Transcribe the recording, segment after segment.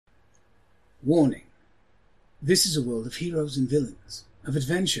Warning. This is a world of heroes and villains, of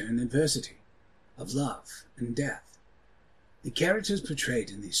adventure and adversity, of love and death. The characters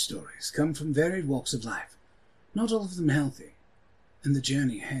portrayed in these stories come from varied walks of life, not all of them healthy, and the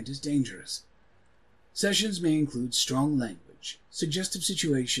journey ahead is dangerous. Sessions may include strong language, suggestive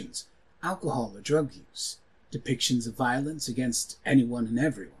situations, alcohol or drug use, depictions of violence against anyone and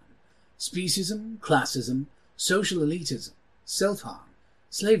everyone, speciesism, classism, social elitism, self-harm,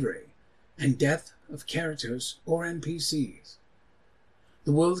 slavery, and death of characters or NPCs.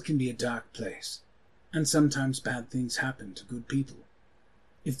 The world can be a dark place, and sometimes bad things happen to good people.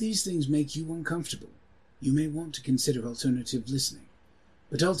 If these things make you uncomfortable, you may want to consider alternative listening,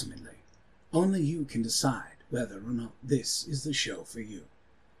 but ultimately, only you can decide whether or not this is the show for you.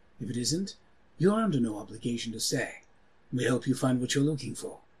 If it isn't, you're under no obligation to stay. We hope you find what you're looking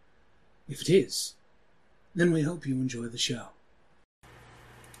for. If it is, then we hope you enjoy the show.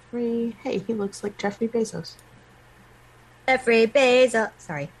 Hey, he looks like Jeffrey Bezos. Jeffrey Bezos.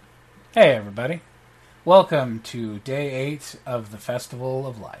 Sorry. Hey, everybody. Welcome to Day 8 of the Festival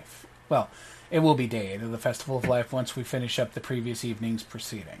of Life. Well, it will be Day 8 of the Festival of Life once we finish up the previous evening's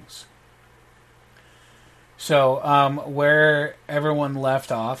proceedings. So, where everyone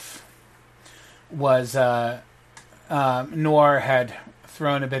left off was Noir had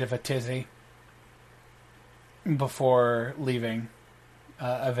thrown a bit of a tizzy before leaving.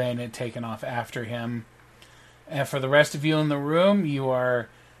 Yvain had taken off after him. And for the rest of you in the room, you are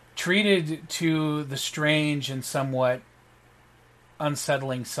treated to the strange and somewhat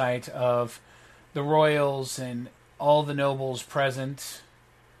unsettling sight of the royals and all the nobles present.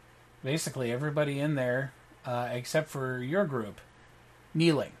 Basically, everybody in there, except for your group,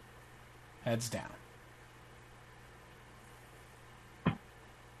 kneeling, heads down.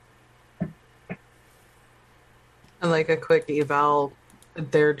 And like a quick eval,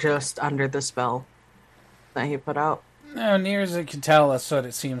 they're just under the spell that he put out. No, near as I can tell, that's what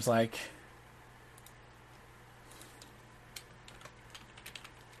it seems like.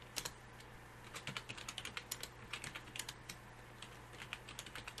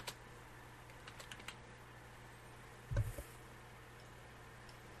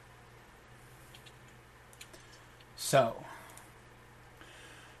 So,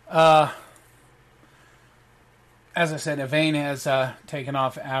 as I said, Yvain has taken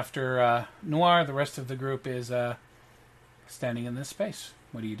off after Noir. The rest of the group is standing in this space.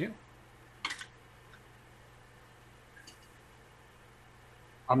 What do you do?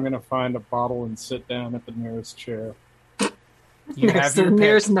 I'm going to find a bottle and sit down at the nearest chair. You have your pick.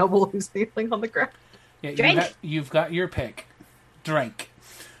 Nearest noble who's kneeling on the ground. Yeah, Drink. You've got your pick. Drink.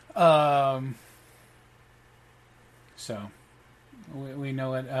 So, we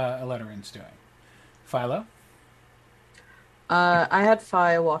know what Eletarin's doing. Philo? I had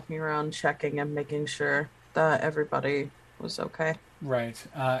Fi walking around checking and making sure that everybody was okay. Right.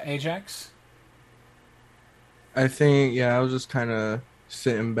 Ajax? I think, I was just kind of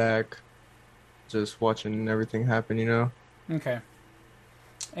sitting back, just watching everything happen, you know? Okay.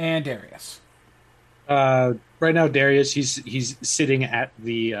 And Darius? Right now, Darius, he's sitting at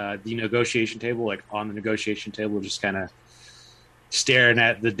the negotiation table, like on the negotiation table, just kind of staring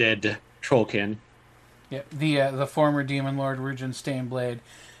at the dead Trollkin. Yeah, the former demon lord Rugen Stainblade,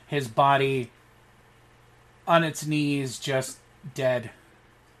 his body on its knees, just dead,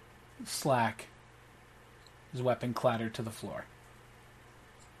 slack. His weapon clattered to the floor.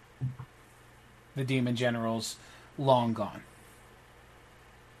 The demon general's long gone.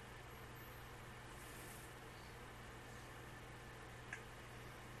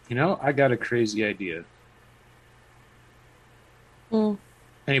 You know, I got a crazy idea.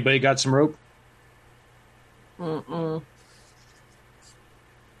 Anybody got some rope? Not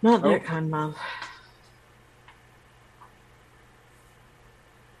that kind of.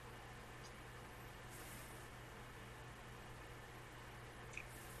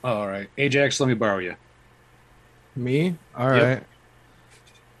 All right. Ajax, let me borrow you. Me? All right.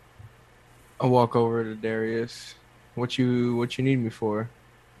 I'll walk over to Darius. What you need me for?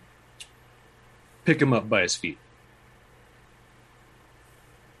 Pick him up by his feet.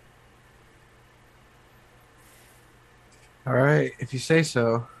 All right, if you say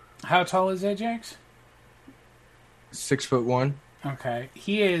so. How tall is Ajax? 6'1". Okay.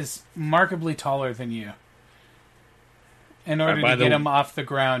 He is markedly taller than you. In order to get him off the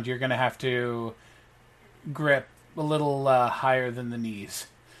ground, you're going to have to grip a little higher than the knees.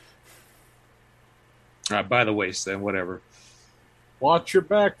 All right, by the waist, then, whatever. Watch your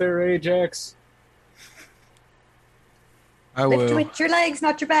back there, Ajax. I will. Lift your legs,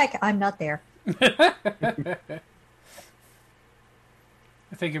 not your back. I'm not there.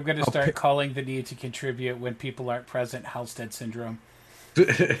 I think I'm going to start calling the need to contribute when people aren't present Halstead syndrome.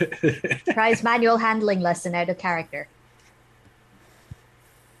 Tries manual handling lesson out of character.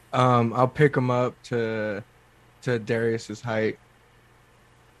 I'll pick him up to Darius's height,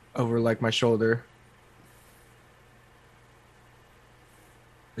 over like my shoulder.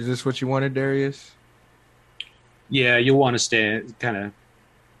 Is this what you wanted, Darius? Yeah, you'll want to stand, kind of.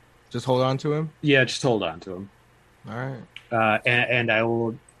 Just hold on to him. Yeah, just hold on to him. All right. And I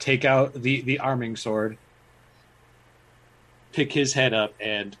will take out the arming sword, pick his head up,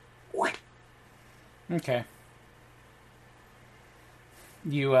 and Okay.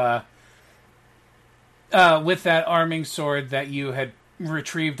 You, with that arming sword that you had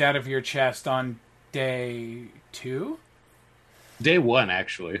retrieved out of your chest on day 2? day 1,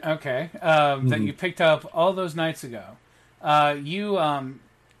 actually. Okay. That you picked up all those nights ago. You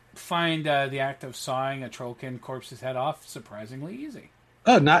find the act of sawing a Trollkin corpse's head off surprisingly easy.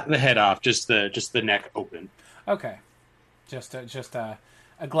 Oh, not the head off, just the neck open. Okay. Just a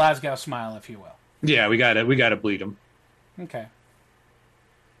Glasgow smile, if you will. Yeah, we gotta bleed him. Okay.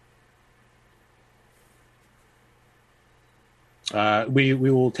 We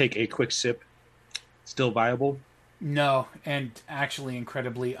will take a quick sip. Still viable? No, and actually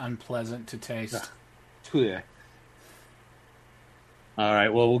incredibly unpleasant to taste. Yeah. All right.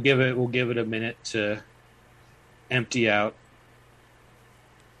 Well, we'll give it a minute to empty out.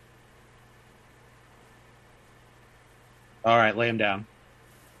 All right, lay him down.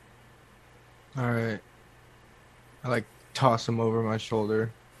 All right. I like toss him over my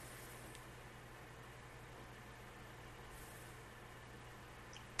shoulder.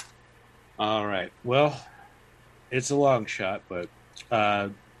 All right. Well, it's a long shot, but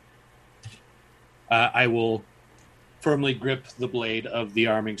I will firmly grip the blade of the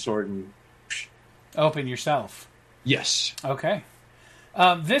arming sword and Open yourself. yes. Okay.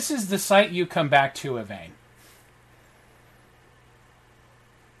 This is the site you come back to, Yvain.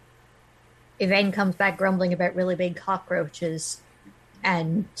 Yvain comes back grumbling about really big cockroaches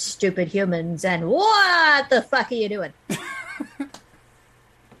and stupid humans and what the fuck are you doing?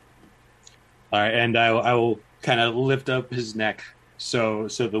 All right, and I will kind of lift up his neck so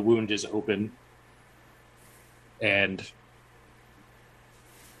the wound is open, and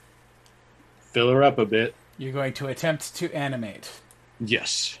fill her up a bit. You're going to attempt to animate.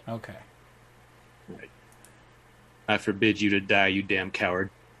 Yes. Okay. I forbid you to die, you damn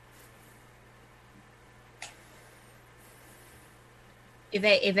coward.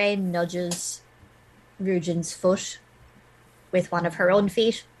 Yvain nudges Rugen's foot with one of her own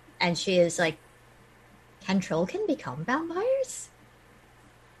feet, and she is like, can Trollkin become vampires?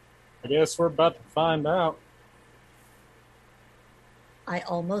 I guess we're about to find out. I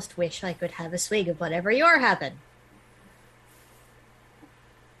almost wish I could have a swig of whatever you're having.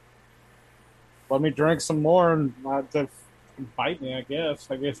 Let me drink some more and bite me, I guess.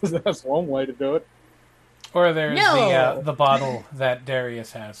 I guess that's one way to do it. Or there's No! the bottle that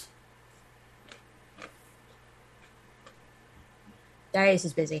Darius has. Darius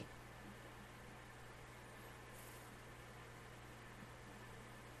is busy.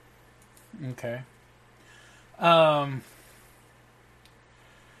 Okay.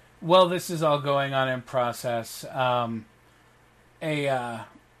 While this is all going on in process,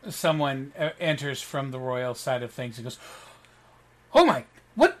 someone enters from the royal side of things and goes, "Oh my,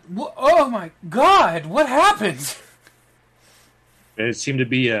 what? Oh my God, what happened?" It seemed to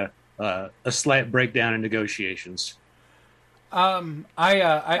be a slight breakdown in negotiations. I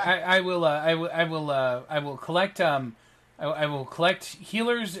will collect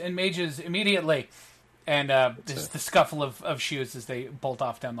healers and mages immediately, and there's the scuffle of shoes as they bolt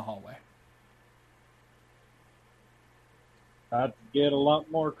off down the hallway. About to get a lot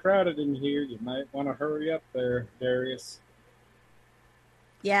more crowded in here. You might want to hurry up there, Darius.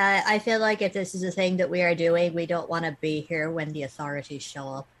 Yeah, I feel like if this is a thing that we are doing, we don't want to be here when the authorities show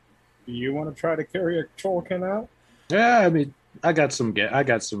up. Do you want to try to carry a Trollkin out? Yeah, I mean, I got some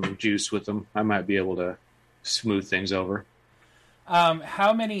juice with them. I might be able to smooth things over.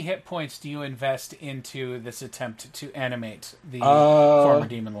 How many hit points do you invest into this attempt to animate the former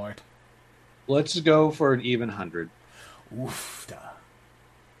demon lord? Let's go for an even 100. Oof.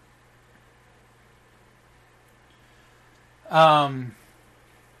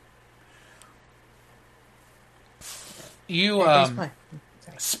 You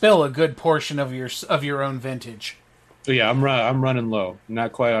spill a good portion of your own vintage. So yeah, I'm running low.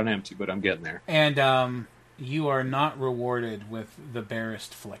 Not quite on empty, but I'm getting there. And you are not rewarded with the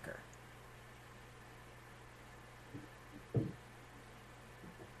barest flicker.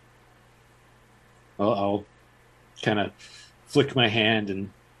 I'll kind of flick my hand and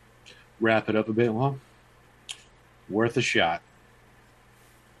wrap it up a bit. Well, worth a shot.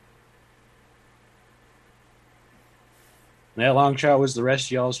 That long shot was the rest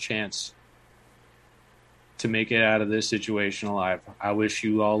of y'all's chance to make it out of this situation alive. I wish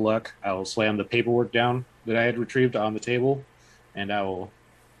you all luck. I will slam the paperwork down that I had retrieved on the table, and I will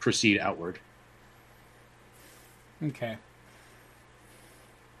proceed outward. Okay.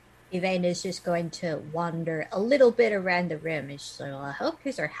 Yvain is just going to wander a little bit around the room. And she's like, well, I hope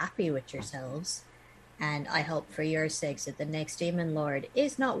you are happy with yourselves. And I hope for your sakes that the next Demon Lord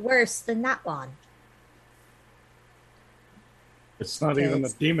is not worse than that one. It's not even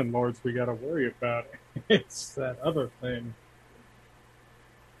the demon lords we got to worry about. It's that other thing.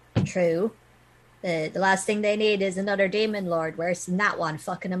 True. The last thing they need is another Demon Lord worse than that one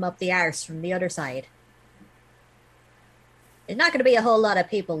fucking them up the arse from the other side. There's not going to be a whole lot of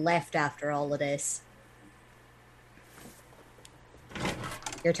people left after all of this.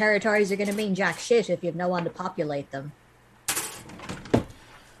 Your territories are going to mean jack shit if you have no one to populate them.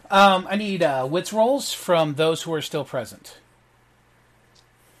 I need wits rolls from those who are still present.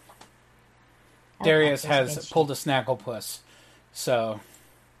 Darius has pulled a Snagglepuss, so...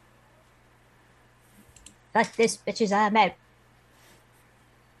 Fuck this, bitches, I'm out.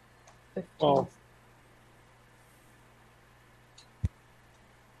 Oh,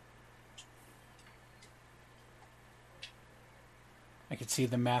 I could see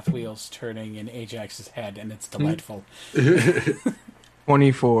the math wheels turning in Ajax's head, and it's delightful.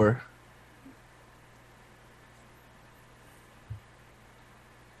 24.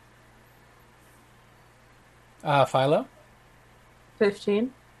 Philo?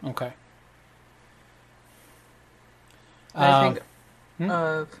 15. Okay. I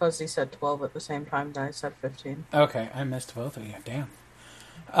think Fuzzy said 12 at the same time that I said 15. Okay, I missed both of you. Damn.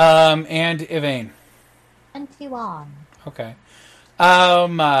 And Yvain. 21. Okay.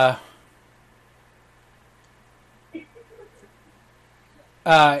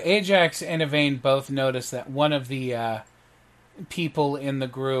 Ajax and Yvain both notice that one of the people in the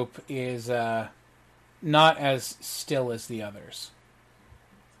group is not as still as the others.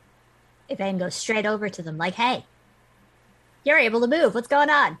 Yvain goes straight over to them like, hey, you're able to move. What's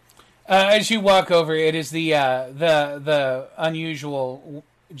going on? As you walk over, it is the unusual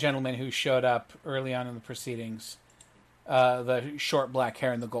gentleman who showed up early on in the proceedings. The short black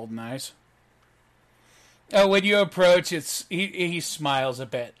hair and the golden eyes. When you approach, he smiles a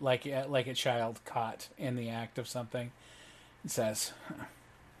bit, like a child caught in the act of something, and says,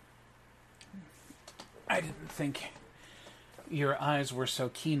 "I didn't think your eyes were so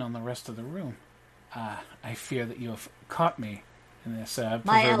keen on the rest of the room. I fear that you have caught me in this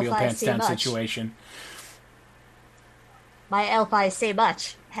proverbial pants down situation." My elf eyes say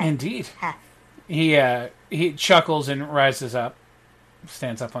much. Indeed. Ha. He chuckles and rises up,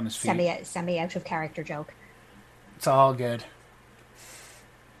 stands up on his feet. Semi out of character joke. It's all good.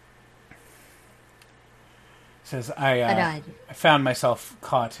 Says I found myself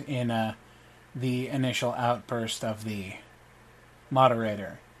caught in the initial outburst of the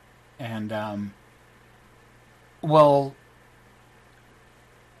moderator, and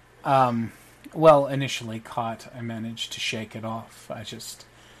initially caught, I managed to shake it off. I just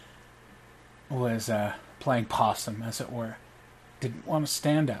was playing possum, as it were. Didn't want to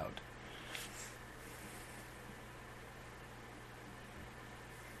stand out.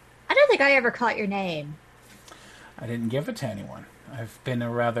 I don't think I ever caught your name. I didn't give it to anyone. I've been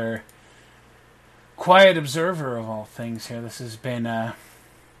a rather quiet observer of all things here. This has been an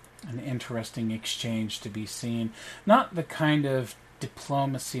interesting exchange to be seen. Not the kind of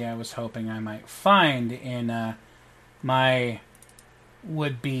diplomacy I was hoping I might find in my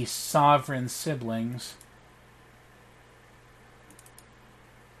would-be sovereign siblings.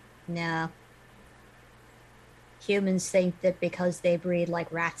 No. Humans think that because they breed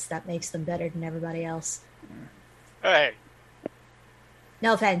like rats, that makes them better than everybody else. Hey.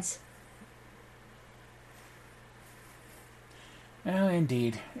 No offense. Well,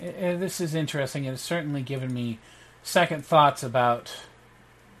 indeed. This is interesting. It has certainly given me second thoughts about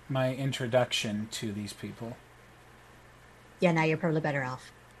my introduction to these people. Yeah, now you're probably better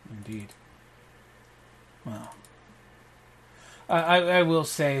off. Indeed. Well, I will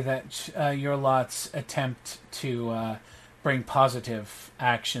say that your lot's attempt to bring positive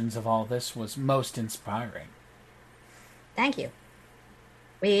actions of all this was most inspiring. Thank you.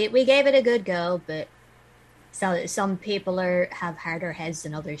 We gave it a good go, but some people have harder heads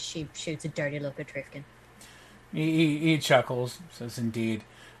than others. She shoots a dirty look at Trifkin. He chuckles, says indeed,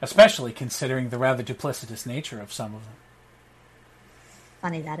 especially considering the rather duplicitous nature of some of them.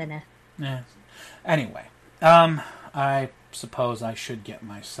 Funny that, innit? Yeah. Anyway, I suppose I should get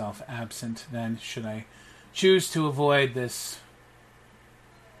myself absent then, should I choose to avoid this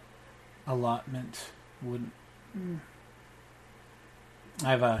allotment.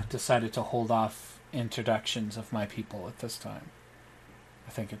 I've decided to hold off introductions of my people at this time.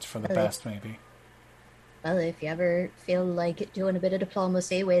 I think it's for the best, maybe. Well, if you ever feel like doing a bit of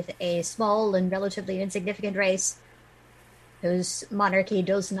diplomacy with a small and relatively insignificant race whose monarchy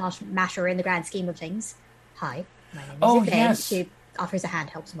does not matter in the grand scheme of things. Hi, my name is Yvain. Yes. She offers a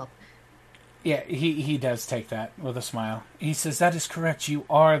hand, helps him up. Yeah, he does take that with a smile. He says, "That is correct. You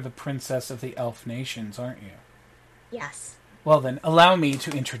are the princess of the elf nations, aren't you?" Yes. Well then, allow me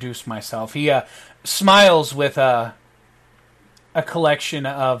to introduce myself. He smiles with a collection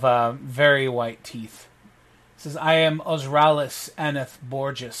of very white teeth. He says, "I am Osralis Aneth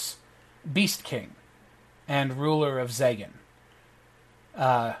Borges, Beast King, and ruler of Zagan.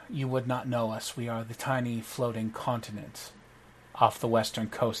 You would not know us. We are the tiny floating continent off the western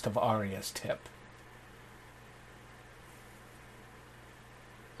coast of Aria's tip."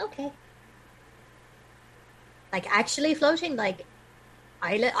 Okay. Like actually floating, like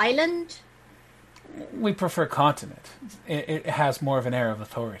island? We prefer continent. It has more of an air of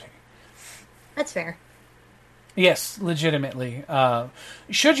authority. That's fair. Yes, legitimately.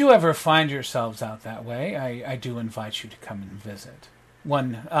 Should you ever find yourselves out that way, I do invite you to come and visit.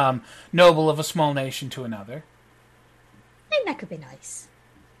 One noble of a small nation to another. I think that could be nice.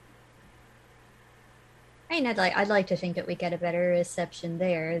 I mean, I'd like to think that we get a better reception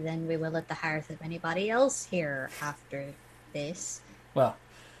there than we will at the hearth of anybody else here after this. Well,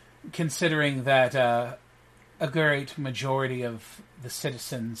 considering that a great majority of the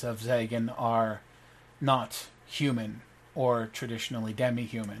citizens of Zagan are not human or traditionally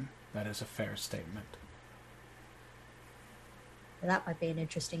demi-human, that is a fair statement. That might be an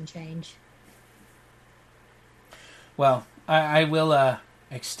interesting change. Well, I will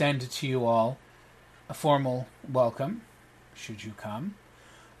extend to you all a formal welcome, should you come.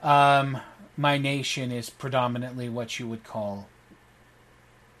 My nation is predominantly what you would call...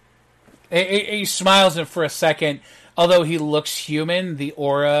 He smiles and for a second. Although he looks human, the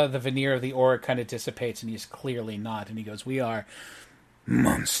aura, the veneer of the aura kind of dissipates, and he's clearly not. And he goes, "We are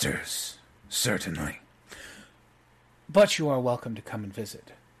monsters, certainly. But you are welcome to come and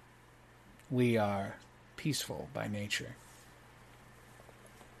visit. We are peaceful by nature."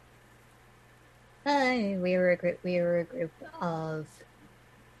 We were a group of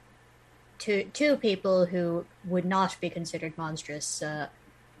two people who would not be considered monstrous.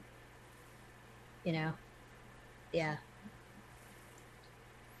 Yeah.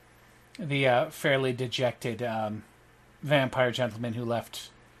 The fairly dejected vampire gentleman who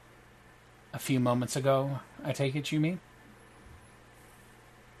left a few moments ago, I take it you mean?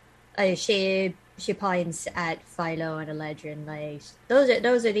 She points at Philo and Eledrin, like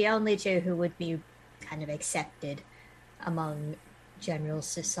those are the only two who would be kind of accepted among general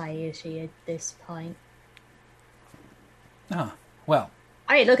society at this point. Ah, well.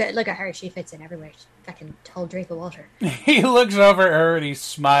 I mean, look at her. She fits in everywhere. She's a fucking tall drink of water. He looks over at her and he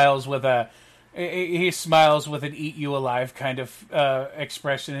smiles with an eat you alive kind of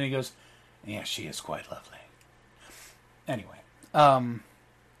expression, and he goes, "Yeah, she is quite lovely." Anyway,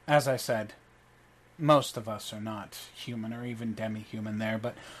 as I said, most of us are not human or even demi-human there,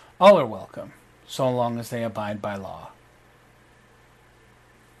 but all are welcome, so long as they abide by law.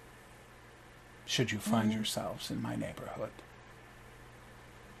 Should you find yourselves in my neighborhood.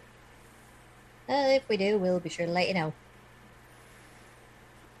 If we do, we'll be sure to let you know.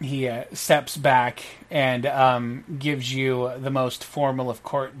 He steps back and gives you the most formal of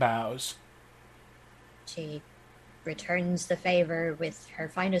court bows. She returns the favor with her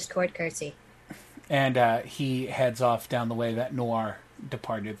finest court curtsy. And he heads off down the way that Noir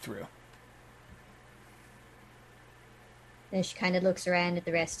departed through. Then she kind of looks around at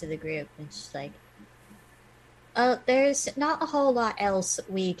the rest of the group and she's like, there's not a whole lot else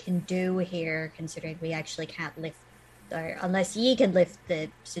we can do here, considering we actually can't lift, or unless ye can lift the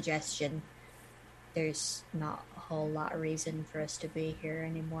suggestion, there's not a whole lot of reason for us to be here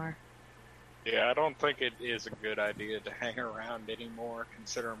anymore. Yeah, I don't think it is a good idea to hang around anymore,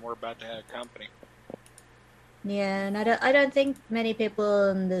 considering we're about to have company. Yeah, and I don't think many people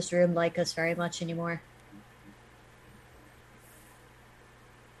in this room like us very much anymore.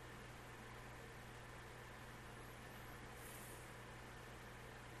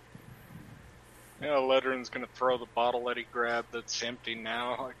 Yeah, Ledrin's gonna throw the bottle that he grabbed that's empty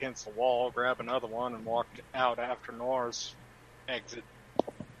now against the wall, grab another one, and walk out after Nora's exit.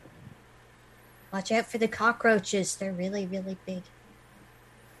 Watch out for the cockroaches. They're really, really big.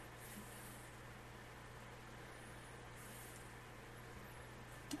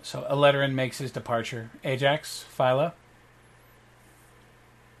 So Eledarin makes his departure. Ajax, Philo.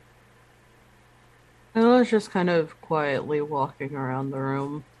 I was just kind of quietly walking around the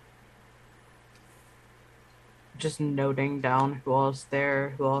room, just noting down who all's there,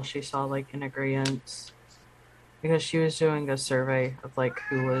 who all she saw like in agreement, because she was doing a survey of like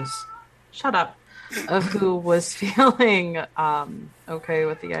who was of who was feeling okay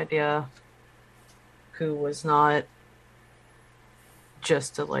with the idea, who was not,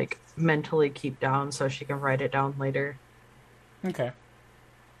 just to like mentally keep down so she can write it down later. Okay.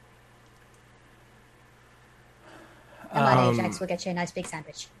 Come on, Ajax, we'll get you a nice big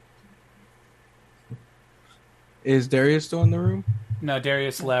sandwich. Is Darius still in the room? No,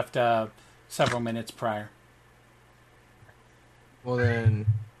 Darius left several minutes prior. Well then,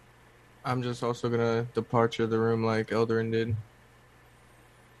 I'm just also gonna departure the room like Eldarin did.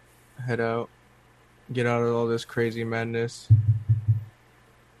 Head out. Get out of all this crazy madness.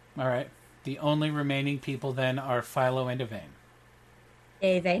 All right. The only remaining people then are Philo and Yvain.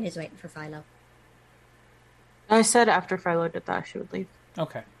 Yvain is waiting for Philo. I said after Philo did that, she would leave.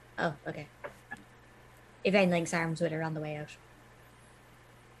 Okay. Oh, okay. Yvain links arms with her on the way out.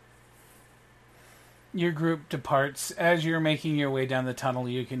 Your group departs. As you're making your way down the tunnel,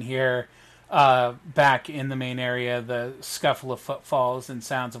 you can hear back in the main area the scuffle of footfalls and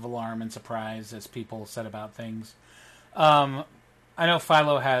sounds of alarm and surprise as people set about things. I know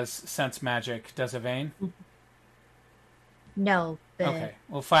Philo has sense magic. Does Yvain? No, but okay.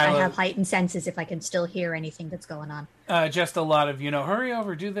 Well, Philo, I have heightened senses if I can still hear anything that's going on. Just a lot of, hurry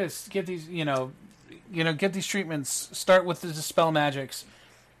over, do this, get these, get these treatments, start with the dispel magics.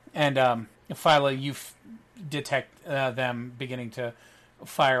 And Philo, you detect them beginning to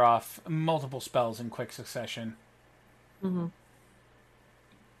fire off multiple spells in quick succession. Mm-hmm.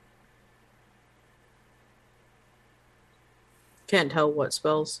 Can't tell what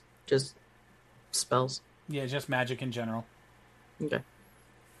spells, just spells. Yeah, just magic in general. Okay.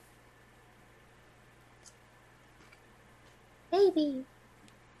 Baby.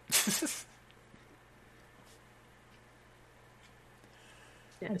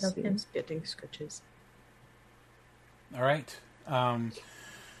 Yes, love him. he's getting scritches. All right.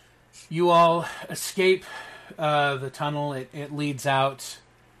 You all escape the tunnel. It leads out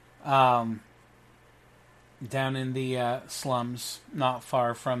down in the slums, not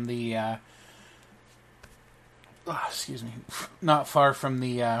far from the not far from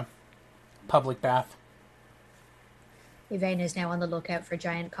the public bath. Yvain is now on the lookout for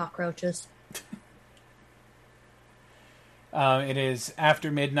giant cockroaches. It is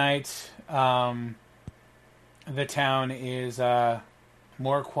after midnight. The town is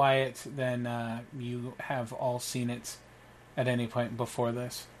more quiet than you have all seen it at any point before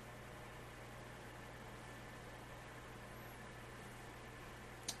this.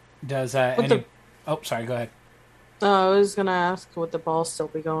 Does any... Oh, sorry, go ahead. I was going to ask, would the ball still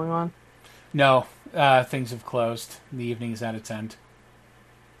be going on? No, things have closed. The evening is at its end.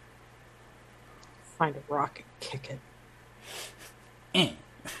 Find a rock and kick it.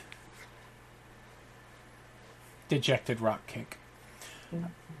 Dejected rock kick.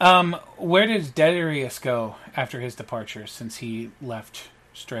 Where did Darius go after his departure, since he left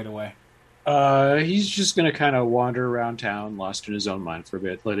straight away? He's just gonna kind of wander around town, lost in his own mind for a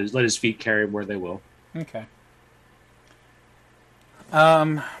bit. Let his feet carry him where they will. Okay.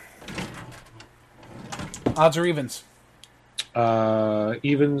 Odds or evens?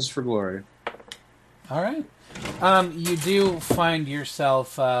 Evens for glory. All right. You do find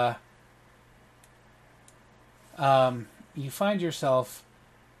yourself. You find yourself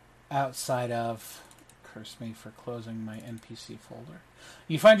outside of. Curse me for closing my NPC folder.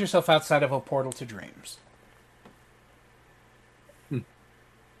 You find yourself outside of a portal to dreams. All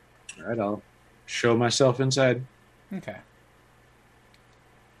right, I'll show myself inside. Okay.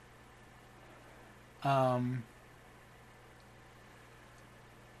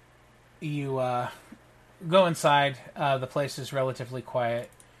 You go inside. The place is relatively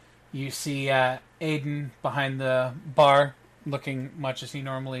quiet. You see Aiden behind the bar, looking much as he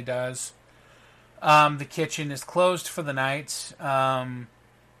normally does. The kitchen is closed for the night.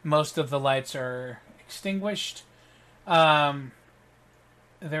 Most of the lights are extinguished. There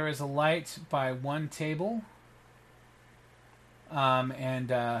is a light by one table.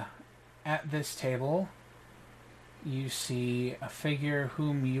 And at this table, you see a figure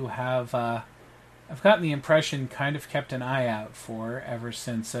whom you have, I've gotten the impression, kind of kept an eye out for ever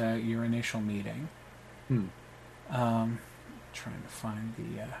since your initial meeting. Trying to find the...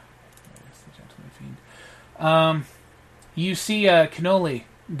 where's the gentleman fiend? You see Cannoli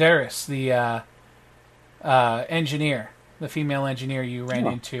Darius, the engineer, the female engineer you ran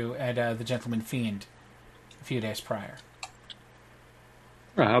Oh. into at the Gentleman Fiend a few days prior.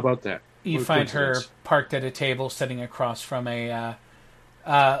 Oh, how about that? You What a find her coincidence. parked at a table sitting across from a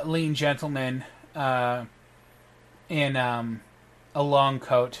lean gentleman in a long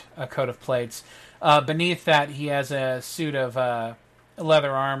coat, a coat of plates. Beneath that, he has a suit of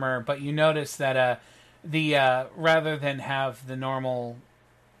leather armor, but you notice that rather than have the normal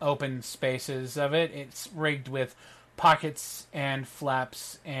open spaces of it, it's rigged with pockets and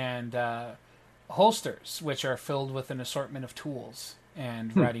flaps and holsters, which are filled with an assortment of tools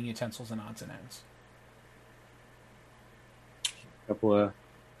and writing utensils and odds and ends. Couple of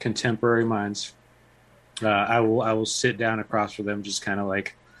contemporary minds. I will sit down across from them, just kind of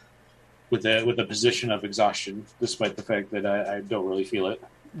like with a position of exhaustion, despite the fact that I don't really feel it.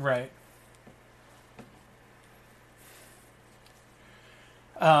 Right.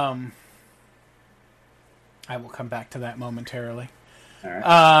 I will come back to that momentarily. All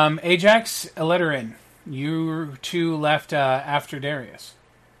right. Ajax, Eliterin, you two left after Darius.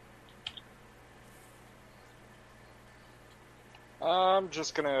 I'm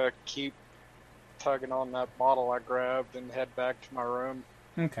just gonna keep tugging on that bottle I grabbed and head back to my room.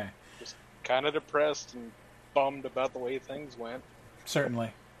 Okay, Kind of depressed and bummed about the way things went.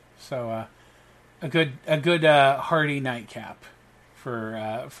 certainly. So a good hearty nightcap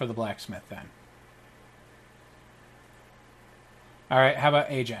for the blacksmith then. All right, how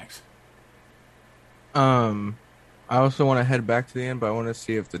about Ajax? I also want to head back to the inn, but I want to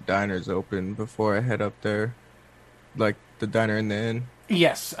see if the diner's open before I head up there. Like the diner in the inn.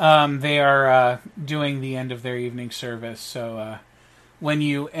 Yes, they are doing the end of their evening service. So when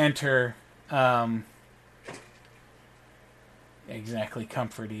you enter, exactly,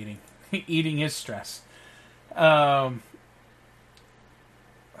 comfort eating. Eating is stress.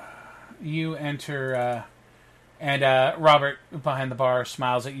 You enter, and Robert, behind the bar,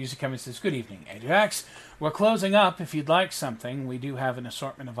 smiles at you as you come and says, "Good evening, Ajax. We're closing up. If you'd like something, we do have an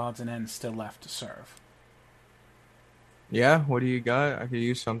assortment of odds and ends still left to serve." Yeah, what do you got? I could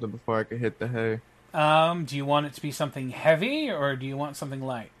use something before I could hit the hay. Do you want it to be something heavy, or do you want something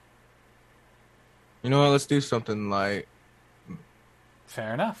light? You know what? Let's do something light.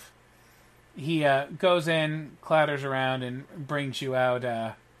 Fair enough. He goes in, clatters around, and brings you out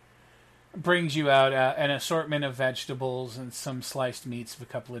an assortment of vegetables and some sliced meats of a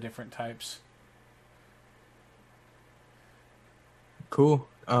couple of different types. Cool.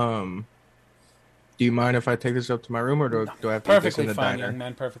 Do you mind if I take this up to my room, or do I have to eat this in Perfectly the fine, diner? young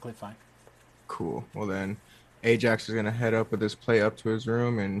man. Perfectly fine. Cool. Well then, Ajax is gonna head up with his plate up to his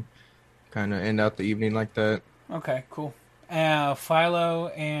room and kind of end out the evening like that. Okay, cool. Philo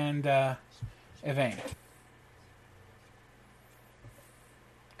and Evane.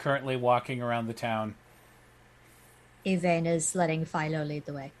 Currently walking around the town. Yvain is letting Philo lead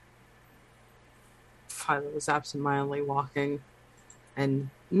the way. Philo is absentmindedly walking in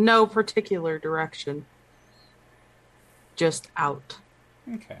no particular direction. Just out.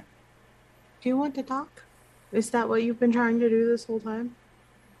 Okay. Do you want to talk? Is that what you've been trying to do this whole time?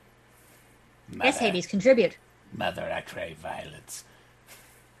 Yes, Hades, contribute. Mother, I crave violence.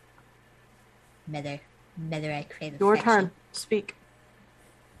 Mother, I crave Your affection. turn. Speak.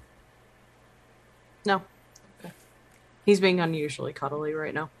 No. Okay. He's being unusually cuddly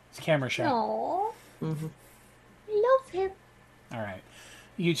right now. It's a camera shot. Aww, Mm-hmm. I love him. All right.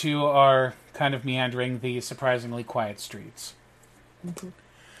 You two are kind of meandering the surprisingly quiet streets.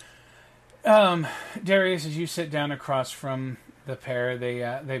 Darius, as you sit down across from the pair,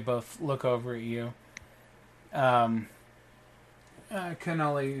 they both look over at you.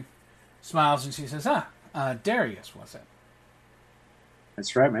 Cannoli smiles and she says, Darius, was it?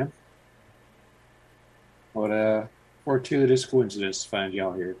 That's right, man. What a fortuitous coincidence to find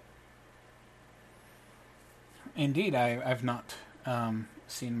y'all here. Indeed, I've not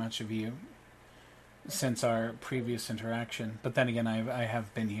seen much of you since our previous interaction. But then again, I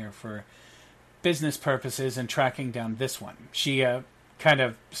have been here for business purposes and tracking down this one. She kind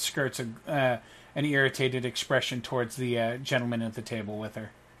of skirts an irritated expression towards the gentleman at the table with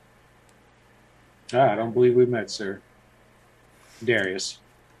her. I don't believe we met, sir. Darius.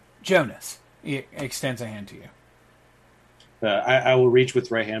 Jonas. He extends a hand to you. I will reach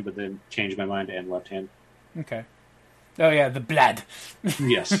with right hand, but then change my mind and left hand. Okay. Oh, yeah, the blood.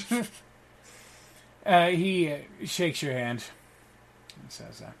 Yes. He shakes your hand and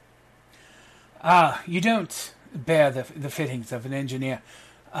says, you don't bear the fittings of an engineer.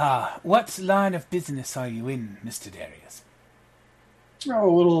 What line of business are you in, Mr. Darius? Oh,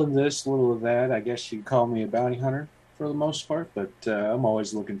 a little of this, a little of that. I guess you'd call me a bounty hunter for the most part, but I'm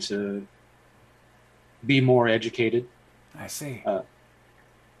always looking to be more educated I see.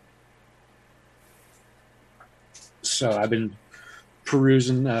 So I've been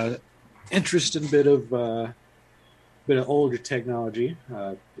perusing interesting bit of older technology.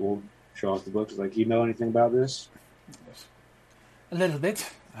 We'll show off the books. Like, you know anything about this? A little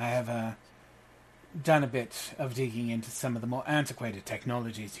bit. I have done a bit of digging into some of the more antiquated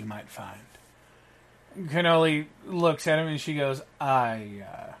technologies you might find. Cannoli looks at him and she goes, I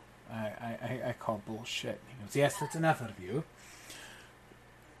call bullshit. He goes, yes, that's enough out of you.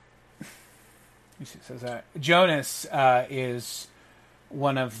 She says, Jonas is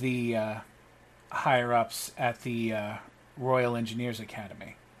one of the higher-ups at the Royal Engineers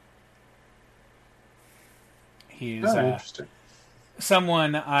Academy. He is interesting.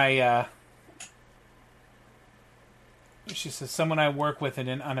 Someone she says, someone I work with in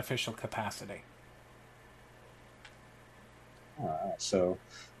an unofficial capacity. So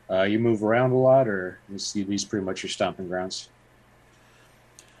you move around a lot, or is these pretty much your stomping grounds?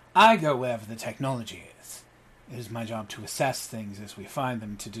 I go wherever the technology is. It is my job to assess things as we find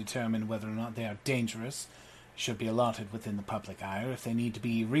them to determine whether or not they are dangerous, should be allotted within the public eye, or if they need to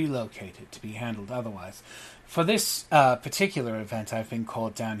be relocated to be handled otherwise. For this particular event, I've been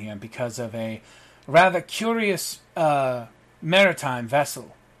called down here because of a rather curious maritime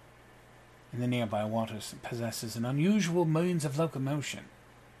vessel in the nearby waters that possesses an unusual means of locomotion.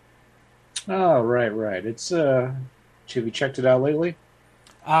 Oh, right. It's have you checked it out lately?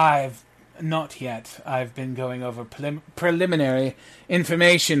 I've not yet. I've been going over preliminary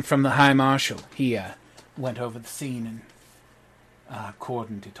information from the High Marshal. He went over the scene and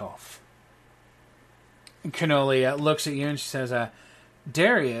cordoned it off. Cannoli looks at you and she says,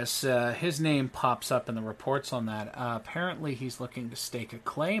 Darius, his name pops up in the reports on that. Apparently he's looking to stake a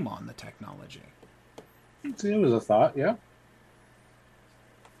claim on the technology. It was a thought, yeah.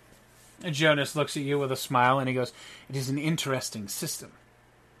 And Jonas looks at you with a smile and he goes, it is an interesting system.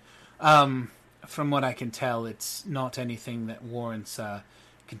 From what I can tell, it's not anything that warrants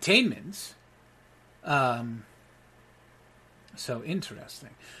containment. So interesting.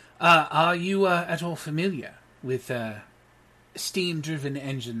 Are you at all familiar with steam-driven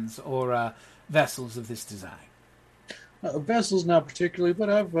engines or vessels of this design? Vessels, not particularly, but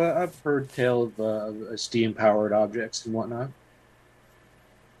I've heard tell of steam-powered objects and whatnot.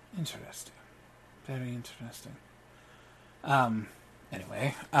 Interesting. Very interesting.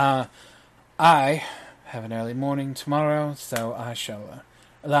 Anyway, I have an early morning tomorrow, so I shall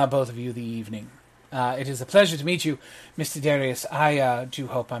allow both of you the evening. It is a pleasure to meet you, Mr. Darius. I do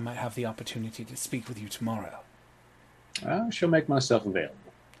hope I might have the opportunity to speak with you tomorrow. I shall make myself available.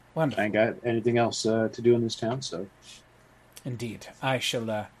 Wonderful. I ain't got anything else to do in this town, so... Indeed. I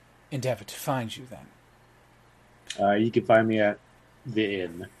shall endeavor to find you then. You can find me at the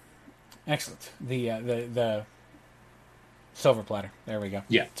inn. Excellent. The silver platter. There we go.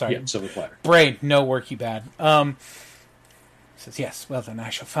 Yeah, sorry. Yeah, silver platter. Brain, no worky bad. Says, yes, well then I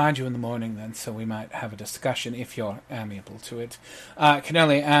shall find you in the morning then, so we might have a discussion if you're amiable to it.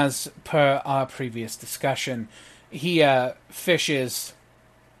 Cannoli, as per our previous discussion, he fishes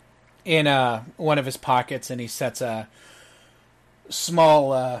in one of his pockets and he sets a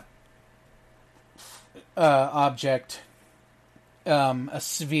small object, a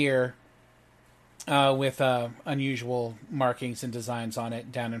sphere with unusual markings and designs on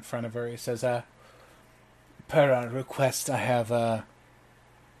it down in front of her. He says, per our request, I have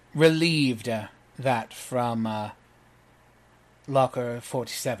relieved that from Locker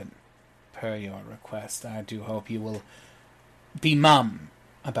 47. Per your request, I do hope you will be mum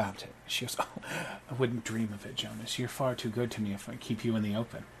about it. She goes, oh, I wouldn't dream of it, Jonas. You're far too good to me if I keep you in the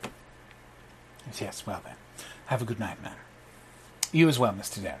open. He says, yes, well then. Have a good night, man. You as well,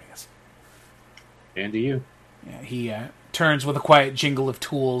 Mr. Darius. And to you. Yeah, he turns with a quiet jingle of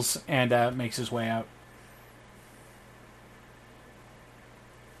tools and makes his way out.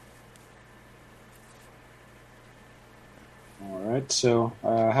 All right. So,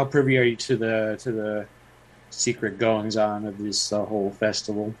 how privy are you to the secret goings on of this whole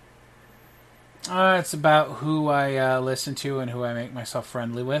festival? It's about who I listen to and who I make myself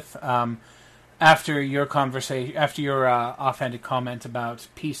friendly with. After your conversation, after your offhanded comment about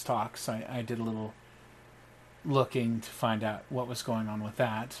peace talks, I did a little looking to find out what was going on with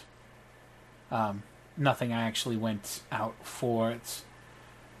that. Nothing I actually went out for. It's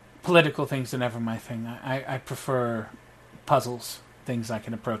political things are never my thing. I prefer puzzles, things I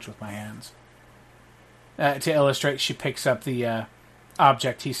can approach with my hands. To illustrate, she picks up the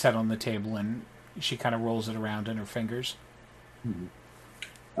object he set on the table and she kind of rolls it around in her fingers.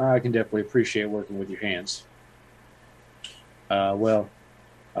 Mm-hmm. I can definitely appreciate working with your hands.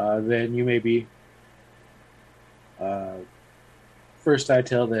 Then you may be First, I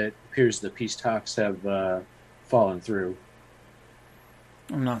tell that it appears the peace talks have fallen through.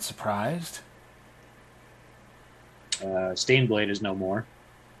 I'm not surprised. Stainblade is no more.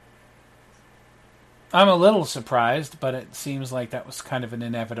 I'm a little surprised, but it seems like that was kind of an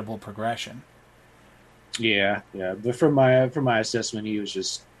inevitable progression. Yeah. But from my assessment, he was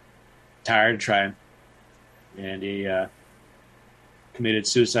just tired of trying, and he committed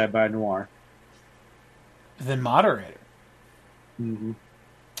suicide by Noir. The moderator. Mm-hmm.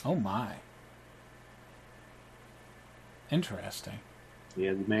 Oh my. Interesting.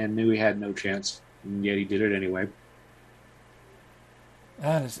 Yeah, the man knew he had no chance, and yet he did it anyway.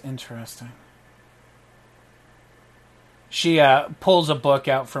 That is interesting. She pulls a book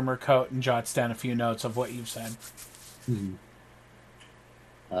out from her coat and jots down a few notes of what you've said. Mm-hmm.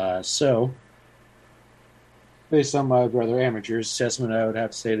 So, based on my brother Amateur's assessment, I would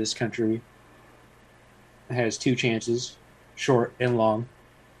have to say this country has two chances, short and long.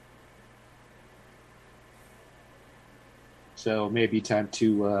 So maybe time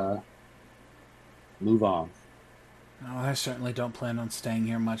to move on. No, I certainly don't plan on staying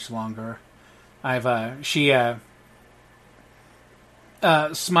here much longer. She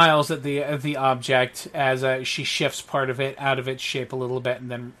smiles at the object as she shifts part of it out of its shape a little bit and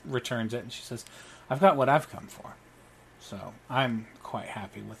then returns it. And she says, "I've got what I've come for. So I'm quite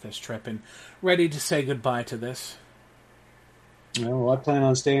happy with this trip and ready to say goodbye to this." Well, I plan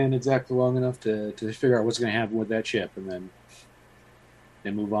on staying exactly long enough to figure out what's going to happen with that ship and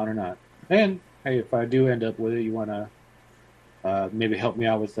then move on or not. And, hey, if I do end up with it, you want to maybe help me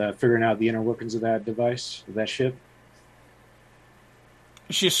out with figuring out the inner workings of that device, of that ship?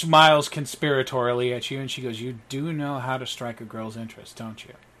 She smiles conspiratorially at you and she goes, "You do know how to strike a girl's interest, don't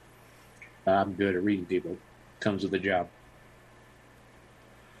you?" I'm good at reading people. Comes with the job.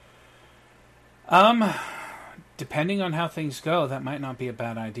 Depending on how things go, that might not be a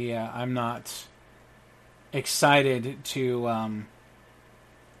bad idea. I'm not excited to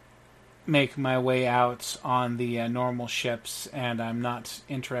make my way out on the normal ships, and I'm not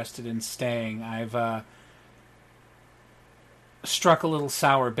interested in staying. I've struck a little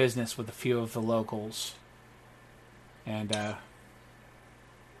sour business with a few of the locals, and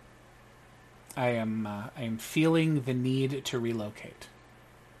I am feeling the need to relocate.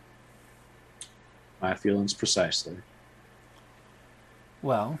 My feelings precisely.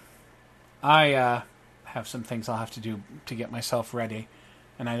 Well, I have some things I'll have to do to get myself ready,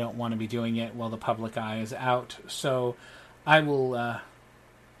 and I don't want to be doing it while the public eye is out. So I will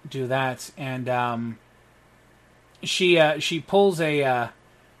do that. And she pulls an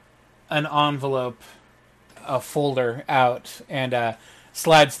envelope, a folder out, and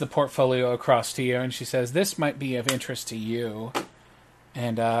slides the portfolio across to you. And she says, "This might be of interest to you."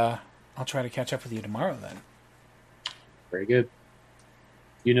 And I'll try to catch up with you tomorrow then. Very good.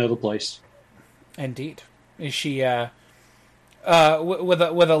 You know the place. Indeed. Is she with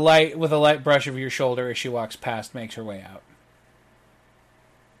a light brush of your shoulder as she walks past, makes her way out?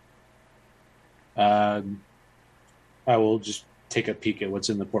 I will just take a peek at what's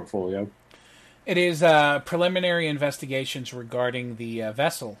in the portfolio. It is preliminary investigations regarding the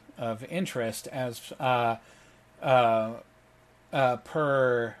vessel of interest as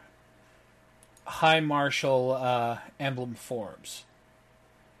per High Marshal Emblem Forbes.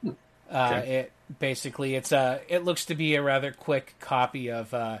 Okay. It looks to be a rather quick copy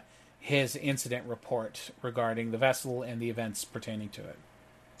of his incident report regarding the vessel and the events pertaining to it.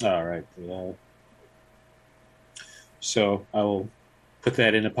 All right. So I will put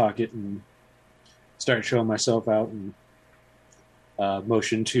that in a pocket and start showing myself out and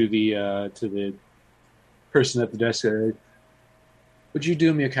motion to the person at the desk. Would you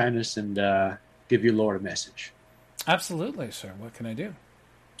do me a kindness and give your lord a message? Absolutely, sir. What can I do?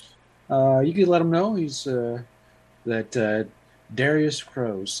 You could let him know that Darius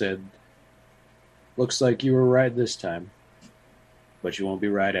Crow said, "Looks like you were right this time, but you won't be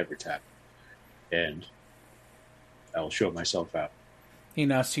right every time." And I will show myself out. He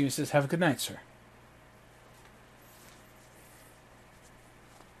nods to you and says, "Have a good night, sir."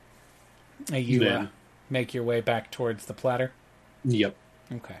 You make your way back towards the platter? Yep.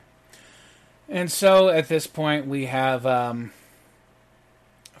 Okay. And so at this point we have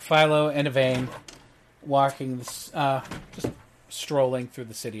Philo and Yvain walking, just strolling through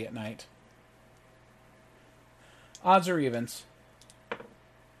the city at night. Odds or evens?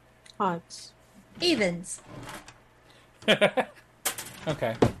 Odds. Evens.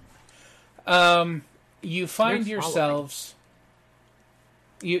 Okay. You find You're yourselves.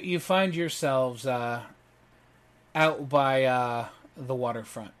 You find yourselves out by the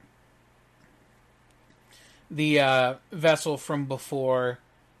waterfront. The vessel from before,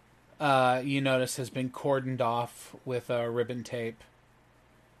 you notice, has been cordoned off with ribbon tape.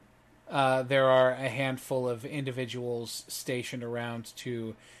 There are a handful of individuals stationed around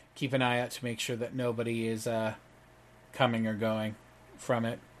to keep an eye out to make sure that nobody is coming or going from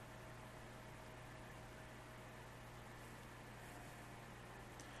it.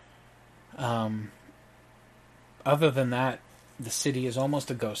 Other than that, the city is almost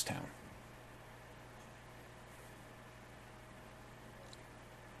a ghost town.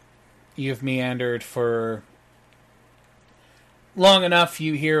 You've meandered for long enough.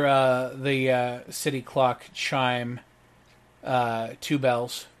 You hear the city clock chime 2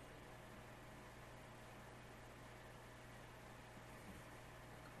 bells.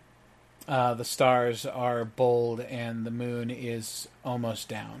 The stars are bold and the moon is almost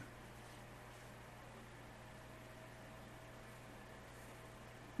down.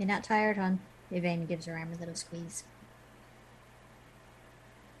 You're not tired, hon? Yvain gives her arm a little squeeze.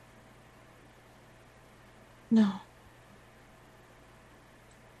 No.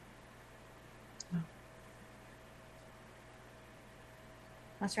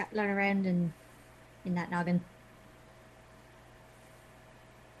 What's rattling around in that noggin?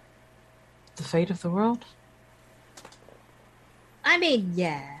 The fate of the world? I mean,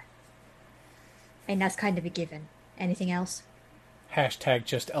 yeah. And that's kind of a given. Anything else? Hashtag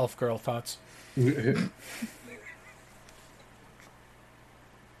just elf girl thoughts.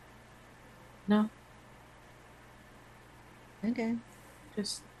 No. Okay.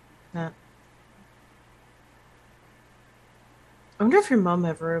 Just that. I wonder if your mom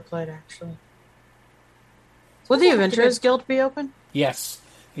ever replied, actually. Will the Adventurers Guild be open? Yes.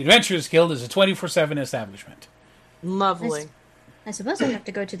 The Adventurers Guild is a 24/7 establishment. Lovely. I suppose I have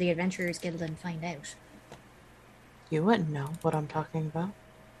to go to the Adventurers Guild and find out. You wouldn't know what I'm talking about.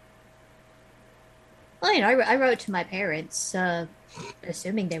 Well, you know, I wrote to my parents,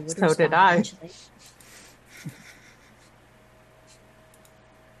 assuming they would So respond did I. eventually.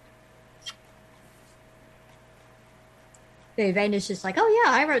 The event is just like, oh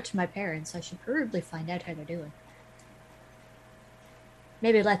yeah, I wrote to my parents. I should probably find out how they're doing.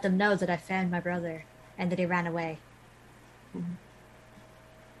 Maybe let them know that I found my brother and that he ran away. Mm-hmm.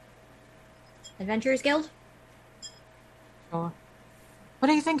 Adventurers Guild? Sure. What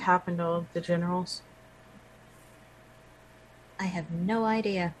do you think happened to all of the generals? I have no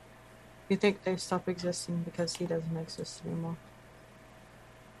idea. You think they stop existing because he doesn't exist anymore?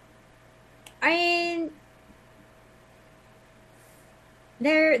 I mean,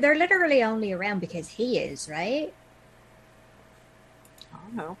 they're literally only around because he is, right? I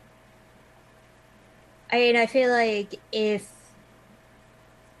don't know. I mean, I feel like if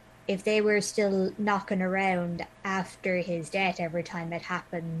they were still knocking around after his death every time it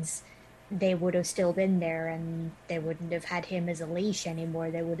happens, they would have still been there and they wouldn't have had him as a leash anymore.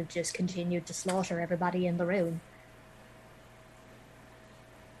 They would have just continued to slaughter everybody in the room.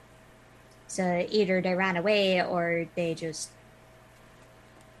 So either they ran away or they just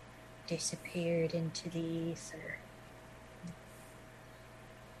disappeared into the ether.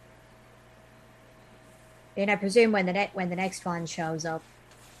 And I presume when the next one shows up,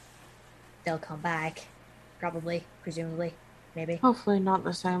 they'll come back. Probably, presumably, maybe. Hopefully not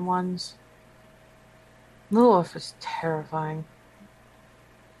the same ones. Lilith is terrifying.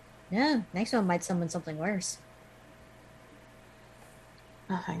 No, next one might summon something worse.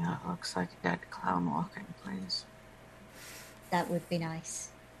 Nothing that looks like a dead clown walking, please. That would be nice.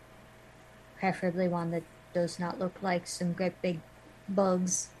 Preferably one that does not look like some great big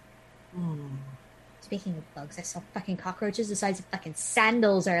bugs. Speaking of bugs, I saw fucking cockroaches the size of fucking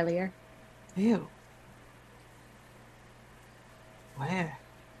sandals earlier. Ew. Where?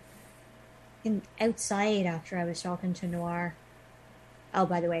 Outside after I was talking to Noir. Oh,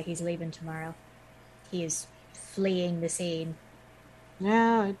 by the way, he's leaving tomorrow. He is fleeing the scene.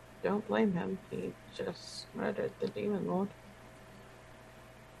 Yeah, I don't blame him. He just murdered the Demon Lord.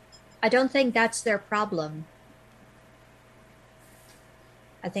 I don't think that's their problem.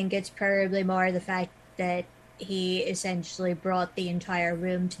 I think it's probably more the fact that he essentially brought the entire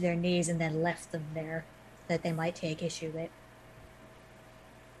room to their knees and then left them there, that they might take issue with.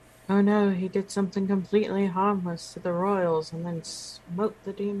 Oh no, he did something completely harmless to the royals and then smote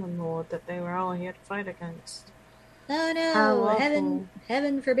the Demon Lord that they were all here to fight against. Oh How no, awful.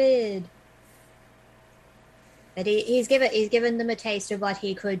 heaven forbid. But he's given them a taste of what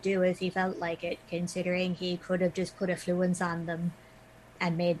he could do if he felt like it, considering he could have just put affluence on them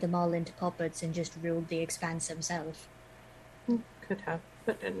and made them all into puppets and just ruled the expanse himself. Could have,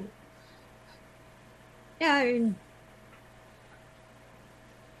 but didn't. Yeah, I mean,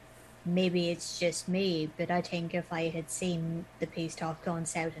 maybe it's just me, but I think if I had seen the peace talk going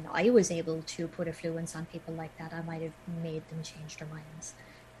south and I was able to put influence on people like that, I might have made them change their minds.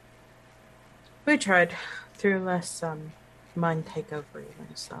 We tried through less mind takeover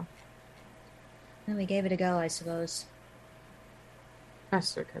even, so And we gave it a go, I suppose.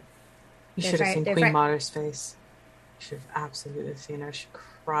 best we could. You They're should have fri- seen they're Queen fri- Mother's face. You should have absolutely seen her. She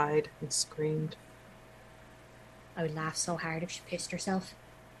cried and screamed. I would laugh so hard if she pissed herself.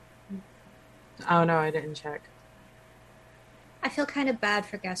 Oh no, I didn't check. I feel kind of bad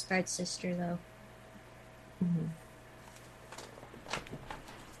for Gaspard's sister, though. Mm-hmm.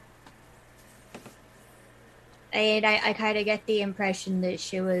 And I kind of get the impression that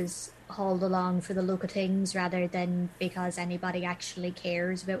she was hauled along for the look of things rather than because anybody actually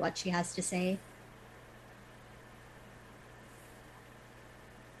cares about what she has to say.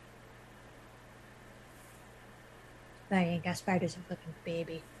 I mean, Gaspard is a fucking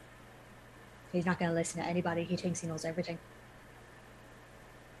baby. He's not going to listen to anybody. He thinks he knows everything.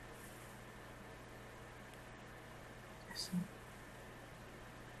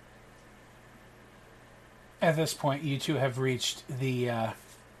 At this point, you two have reached the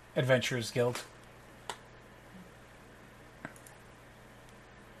Adventurers Guild.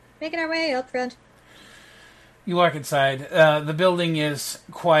 Making our way up front. You walk inside. The building is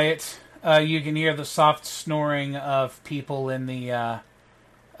quiet. You can hear the soft snoring of people in the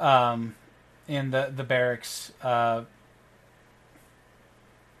barracks,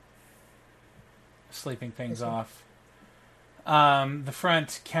 sleeping things off. The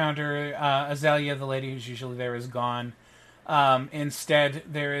front counter, Azalea, the lady who's usually there, is gone. Instead,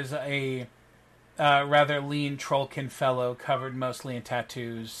 there is a rather lean Trollkin fellow covered mostly in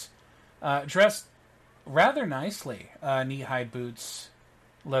tattoos, dressed rather nicely. Knee-high boots,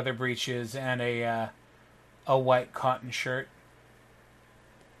 leather breeches, and a white cotton shirt.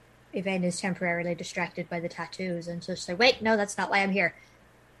 Yvain is temporarily distracted by the tattoos and just like, wait, no, that's not why I'm here.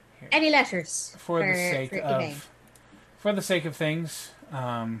 Here. Any letters For Yvain? the sake of things,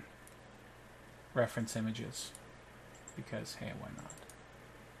 reference images. Because, hey, why not?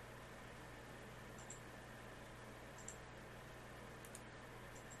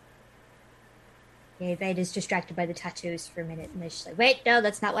 Yeah, Yvain is distracted by the tattoos for a minute and she's like, wait, no,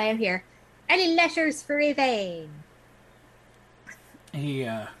 that's not why I'm here. Any letters for Yvain? He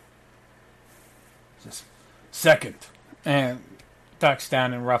says, second, and ducks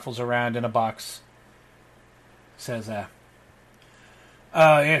down and ruffles around in a box. Says,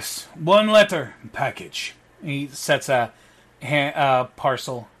 yes, one letter package. He sets a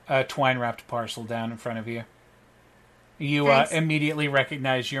parcel, a twine-wrapped parcel down in front of you. You immediately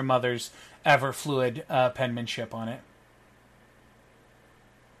recognize your mother's ever-fluid penmanship on it.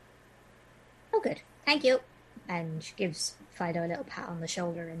 Oh, good. Thank you. And she gives Fido a little pat on the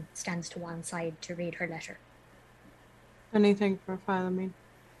shoulder and stands to one side to read her letter. Anything for Philomene?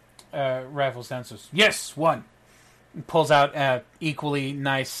 Rifles down, says, yes, one. And pulls out a equally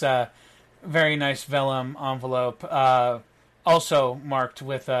nice, very nice vellum envelope, also marked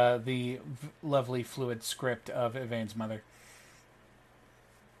with the lovely fluid script of Yvain's mother.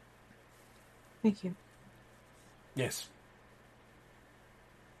 Thank you. Yes.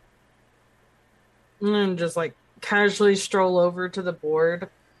 And just like casually stroll over to the board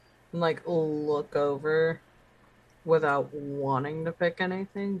and like look over without wanting to pick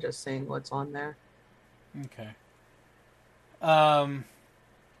anything, just seeing what's on there. Okay.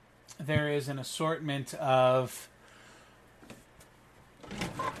 There is an assortment of...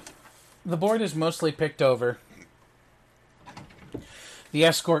 The board is mostly picked over. The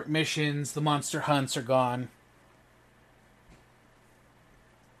escort missions, the monster hunts are gone.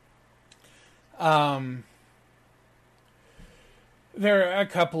 There are a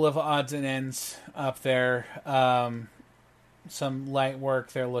couple of odds and ends up there. Some light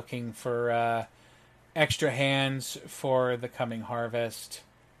work. They're looking for extra hands for the coming harvest.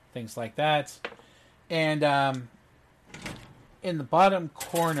 Things like that. And in the bottom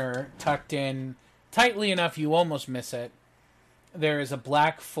corner, tucked in tightly enough you almost miss it, there is a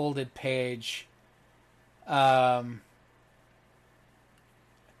black folded page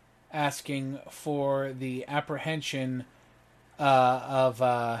asking for the apprehension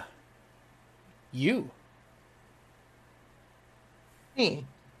of you. Me?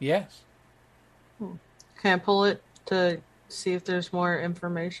 Yes. Can I pull it to see if there's more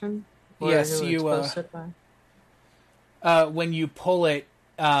information? Or Yes, who it's you... posted by? when you pull it,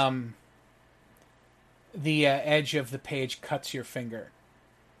 the edge of the page cuts your finger.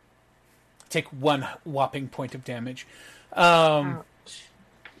 Take one whopping point of damage. Ouch.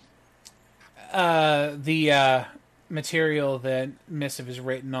 The material that missive is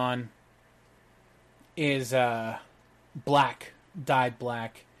written on is black, dyed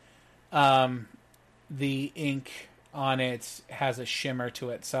black. The ink on it has a shimmer to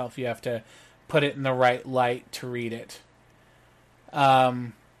itself. You have to put it in the right light to read it.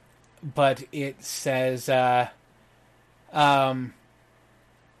 But it says, an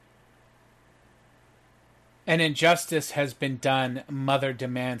injustice has been done. Mother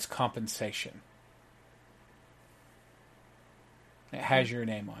demands compensation. It has your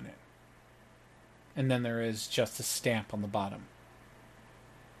name on it. And then there is just a stamp on the bottom.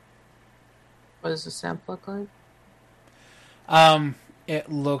 What does the stamp look like? It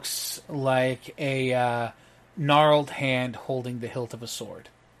looks like a gnarled hand holding the hilt of a sword.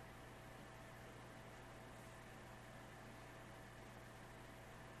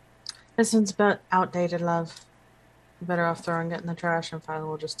 This one's a bit outdated, love. You're better off throwing it in the trash, and finally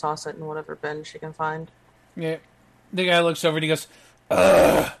we'll just toss it in whatever bin she can find. Yeah. The guy looks over and he goes,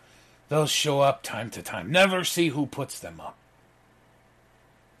 "Ugh, they'll show up time to time. Never see who puts them up."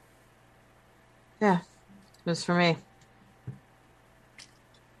 Yeah, it was for me.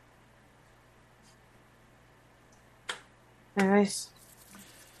 Anyways.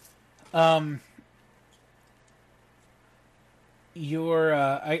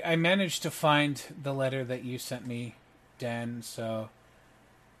 I managed to find the letter that you sent me, Dan, so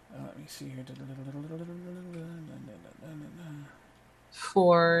let me see here.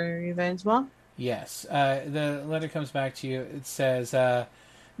 For Yvain's mom? Yes. The letter comes back to you. It says,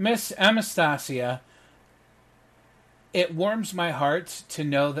 Miss Anastasia, it warms my heart to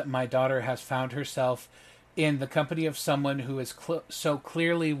know that my daughter has found herself in the company of someone who is so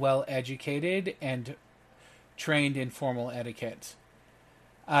clearly well educated and trained in formal etiquette.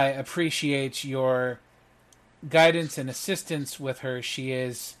 I appreciate your guidance and assistance with her. She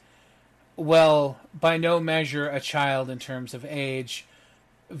is, well, by no measure a child in terms of age,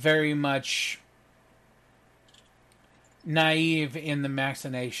 very much naive in the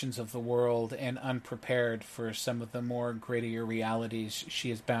machinations of the world and unprepared for some of the more grittier realities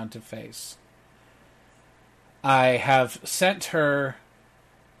she is bound to face. I have sent her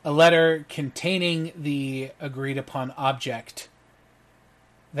a letter containing the agreed-upon object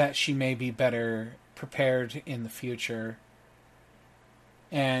that she may be better prepared in the future.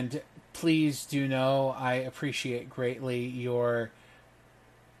 And please do know I appreciate greatly your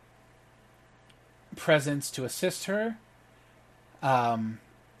presence to assist her.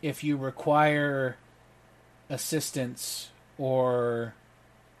 If you require assistance or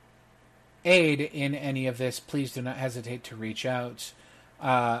aid in any of this, please do not hesitate to reach out.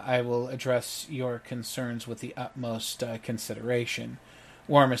 I will address your concerns with the utmost consideration.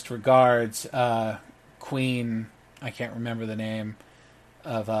 Warmest regards, Queen. I can't remember the name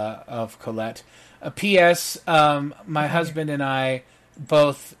of Colette. P.S. My husband and I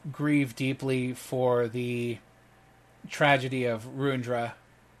both grieve deeply for the tragedy of Rundra.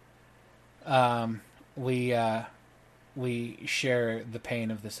 We share the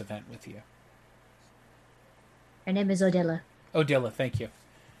pain of this event with you. Her name is Odila. Odila, thank you.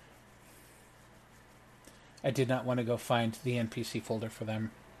 I did not want to go find the NPC folder for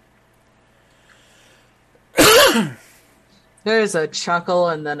them. There's a chuckle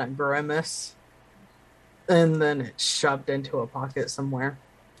and then a grimace. And then it's shoved into a pocket somewhere.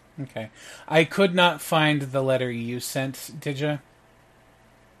 Okay. I could not find the letter you sent, did you?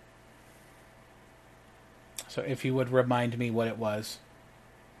 So if you would remind me what it was.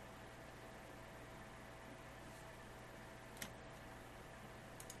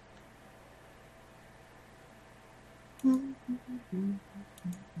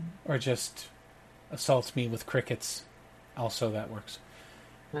 Or just assault me with crickets. Also, that works.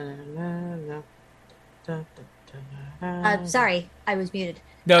 Sorry, I was muted.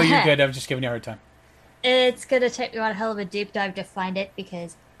 No, you're good. I'm just giving you a hard time. It's gonna take me on a hell of a deep dive to find it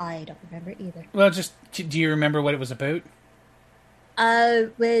because I don't remember either. Well, just do you remember what it was about?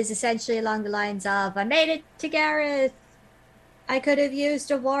 Was essentially along the lines of, I made it to Gareth. I could have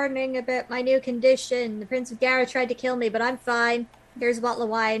used a warning about my new condition. The Prince of Gareth tried to kill me, but I'm fine. Here's a bottle of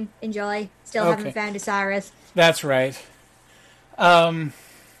wine. Enjoy. Still haven't found Osiris. That's right. The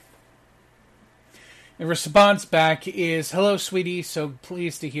response back is, "Hello, sweetie. So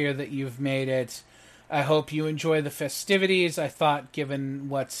pleased to hear that you've made it. I hope you enjoy the festivities. I thought, given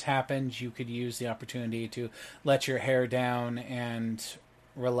what's happened, you could use the opportunity to let your hair down and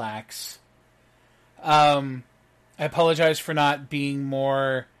relax. I apologize for not being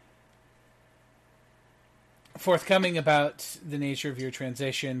more forthcoming about the nature of your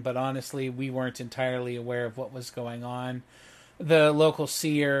transition, but honestly, we weren't entirely aware of what was going on. The local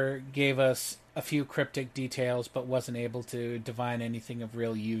seer gave us a few cryptic details, but wasn't able to divine anything of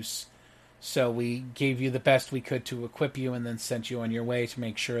real use. So we gave you the best we could to equip you, and then sent you on your way to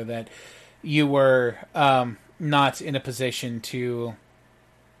make sure that you were not in a position to.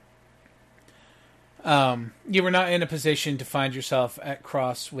 You were not in a position to find yourself at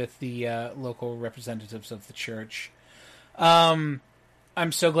cross with the local representatives of the church. I'm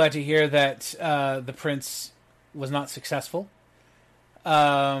so glad to hear that the prince was not successful.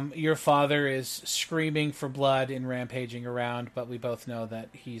 Your father is screaming for blood and rampaging around, but we both know that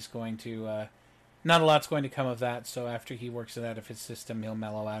he's going to... not a lot's going to come of that, so after he works it out of his system, he'll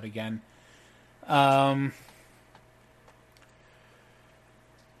mellow out again. I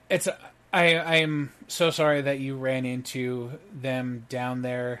am so sorry that you ran into them down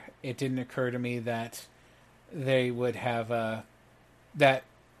there. It didn't occur to me that they would have that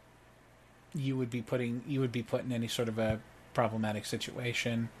you would be put in any sort of a problematic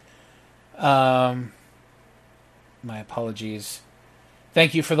situation. My apologies.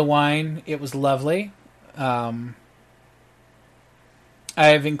 Thank you for the wine. It was lovely. I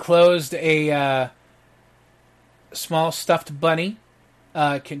have enclosed a small stuffed bunny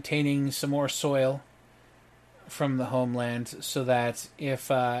containing some more soil from the homeland, so that if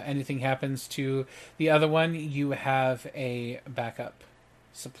anything happens to the other one, you have a backup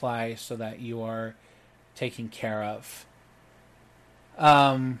supply so that you are taken care of.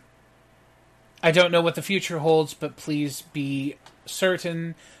 I don't know what the future holds, but please be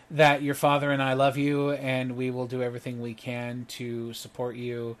certain that your father and I love you, and we will do everything we can to support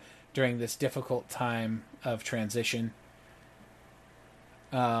you during this difficult time of transition.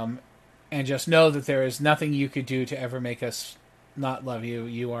 And just know that there is nothing you could do to ever make us not love you.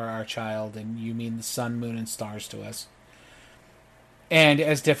 You are our child, and you mean the sun, moon, and stars to us. And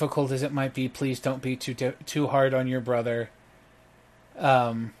as difficult as it might be, please don't be too hard on your brother.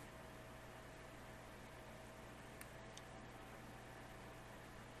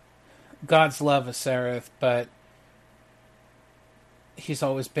 God's love Asareth, but he's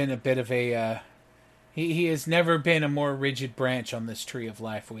always been a bit of a... He has never been a more rigid branch on this tree of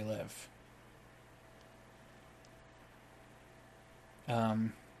life we live.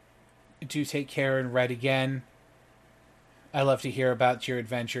 Do take care and write again. I love to hear about your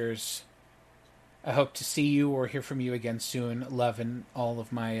adventures. I hope to see you or hear from you again soon. Love and all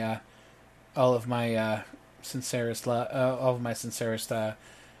of my sincerest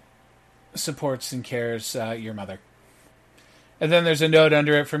supports and cares. Your mother. And then there's a note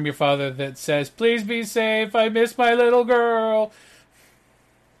under it from your father that says, "Please be safe. I miss my little girl."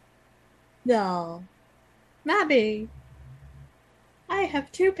 No. Mommy. I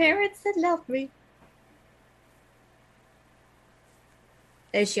have two parents that love me.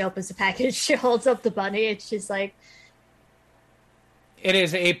 As she opens the package, she holds up the bunny, and she's like... It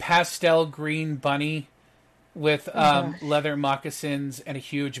is a pastel green bunny with leather moccasins and a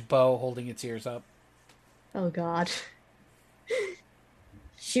huge bow holding its ears up. Oh, God.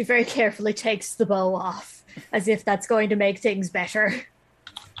 She very carefully takes the bow off, as if that's going to make things better.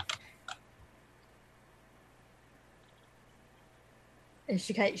 And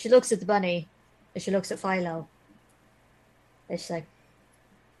she looks at the bunny, and she looks at Philo. And she's like,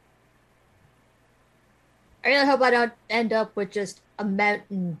 I really hope I don't end up with just a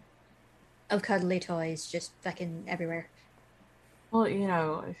mountain of cuddly toys just fucking everywhere. Well, you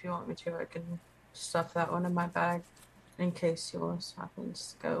know, if you want me to, I can stuff that one in my bag in case yours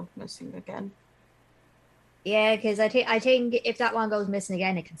happens to go missing again. Yeah, because I think if that one goes missing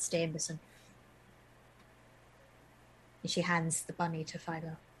again, it can stay missing. And she hands the bunny to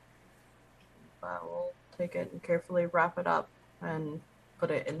Philo. I will take it and carefully wrap it up and put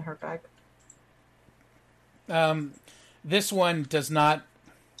it in her bag. This one does not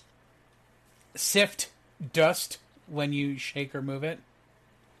sift dust when you shake or move it.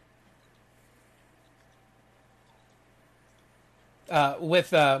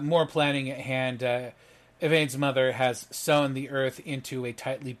 With more planning at hand, Yvain's mother has sewn the earth into a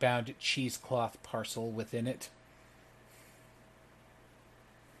tightly bound cheesecloth parcel within it.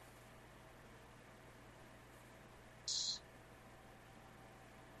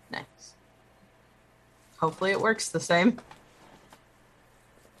 Nice. Hopefully it works the same.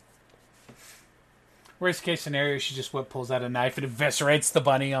 Worst case scenario, she just pulls out a knife and eviscerates the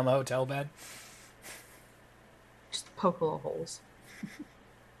bunny on the hotel bed. Just poke little holes.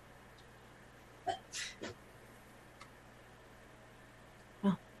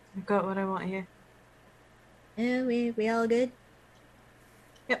 Well, I've got what I want here. Yeah, we all good?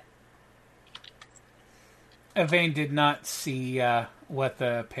 Yep. Yvain did not see what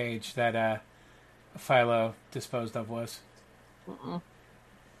the page that Philo disposed of was.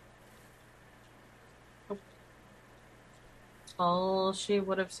 All she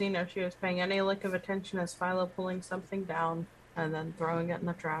would have seen if she was paying any lick of attention is Philo pulling something down and then throwing it in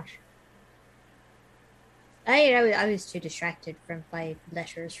the trash. I was too distracted from my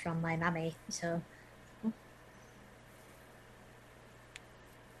letters from my mammy, so.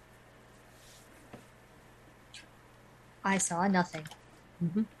 I saw nothing.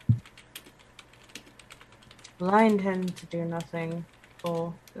 Mm-hmm. Well, I intend to do nothing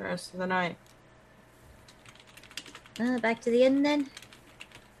for the rest of the night. Back to the inn then?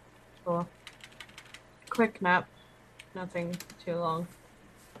 Cool. Quick nap. Nothing too long.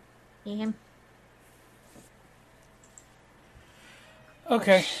 Yeah.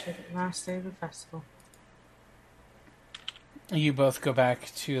 Okay. Last day of the festival. You both go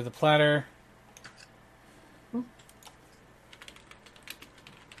back to the platter.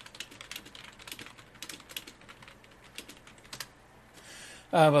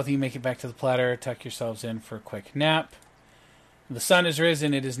 Both of you make it back to the platter, tuck yourselves in for a quick nap. The sun has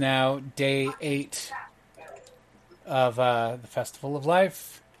risen. It is now day 8 of the Festival of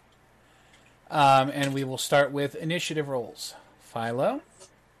Life. And we will start with initiative rolls. Philo.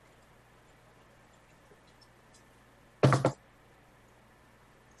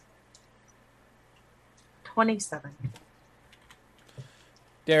 $27.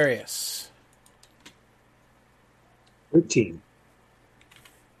 Darius. 13.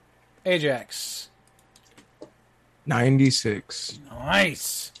 Ajax. 96.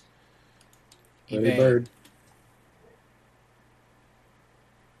 Nice. Early Evade. bird.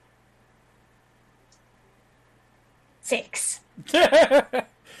 Six. Good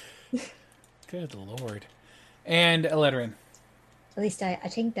lord. And Eledrin. At least I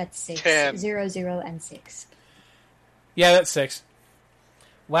think that's 6. 10. 0, 0, and 6. Yeah, that's 6.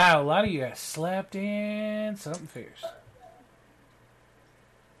 Wow, a lot of you guys slept in something fierce.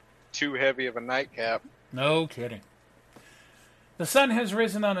 Too heavy of a nightcap. No kidding. The sun has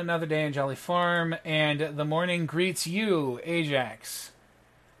risen on another day in Jolly Farm, and the morning greets you, Ajax,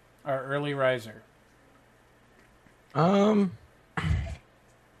 our early riser. I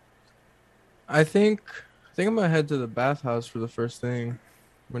think I'm gonna head to the bathhouse for the first thing.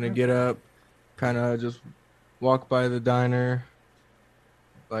 I'm gonna get up, kind of just walk by the diner,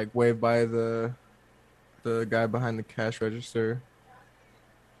 like wave by the guy behind the cash register.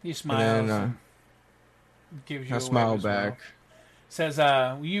 He smiles And then, and gives you I a smile wave as well. back. Says,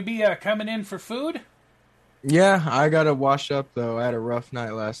 will you be coming in for food? Yeah, I gotta wash up though. I had a rough night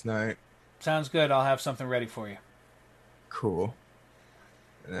last night. Sounds good. I'll have something ready for you. Cool.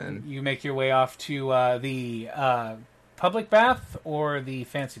 And then You make your way off to the public bath or the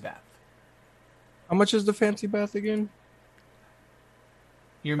fancy bath. how much is the fancy bath again?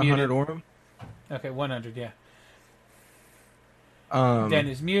 You're 100 muted. Orem. Okay, 100, yeah. Den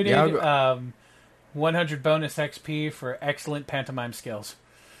is muted. yeah, I'll go- 100 bonus XP for excellent pantomime skills.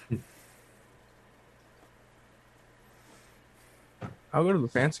 I'll go to the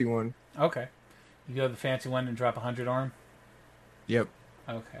fancy one. Okay. You go to the fancy one and drop 100 Orem? Yep.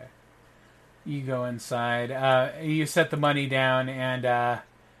 Okay. You go inside. You set the money down, and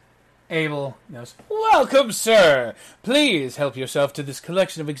Abel goes, "Welcome, sir. Please help yourself to this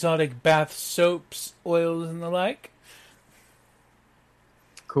collection of exotic bath soaps, oils, and the like."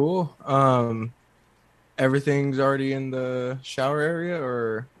 Cool. Everything's already in the shower area,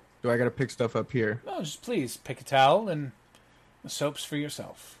 or do I gotta pick stuff up here? Oh, just please pick a towel and the soaps for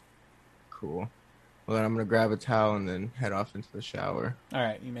yourself. Cool. Well, then I'm gonna grab a towel and then head off into the shower. All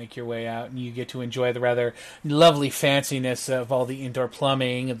right, you make your way out, and you get to enjoy the rather lovely fanciness of all the indoor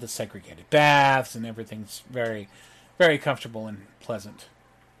plumbing, of the segregated baths, and everything's very, very comfortable and pleasant.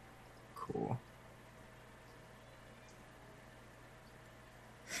 Cool.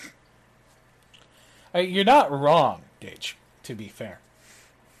 You're not wrong, Gage, to be fair.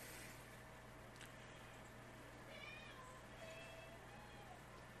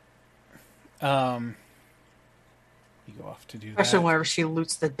 You go off to do Especially that. whenever she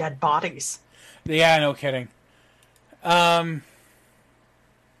loots the dead bodies. Yeah, no kidding. Vane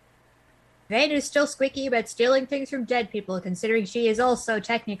is still squeaky about stealing things from dead people, considering she is also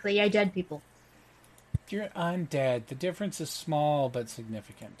technically a dead people. You're undead. The difference is small but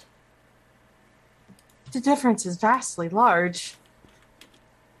significant. The difference is vastly large.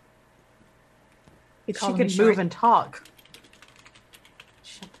 You She call can him move short. and talk.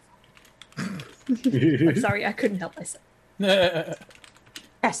 Shut I'm sorry, I couldn't help myself.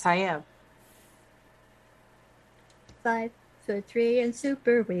 Yes, I am. 5'3" and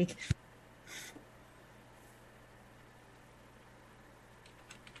super weak.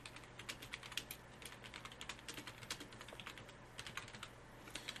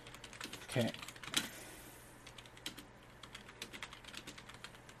 Okay.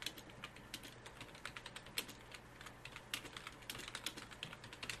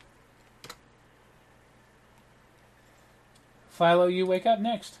 Philo, you wake up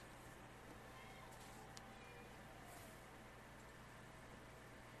next.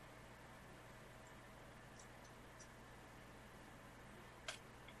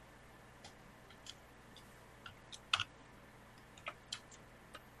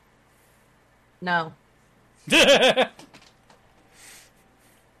 No. No.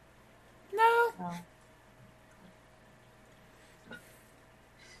 No.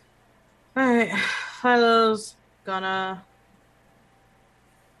 Alright. Philo's gonna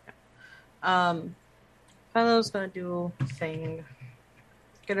Philo's gonna do a thing.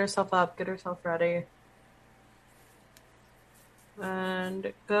 Get herself up, get herself ready.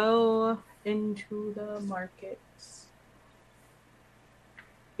 And go into the markets.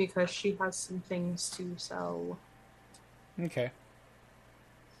 Because she has some things to sell. Okay.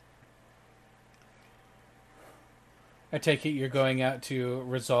 I take it you're going out to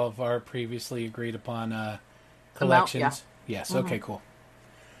resolve our previously agreed upon collections? Yeah. Yes, Mhm. okay, cool.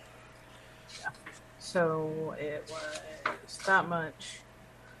 Yeah. So it was that much.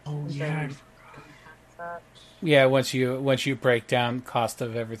 Oh, And yeah. then half that. Yeah, once you break down cost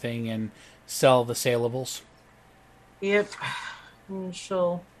of everything and sell the saleables. Yep. And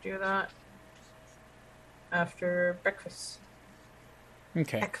she'll do that after breakfast.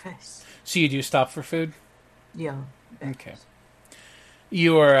 Okay. Breakfast. So you do stop for food? Yeah. Okay.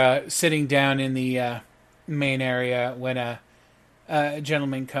 You are sitting down in the main area when a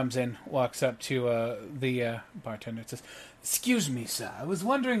gentleman comes in, walks up to the bartender and says, "Excuse me, sir. I was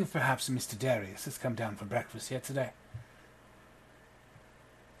wondering if perhaps Mr. Darius has come down for breakfast yet today."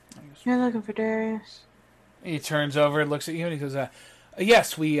 You're looking for Darius? He turns over, looks at you, and he goes,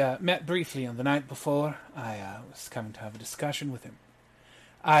 "Yes, we met briefly on the night before. I was coming to have a discussion with him.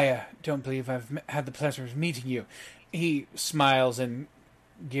 I don't believe I've had the pleasure of meeting you." He smiles and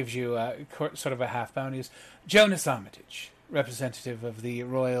gives you sort of a half bow. He goes, "Jonas Armitage, representative of the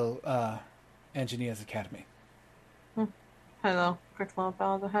Royal Engineers Academy." Hello. Quick little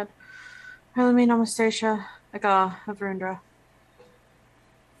bow of the head. Hello, me Namastasia. Aga Avrundra.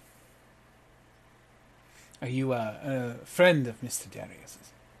 Are you a friend of Mr.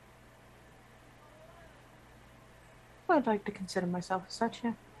 Darius's? I'd like to consider myself as such,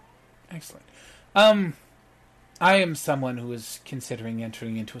 yeah. Excellent. I am someone who is considering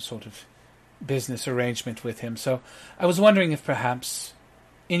entering into a sort of business arrangement with him, so I was wondering if perhaps,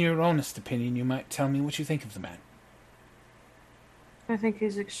 in your honest opinion, you might tell me what you think of the man. I think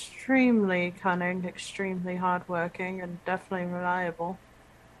he's extremely cunning, extremely hardworking, and definitely reliable.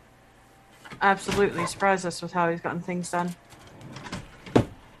 Absolutely surprised us with how he's gotten things done.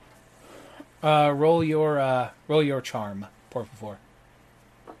 Roll your charm, por favor.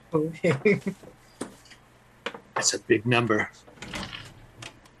 Okay. That's a big number.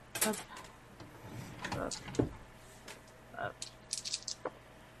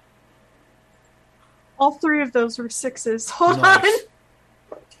 All three of those were sixes. Hold Nice.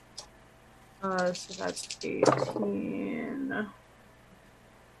 on. So that's 18,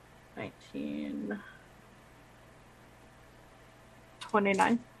 19,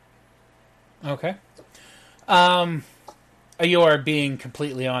 29. Okay. You are being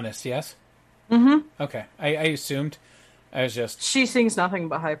completely honest, yes? Mm-hmm. Okay. I assumed. I was just... She sings nothing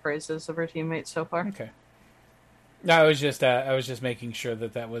but high praises of her teammates so far. Okay. No, I was just making sure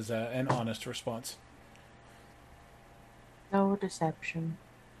that was an honest response. No deception.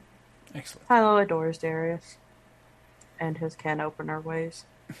 Excellent. Philo adores Darius and his can opener ways.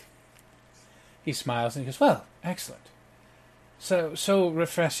 He smiles and he goes, "Well, excellent. So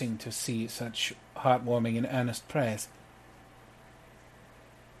refreshing to see such heartwarming and earnest praise."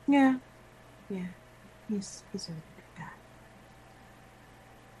 Yeah. He's a good guy.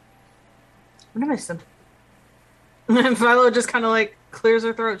 I'm gonna miss him. And Philo just kind of like clears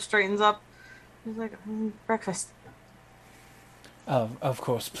her throat, straightens up. He's like, breakfast. Of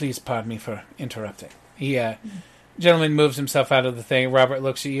course. Please pardon me for interrupting. He, gentleman moves himself out of the thing. Robert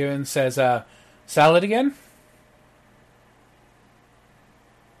looks at you and says, "Salad again?"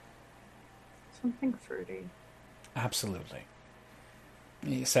 Something fruity. Absolutely.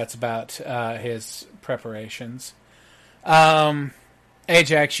 He sets about his preparations.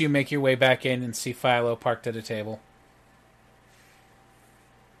 Ajax, you make your way back in and see Philo parked at a table.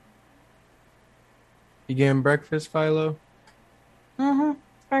 You getting breakfast, Philo? Mm-hmm.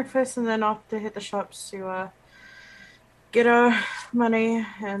 Breakfast and then off to hit the shops to get our money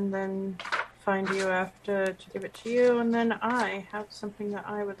and then find you after to give it to you. And then I have something that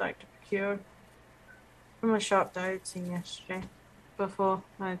I would like to procure from a shop that I had seen yesterday before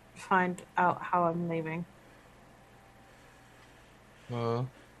I find out how I'm leaving. Well,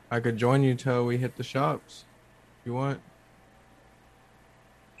 I could join you till we hit the shops. If you want?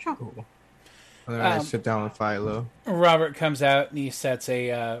 Sure. Cool. And then I sit down with Philo. Robert comes out and he sets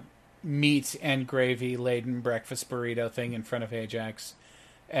a meat and gravy laden breakfast burrito thing in front of Ajax,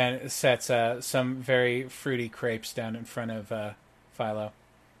 and sets some very fruity crepes down in front of Philo.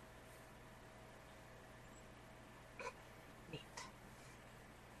 Meat.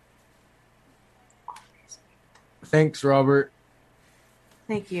 Thanks, Robert.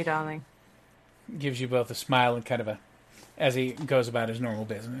 Thank you, darling. Gives you both a smile and kind of as he goes about his normal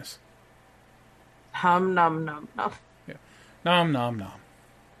business. Nom nom nom nom. Nom nom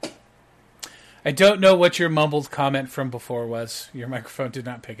nom. I don't know what your mumbled comment from before was. Your microphone did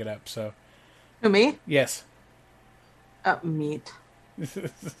not pick it up, so... Who, me? Yes. Meat.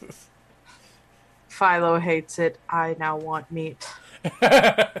 Philo hates it. I now want meat.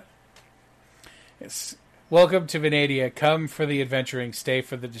 Yes. Welcome to Venadia. Come for the adventuring, stay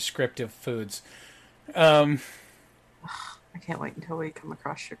for the descriptive foods. I can't wait until we come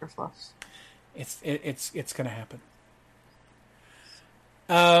across sugar fluffs. It's gonna happen.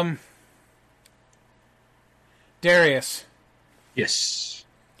 Darius. Yes.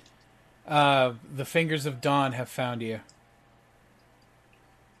 The fingers of dawn have found you.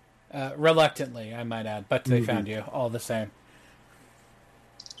 Reluctantly, I might add, but they found you all the same.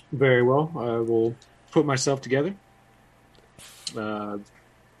 Very well. I will put myself together.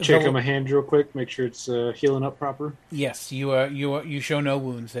 Check on my hand real quick, make sure it's healing up proper. Yes, you show no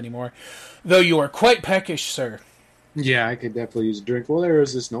wounds anymore, though you are quite peckish, sir. Yeah, I could definitely use a drink. Well, there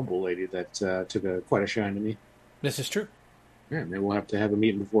was this noble lady that took quite a shine to me. This is true. Yeah, maybe we'll have to have a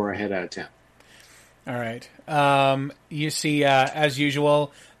meeting before I head out of town. All right. You see, as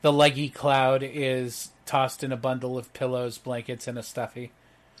usual, the leggy cloud is tossed in a bundle of pillows, blankets, and a stuffy.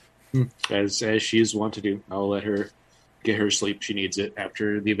 As she is wont to do. I'll let her get her sleep. She needs it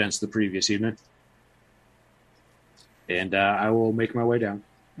after the events of the previous evening. And I will make my way down.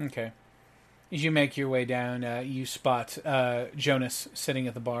 Okay. As you make your way down, you spot Jonas sitting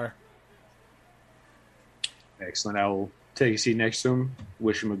at the bar. Excellent. I will take a seat next to him,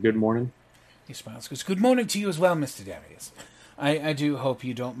 wish him a good morning. He smiles. Goes, good morning to you as well, Mr. Darius. I do hope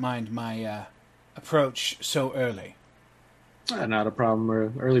you don't mind my approach so early. Not a problem.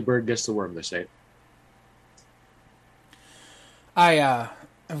 Early bird gets the worm, they say.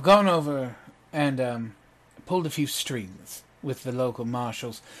 I've gone over and pulled a few strings with the local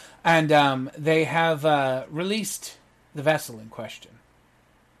marshals, and they have released the vessel in question.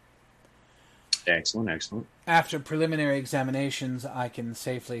 Excellent, excellent. After preliminary examinations, I can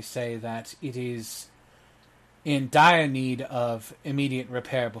safely say that it is in dire need of immediate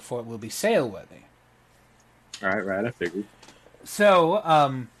repair before it will be sailworthy. Right, I figured. So,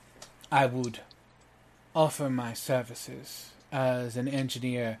 I would offer my services as an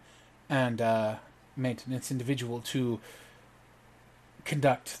engineer and maintenance individual to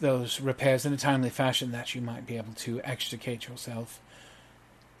conduct those repairs in a timely fashion that you might be able to extricate yourself.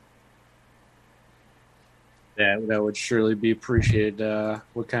 That would surely be appreciated.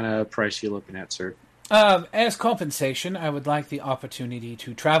 What kind of price are you looking at, sir? As compensation, I would like the opportunity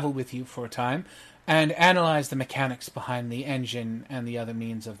to travel with you for a time and analyze the mechanics behind the engine and the other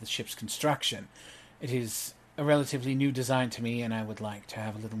means of the ship's construction. It is a relatively new design to me, and I would like to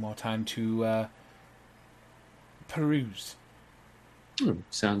have a little more time to peruse.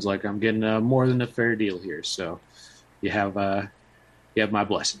 Sounds like I'm getting more than a fair deal here, so you have my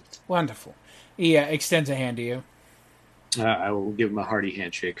blessing. Wonderful. He extends a hand to you. I will give him a hearty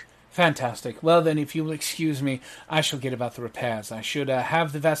handshake. Fantastic. Well, then, if you will excuse me, I shall get about the repairs. I should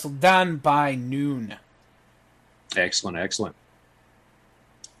have the vessel done by noon. Excellent, excellent.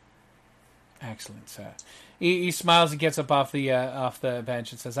 Excellent, sir. He smiles and gets up off the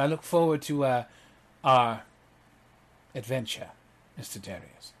bench and says, I look forward to our adventure, Mr.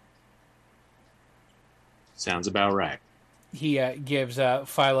 Darius. Sounds about right. He gives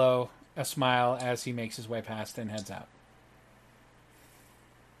Philo a smile as he makes his way past and heads out.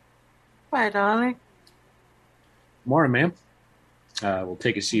 Bye, darling. Morning, ma'am. We'll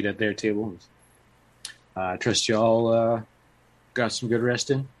take a seat at their table. I trust you all got some good rest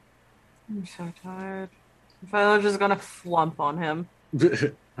in. I'm so tired. Philo's just gonna flump on him.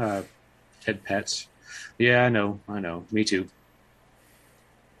 Head pats. Yeah, I know. Me too.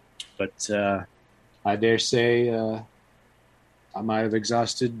 But I dare say I might have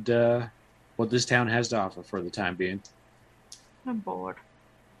exhausted what this town has to offer for the time being. I'm bored.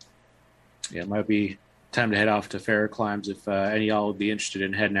 Yeah, it might be time to head off to fairer climes if any of y'all would be interested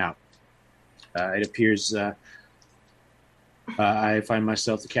in heading out. It appears I find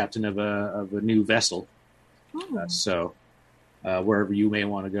myself the captain of a new vessel. So wherever you may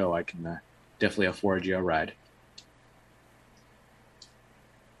want to go, I can definitely afford you a ride.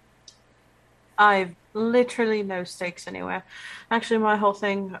 I've literally no stakes anywhere. Actually, my whole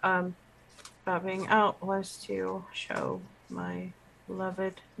thing about being out was to show my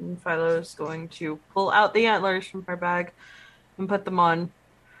beloved, and Philo's going to pull out the antlers from her bag and put them on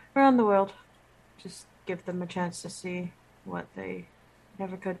around the world. Just give them a chance to see what they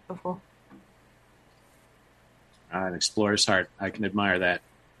never could before. An explorer's heart. I can admire that.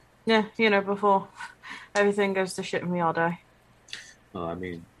 Yeah, before everything goes to shit and we all die. Well, I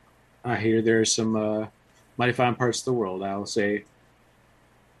mean, I hear there's some mighty fine parts of the world. I'll say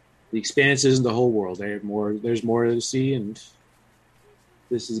the expanse isn't the whole world. There's more to see, and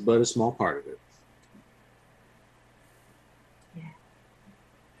this is but a small part of it. Yeah.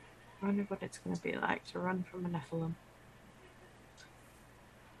 I wonder what it's going to be like to run from a Nephilim.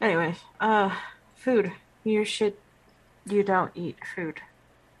 Anyways, food. You don't eat food.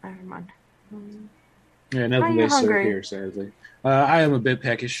 Never mind. Yeah, Are nothing you they serve hungry? here, sadly. I am a bit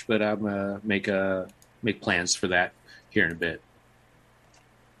peckish, but I'm make plans for that here in a bit.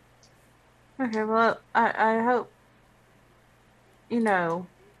 Okay, well, I hope, as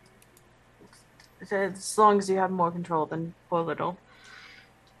long as you have more control than poor little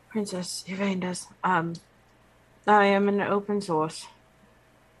Princess Yvain does. I am an open source.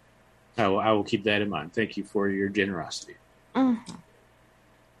 I will keep that in mind. Thank you for your generosity. Mm-hmm.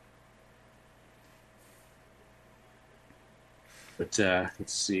 But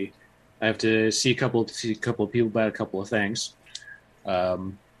let's see. I have to see a couple of people about a couple of things. Where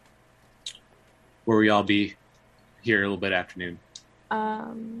will y'all be here a little bit afternoon?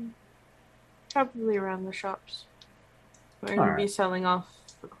 Probably around the shops. We're going to be Alright. selling off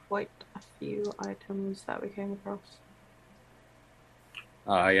quite a few items that we came across.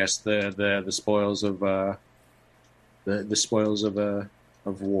 Yes, the spoils of the spoils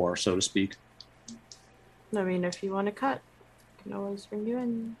of war, so to speak. I mean, if you want to cut, I can always bring you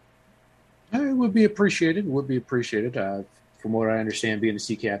in. It would be appreciated. From what I understand, being a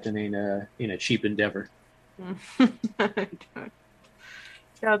sea captain ain't a cheap endeavor. I don't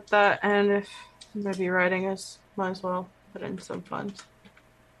doubt that, and if I'm going to be riding us, might as well put in some funds.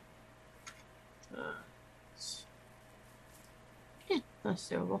 Yeah, that's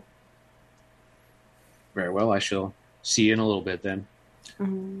doable. Very well. I shall see you in a little bit then.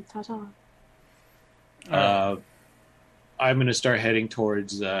 Ta-ta. I'm going to start heading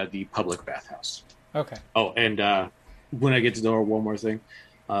towards the public bathhouse. Okay. Oh, and when I get to the door, one more thing.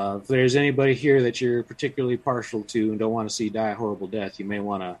 If there's anybody here that you're particularly partial to and don't want to see die a horrible death, you may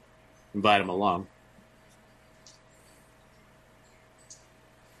want to invite them along.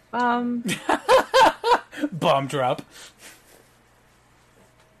 Bomb drop.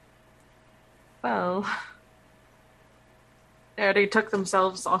 Well, they already took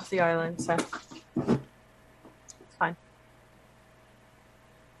themselves off the island, so it's fine.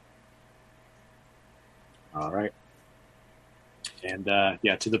 All right. And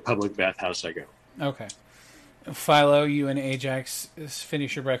to the public bathhouse I go. Okay. Philo, you and Ajax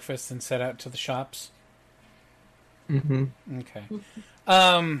finish your breakfast and set out to the shops. Mm-hmm. Okay.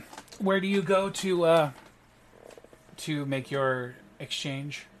 Where do you go to make your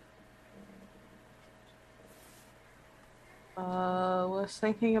exchange? Was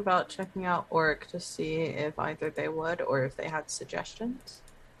thinking about checking out Orc to see if either they would or if they had suggestions.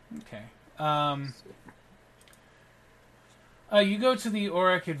 Okay. You go to the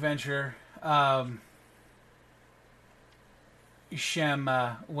Auric Adventure, Shem,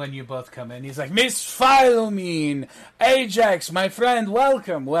 when you both come in. He's like, Miss Philomene, Ajax, my friend,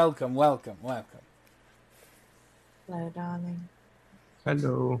 welcome. Hello, darling.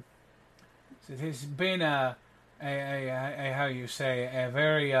 Hello. It has been a how you say, a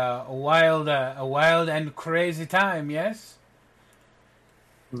very wild and crazy time, yes?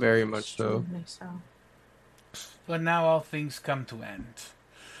 Very much so. Extremely so. But now all things come to end.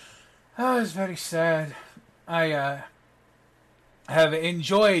 Oh, it's very sad. I have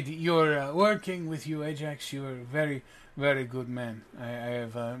enjoyed your working with you, Ajax. You are a very, very good man. I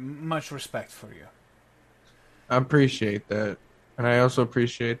have much respect for you. I appreciate that. And I also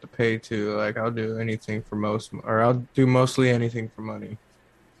appreciate the pay too. Like, I'll do anything for I'll do mostly anything for money.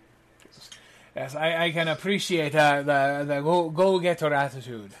 Yes, I can appreciate the go-getter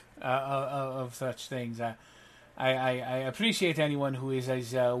attitude of such things. I appreciate anyone who is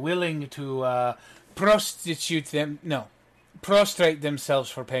as willing to prostrate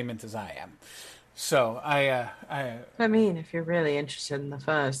themselves for payment as I am. So I mean, if you're really interested in the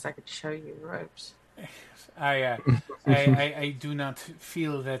first, I could show you the ropes. I do not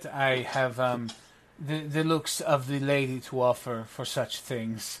feel that I have the looks of the lady to offer for such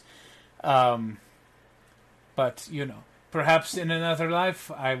things. But perhaps in another life,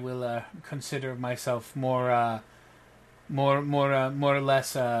 I will consider myself more or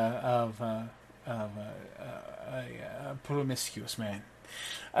less a promiscuous man.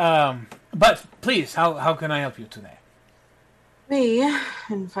 But please, how can I help you today? Me,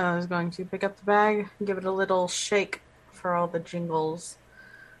 and I was going to pick up the bag, give it a little shake for all the jingles,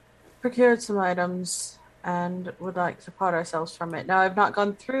 procured some items, and would like to part ourselves from it. Now, I've not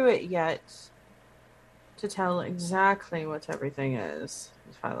gone through it yet to tell exactly what everything is.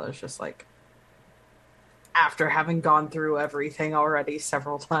 Philo's just like, after having gone through everything already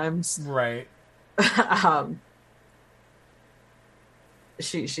several times. Right.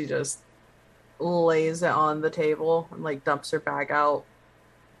 She just lays it on the table and like dumps her bag out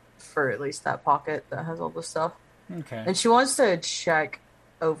for at least that pocket that has all the stuff. Okay. And she wants to check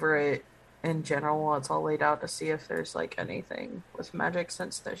over it in general while it's all laid out to see if there's like anything with magic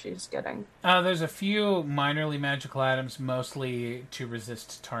sense that she's getting. There's a few minorly magical items, mostly to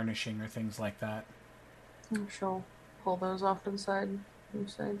resist tarnishing or things like that. She'll pull those off to the side and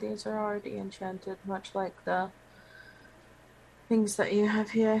say these are already enchanted, much like the things that you have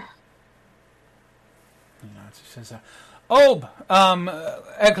here. You know, she says, Egleru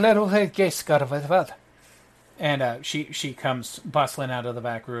Geskarvad. And she comes bustling out of the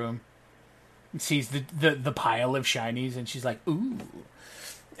back room and sees the pile of shinies, and she's like, ooh.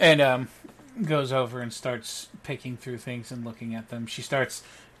 And goes over and starts picking through things and looking at them. She starts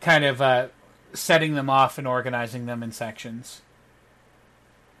kind of setting them off and organizing them in sections.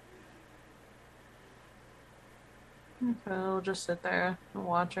 Okay, I'll just sit there and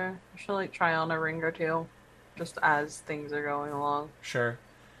watch her. She'll like try on a ring or two, just as things are going along. Sure.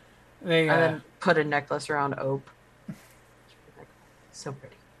 They and then put a necklace around Ope. So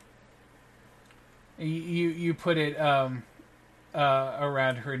pretty. You put it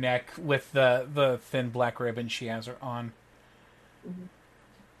around her neck with the thin black ribbon she has her on. Mm-hmm.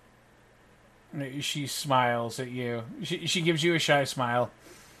 She smiles at you. She gives you a shy smile.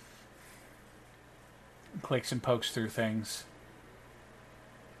 Clicks and pokes through things.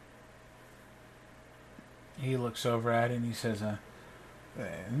 He looks over at it and he says,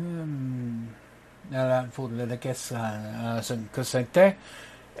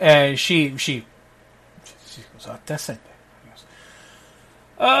 she goes,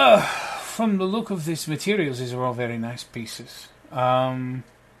 from the look of these materials, these are all very nice pieces.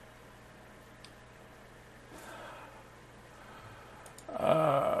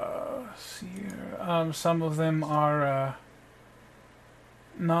 Some of them are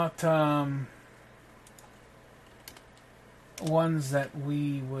not ones that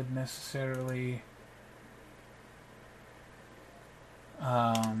we would necessarily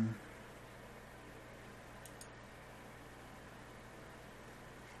not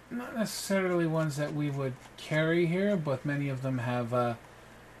necessarily ones that we would carry here, but many of them have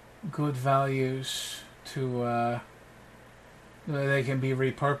good values to they can be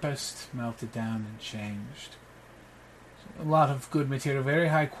repurposed, melted down, and changed. So a lot of good material, very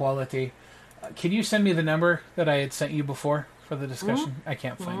high quality. Can you send me the number that I had sent you before for the discussion? Mm-hmm. I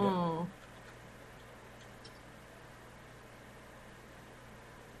can't find it.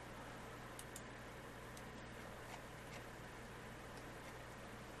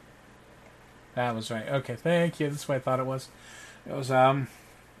 That was right. Okay, thank you. That's what I thought it was. It was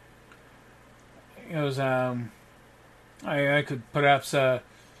I could perhaps say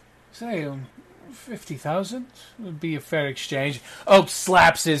 50,000 would be a fair exchange. Oak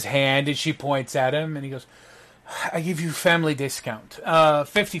slaps his hand and she points at him and he goes, I give you family discount.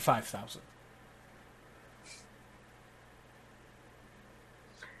 55,000.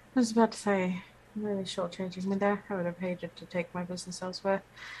 I was about to say, really shortchanging me there. I would have hated to take my business elsewhere.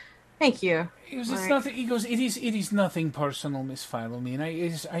 Thank you. It's nothing. He goes, it is nothing personal, Miss Philomena.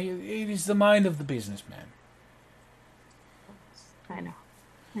 It is the mind of the businessman. I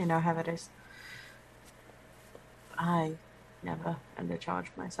know how it is. I never undercharge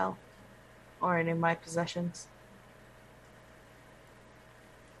myself or any of my possessions.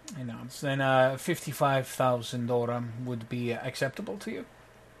 I know. Then 55,000 Oram would be acceptable to you?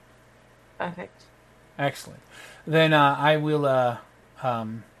 Perfect. Excellent. Then I will...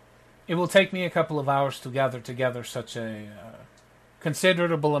 it will take me a couple of hours to gather together such a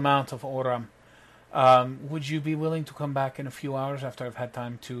considerable amount of Oram. Would you be willing to come back in a few hours after I've had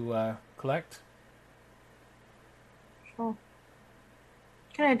time to collect? Sure.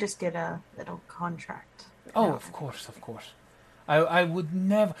 Can I just get a little contract? Oh, of course. I would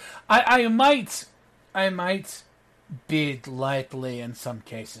never... I might bid lightly in some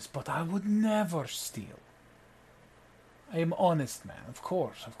cases, but I would never steal. I am honest man, of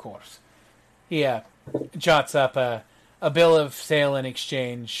course. He jots up a bill of sale in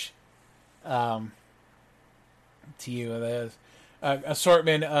exchange to you. The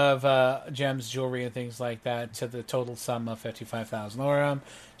assortment of gems, jewelry, and things like that to the total sum of 55,000 aurum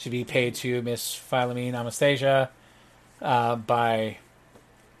to be paid to Miss Philomene Anastasia by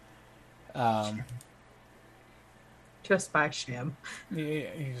Just by Sham.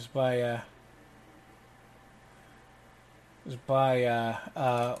 he's by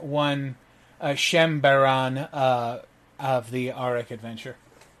one Shem Baron of the Auric Adventure.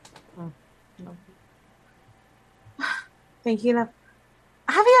 No. Thank you. Have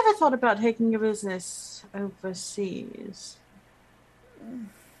you ever thought about taking your business overseas?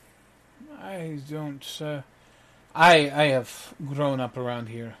 I don't. I have grown up around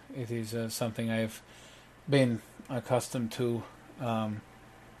here. It is something I've been accustomed to. Were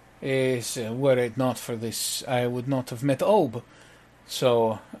it not for this, I would not have met Ob.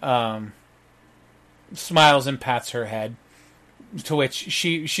 So, smiles and pats her head, to which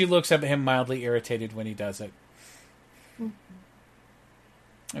she looks at him mildly irritated when he does it.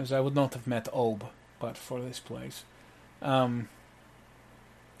 As I would not have met Ob but for this place. I've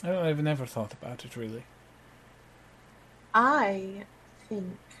never thought about it, really. I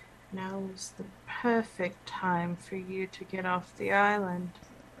think now is the perfect time for you to get off the island.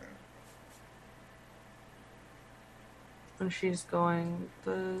 And she's going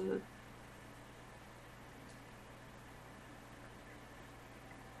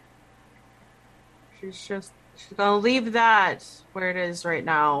she's gonna leave that where it is right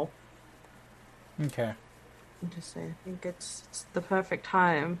now. Okay. And just say, I think it's the perfect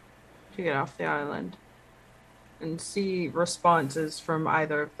time to get off the island. And see responses from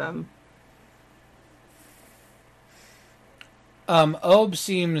either of them. Ob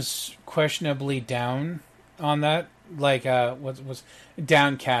seems questionably down on that. Like, was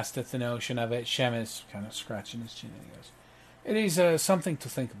downcast at the notion of it. Shem is kind of scratching his chin and he goes, it is something to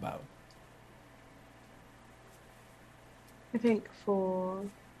think about. I think for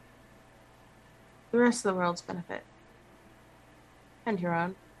the rest of the world's benefit. And your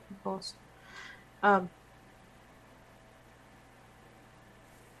own, of course.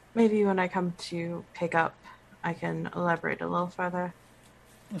 Maybe when I come to pick up, I can elaborate a little further.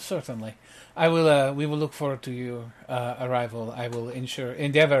 Certainly. I will. We will look forward to your arrival. I will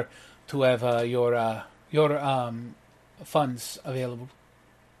endeavor to have your funds available.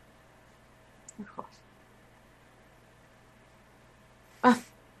 Of course.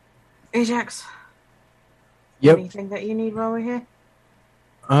 Ajax. Yep. Anything that you need while we're here?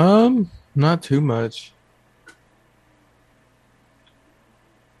 Not too much.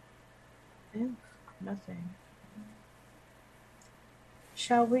 Nothing.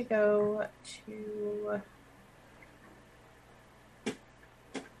 Shall we go to...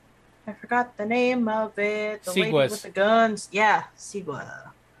 I forgot the name of it. The lady Sigwas. with the guns. Yeah,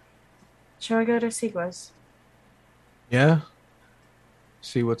 Sigwa. Shall we go to Sigwa's? Yeah.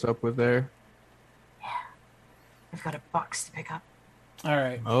 See what's up with there. Yeah. I've got a box to pick up. All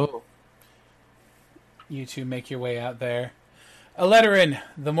right. Oh. You two make your way out there. Aleterin,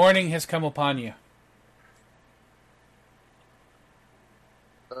 the morning has come upon you.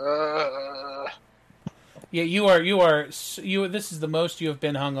 Yeah, you are. This is the most you have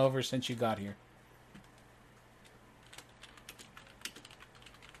been hungover since you got here.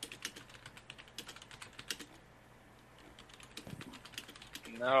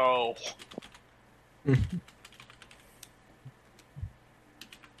 No.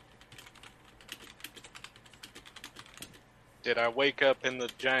 Did I wake up in the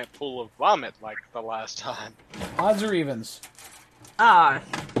giant pool of vomit like the last time? Odds or evens? Ah,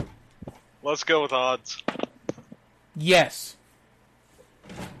 Let's go with odds. Yes.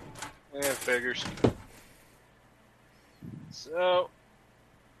 Yeah, figures. So,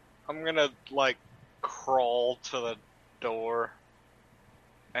 I'm gonna, crawl to the door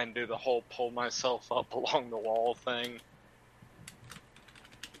and do the whole pull myself up along the wall thing.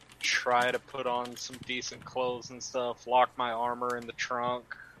 Try to put on some decent clothes and stuff, lock my armor in the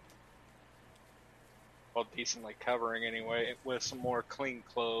trunk. Well, decently covering anyway, with some more clean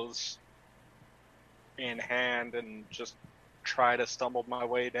clothes in hand, and just try to stumble my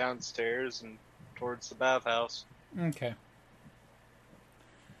way downstairs and towards the bathhouse. Okay.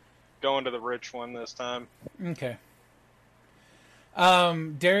 Going to the rich one this time. Okay.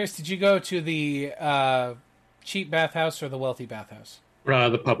 Darius, did you go to the cheap bathhouse or the wealthy bathhouse?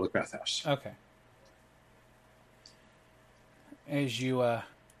 The public bathhouse. Okay. As you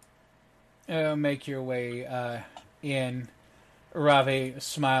make your way in, Rave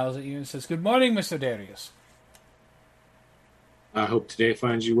smiles at you and says, "Good morning, Mr. Darius." I hope today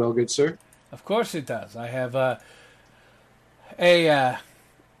finds you well, good sir. Of course it does. I have I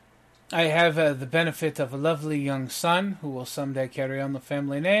have the benefit of a lovely young son who will someday carry on the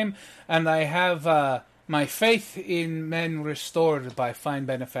family name, and I have my faith in men restored by fine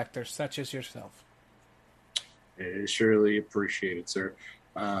benefactors such as yourself. Surely appreciated, sir.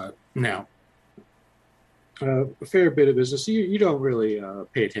 Now, a fair bit of business. You don't really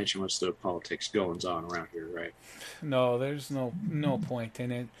pay attention what's the politics goings on around here, right? No, there's no point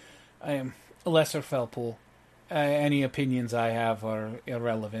in it. I am a lesser Felpool. Any opinions I have are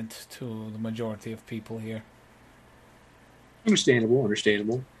irrelevant to the majority of people here.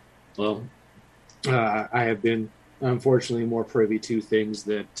 Understandable. Well, I have been, unfortunately, more privy to things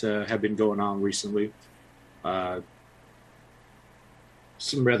that have been going on recently. Some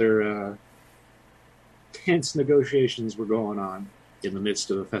rather tense negotiations were going on in the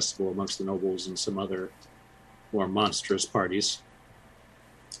midst of a festival amongst the nobles and some other more monstrous parties.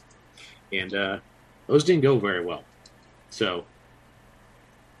 And those didn't go very well. So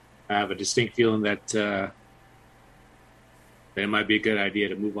I have a distinct feeling that it might be a good idea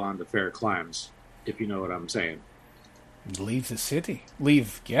to move on to fair climes, if you know what I'm saying. Leave the city.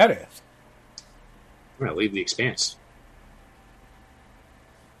 Leave Gareth. Well, leave the Expanse.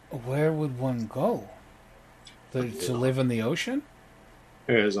 Where would one go? To live in the ocean?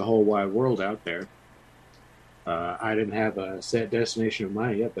 There's a whole wide world out there. I didn't have a set destination of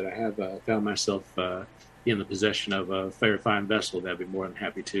mine yet, but I have found myself in the possession of a fair fine vessel that I'd be more than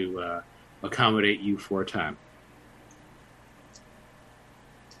happy to accommodate you for a time.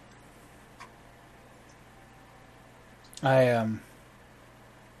 I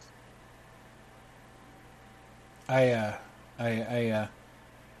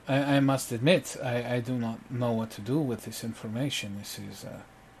must admit, I do not know what to do with this information. This is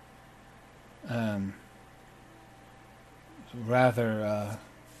rather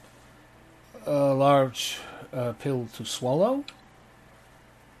a large pill to swallow.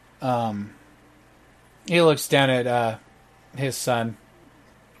 He looks down at his son.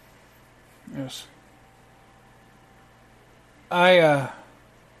 Yes. I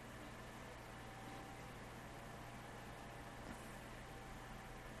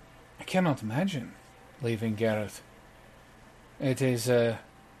cannot imagine leaving Gareth. It has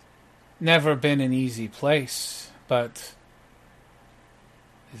never been an easy place, but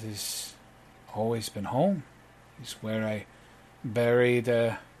it has always been home. It's where I buried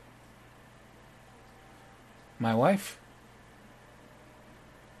my wife.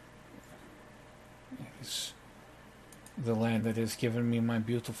 It's the land that has given me my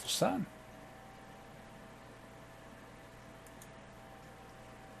beautiful son.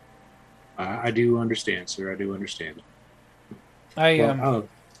 I do understand, sir. I do understand. I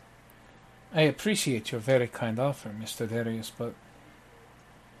appreciate your very kind offer, Mr. Darius, but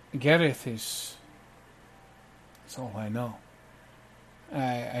Gareth is all I know.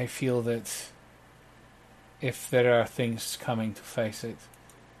 I feel that if there are things coming to face it,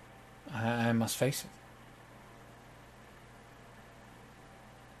 I must face it.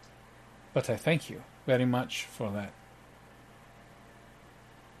 But I thank you very much for that.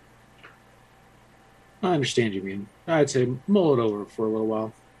 I understand you mean. I'd say mull it over for a little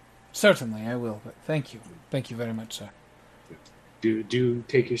while. Certainly, I will, but thank you. Thank you very much, sir. Do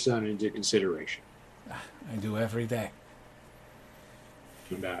take your son into consideration. I do every day.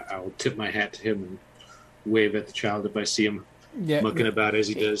 And I'll tip my hat to him and wave at the child if I see him mucking about as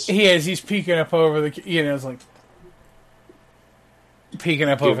he does. He is. He's peeking up over the, it's like peeking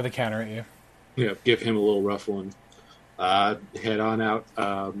up over the counter at you. Yeah, give him a little ruffle and head on out.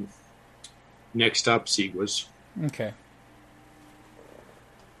 Next up, Sigwas. Okay.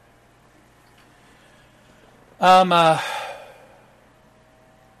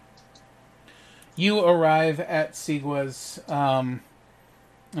 You arrive at Sigwas,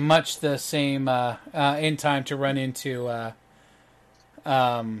 much the same, in time to run into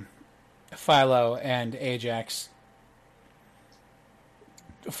Philo and Ajax.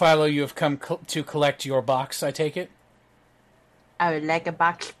 Philo, you have come to collect your box, I take it? I would like a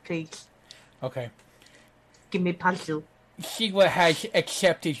box, please. Okay. Give me puzzle. Sigwa has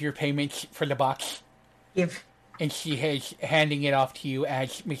accepted your payment for the box. Give. And she is handing it off to you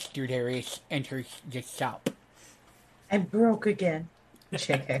as Mr. Darius enters the shop. I'm broke again.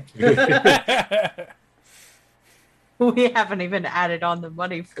 JK. We haven't even added on the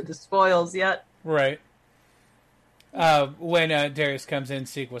money for the spoils yet. Right. When Darius comes in,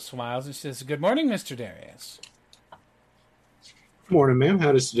 Sigwa smiles and says, "Good morning, Mr. Darius." Morning, ma'am.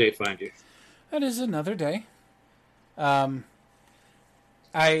 How does today find you? That is another day. I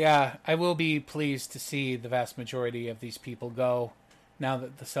will be pleased to see the vast majority of these people go now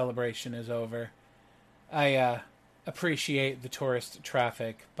that the celebration is over. I appreciate the tourist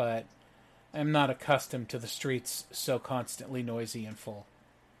traffic, but I'm not accustomed to the streets so constantly noisy and full.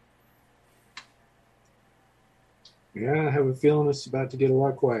 Yeah, I have a feeling it's about to get a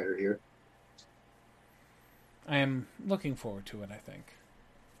lot quieter here. I am looking forward to it, I think.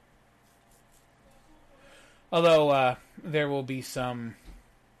 Although there will be some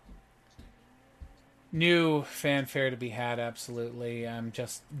new fanfare to be had, absolutely. I'm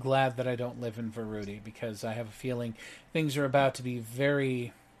just glad that I don't live in Verudi, because I have a feeling things are about to be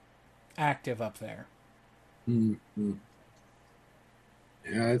very active up there. Mm-hmm.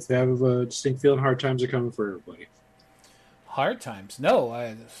 Yeah, I have a distinct feeling hard times are coming for everybody. Hard times? No,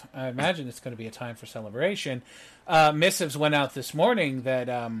 I imagine it's going to be a time for celebration. Missives went out this morning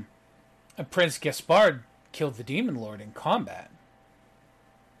that Prince Gaspard killed the Demon Lord in combat.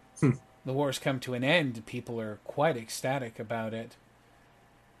 The war's come to an end. People are quite ecstatic about it.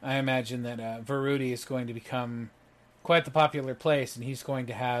 I imagine that Verudi is going to become quite the popular place, and he's going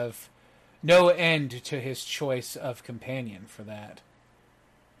to have no end to his choice of companion for that.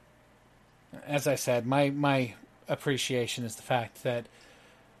 As I said, my appreciation is the fact that,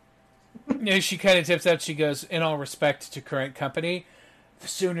 you know, she kind of tips out, she goes, in all respect to current company, the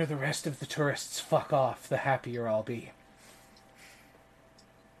sooner the rest of the tourists fuck off, the happier I'll be.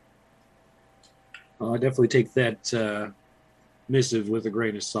 Well, I definitely take that missive with a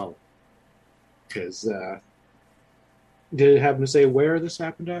grain of salt. Because, did it happen to say where this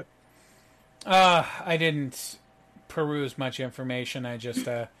happened at? I didn't peruse much information. I just,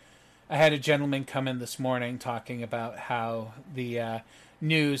 I had a gentleman come in this morning talking about how the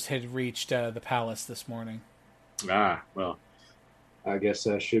news had reached the palace this morning. Ah, well, I guess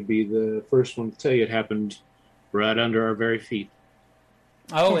I should be the first one to tell you it happened right under our very feet.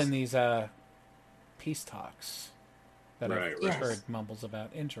 Oh, in these peace talks that Right, I've right. heard mumbles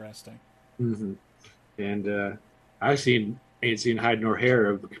about. Interesting. Mm-hmm. And ain't seen hide nor hair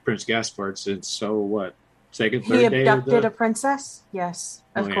of Prince Gaspard since, so what, second, He third day of abducted the... a princess? Yes,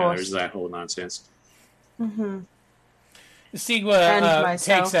 of yeah, course. there's that whole nonsense. Mm-hmm. Sigua And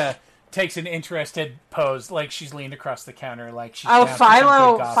myself. takes an interested pose, like she's leaned across the counter, like she's Oh, down for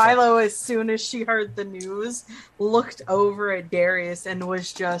some good gossip. Philo, as soon as she heard the news, looked over at Darius and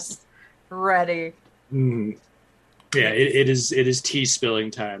was just ready. Mm. Yeah, it is tea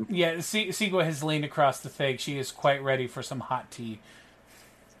spilling time. Yeah, Sigua has leaned across the thing. She is quite ready for some hot tea.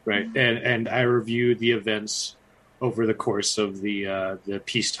 Right, and I reviewed the events over the course of the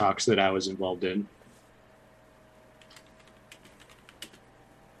peace talks that I was involved in.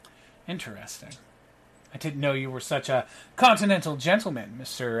 Interesting. I didn't know you were such a continental gentleman,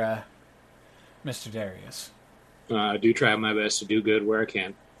 Mr. Darius. I do try my best to do good where I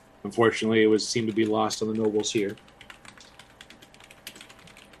can. Unfortunately, it seemed to be lost on the nobles here.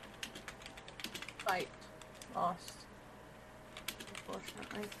 Fight. Lost.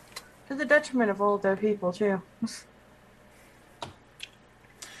 Unfortunately. To the detriment of all their people, too.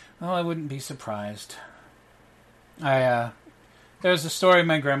 Well, I wouldn't be surprised. There's a story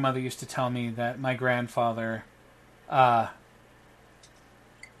my grandmother used to tell me that my grandfather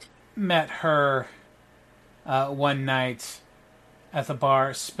met her one night at the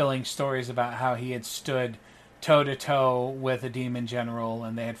bar, spilling stories about how he had stood toe-to-toe with a demon general,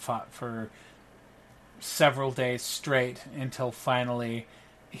 and they had fought for several days straight until finally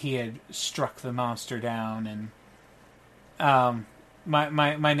he had struck the monster down. And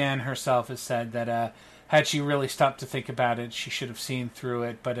my nan herself has said that had she really stopped to think about it, she should have seen through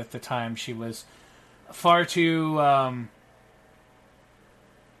it, but at the time she was far too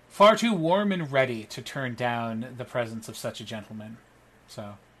warm and ready to turn down the presence of such a gentleman.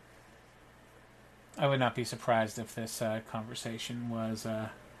 So I would not be surprised if this conversation was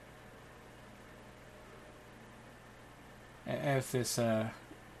this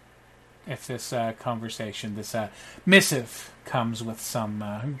missive comes with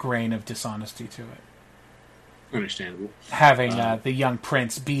some grain of dishonesty to it. Understandable. Having the young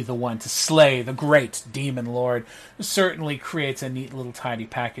prince be the one to slay the great demon lord certainly creates a neat little tidy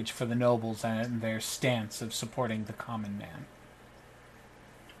package for the nobles and their stance of supporting the common man.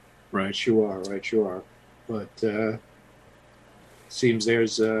 Right, you are. But seems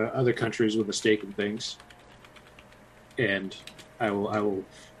there's other countries with a stake in things, and I will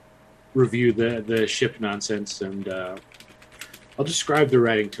review the ship nonsense, and I'll describe the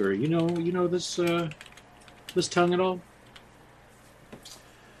writing to her. You know this tongue at all?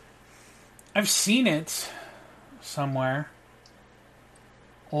 I've seen it somewhere.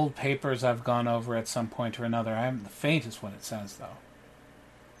 Old papers I've gone over at some point or another. I haven't the faintest what it says, though.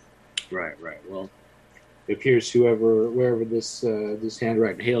 Right. Well, it appears wherever this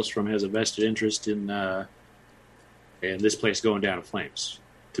handwriting hails from has a vested interest in and this place going down in flames,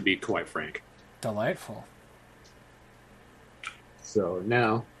 to be quite frank. Delightful. So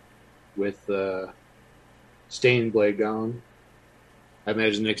now, with Stained Blade gone, I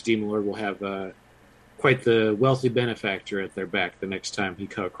imagine the next Demon Lord will have quite the wealthy benefactor at their back the next time he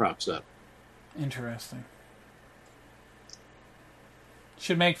crops up. Interesting.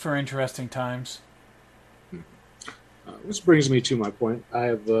 Should make for interesting times. This brings me to my point. I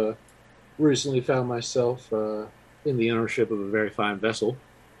have recently found myself in the ownership of a very fine vessel.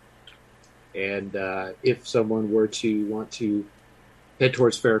 And if someone were to want to head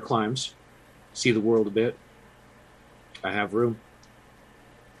towards fair climes, see the world a bit, I have room.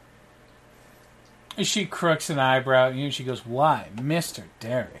 She crooks an eyebrow at you and she goes, "Why, Mr.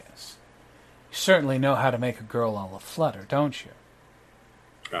 Darius? You certainly know how to make a girl all aflutter, don't you?"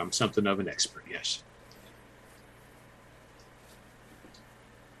 I'm something of an expert, yes.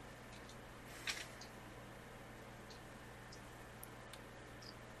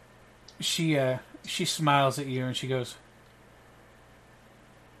 She smiles at you and she goes,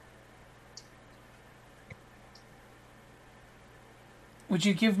 "Would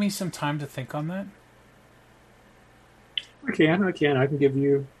you give me some time to think on that?" I can. I can give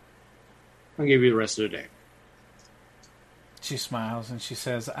you the rest of the day. She smiles and she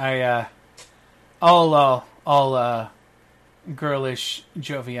says, all girlish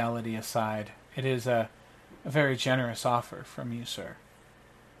joviality aside, it is a very generous offer from you, sir."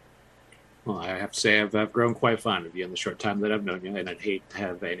 Well, I have to say I've grown quite fond of you in the short time that I've known you, and I'd hate to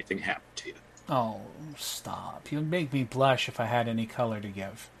have anything happen to you. Oh, stop. You'd make me blush if I had any color to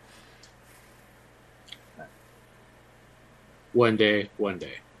give. One day.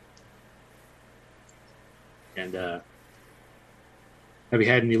 And have you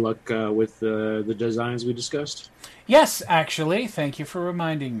had any luck with the designs we discussed? Yes, actually. Thank you for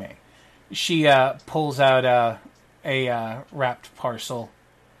reminding me. She pulls out a wrapped parcel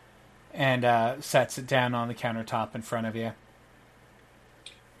and sets it down on the countertop in front of you.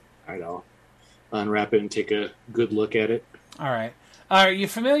 All right, I'll unwrap it and take a good look at it. All right. Are you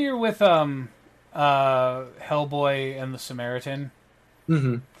familiar with Hellboy and the Samaritan?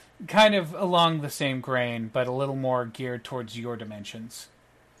 Mm-hmm. Kind of along the same grain, but a little more geared towards your dimensions.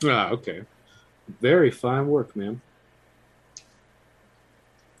 Ah, okay. Very fine work, ma'am.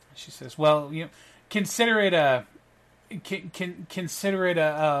 She says, "Well, consider it a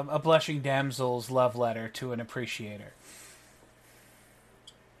blushing damsel's love letter to an appreciator."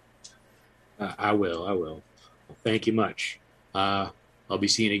 I will. Thank you much. I'll be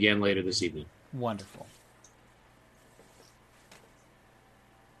seeing you again later this evening. Wonderful.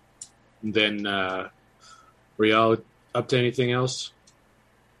 And then, were y'all up to anything else?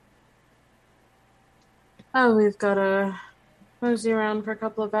 Oh, we've got to mosey around for a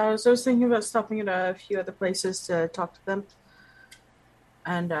couple of hours. I was thinking about stopping at a few other places to talk to them.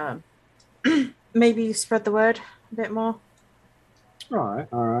 And maybe spread the word a bit more. All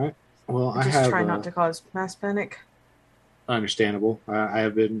right. Well, I Just have try not to cause mass panic. Understandable. I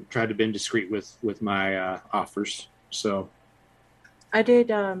have tried to be discreet with my offers. So I did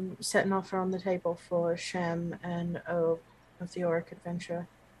set an offer on the table for Shem and O of the Auric Adventure.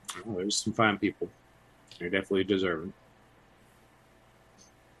 There's some fine people. They're definitely deserving.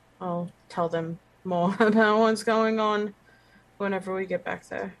 I'll tell them more about what's going on whenever we get back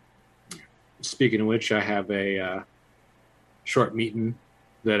there. Speaking of which, I have a short meeting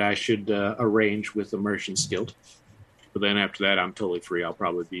that I should arrange with the Merchants Guild. But then after that, I'm totally free. I'll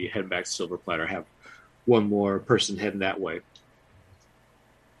probably be heading back to Silver Platter. Have one more person heading that way.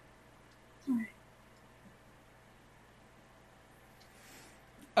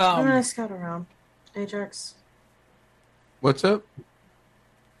 I'm going to scout around. Ajax. What's up?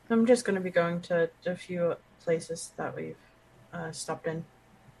 I'm just going to be going to a few places that we've stopped in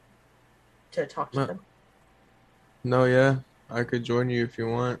to talk to them. No, yeah. I could join you if you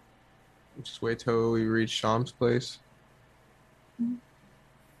want. Just wait till we reach Sham's place. Mm-hmm.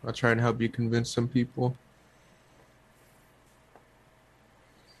 I'll try and help you convince some people.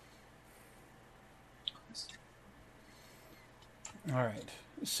 All right.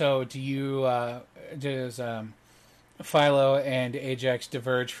 So does Philo and Ajax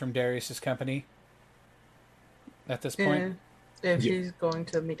diverge from Darius's company at this point? If he's going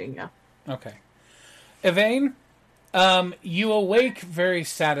to a meeting, yeah. Okay. Yvain, you awake very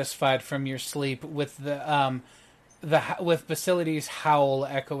satisfied from your sleep with with Basilides' howl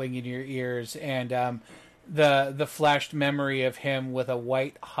echoing in your ears, and the flashed memory of him with a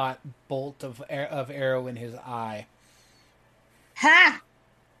white hot bolt of arrow in his eye. Ha!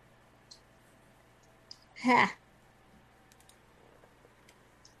 Ha!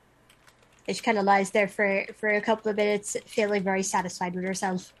 And she kind of lies there for a couple of minutes, feeling very satisfied with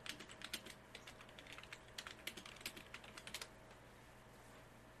herself.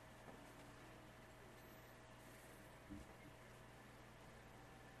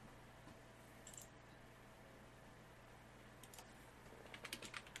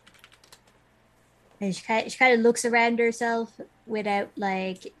 And she kind of looks around herself without,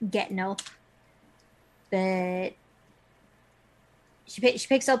 like, getting up. But she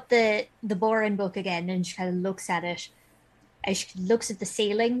picks up the boring book again, and she kind of looks at it. And she looks at the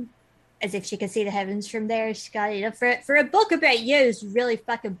ceiling as if she can see the heavens from there. She's got, you know, for a book about you, it's really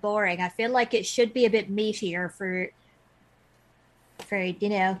fucking boring. I feel like it should be a bit meatier for you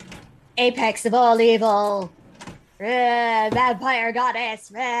know, apex of all evil. Vampire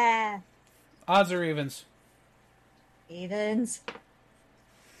goddess. Odds or evens? Evens.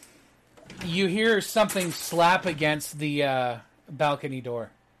 You hear something slap against the balcony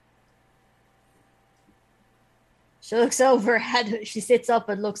door. She looks over at it. She sits up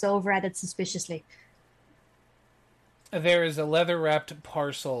and looks over at it suspiciously. There is a leather-wrapped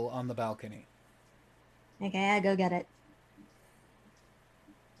parcel on the balcony. Okay, I'll go get it.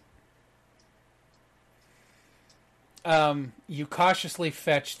 You cautiously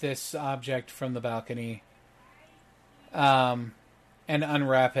fetch this object from the balcony, and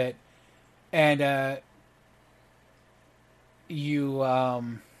unwrap it, and you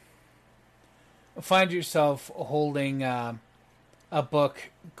find yourself holding a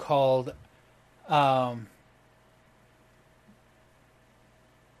book called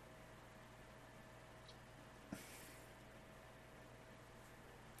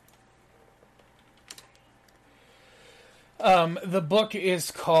the book is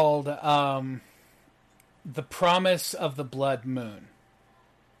called The Promise of the Blood Moon.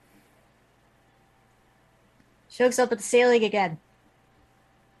 She looks up at the ceiling again.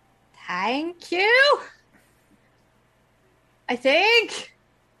 Thank you. I think.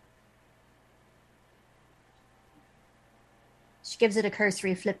 She gives it a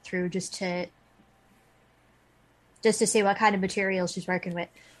cursory flip through just to see what kind of material she's working with.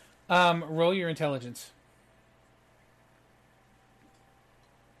 Roll your intelligence.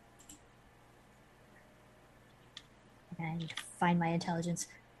 I need to find my intelligence.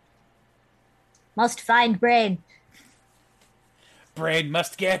 Must find brain. Brain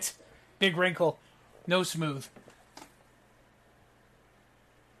must get. Big wrinkle. No smooth.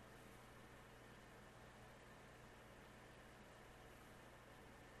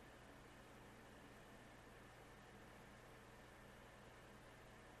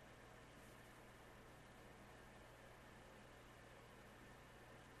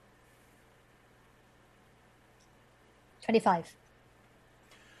 $25.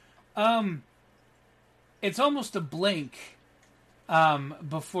 It's almost a blink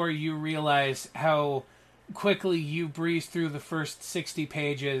before you realize how quickly you breeze through the first 60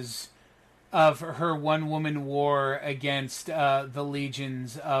 pages of her one-woman war against the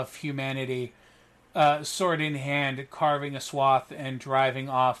legions of humanity, sword in hand, carving a swath and driving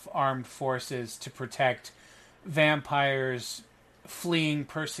off armed forces to protect vampires fleeing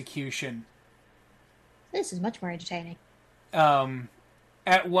persecution. This is much more entertaining.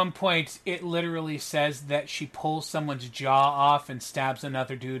 At one point, it literally says that she pulls someone's jaw off and stabs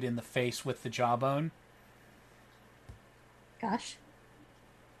another dude in the face with the jawbone. Gosh.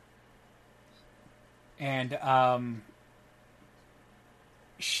 And,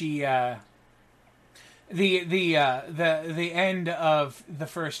 she, the end of the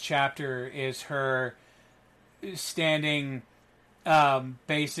first chapter is her standing,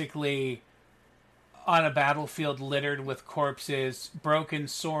 basically on a battlefield littered with corpses, broken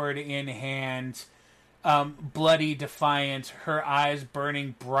sword in hand, bloody defiant, her eyes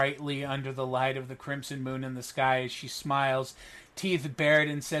burning brightly under the light of the crimson moon in the sky as she smiles, teeth bared,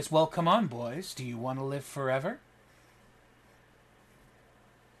 and says, "Well, come on, boys. Do you want to live forever?"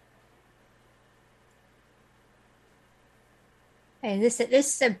 Hey, this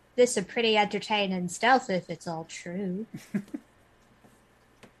is a pretty entertaining stealth if it's all true.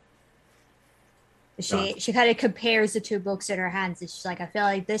 She kind of compares the two books in her hands. And she's like, I feel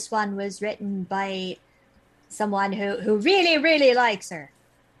like this one was written by someone who really, really likes her.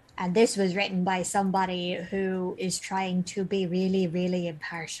 And this was written by somebody who is trying to be really, really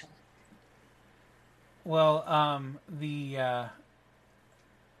impartial. Well, the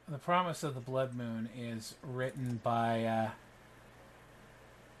Promise of the Blood Moon is written by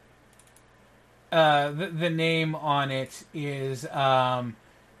the name on it is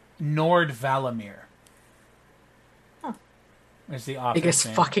Nord Valamir. Huh. Is the office Biggest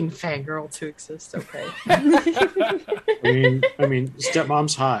name. fucking fangirl to exist. Okay. I mean,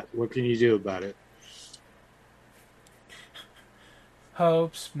 stepmom's hot. What can you do about it?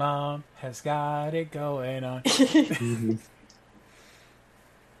 Hope's mom has got it going on. Mm-hmm.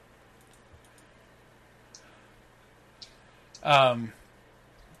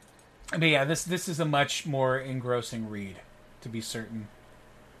 But yeah, this is a much more engrossing read, to be certain.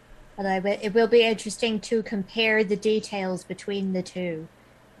 But it will be interesting to compare the details between the two.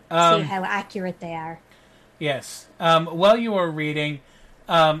 See how accurate they are. Yes. While you are reading,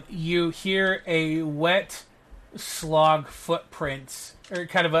 you hear a wet slog footprints, or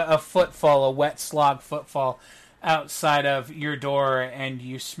kind of a footfall, a wet slog footfall outside of your door, and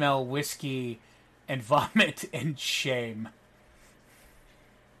you smell whiskey and vomit and shame.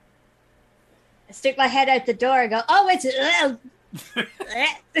 I stick my head out the door and go, oh, it's...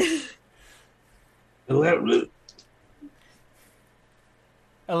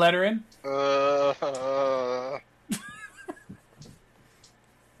 A letter in?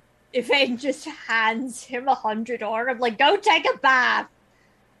 Yvain just hands him 100 ore. I'm like, go take a bath.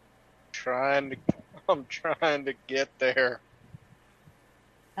 I'm trying to get there.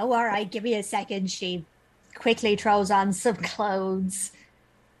 Oh, all right, give me a second. She quickly throws on some clothes,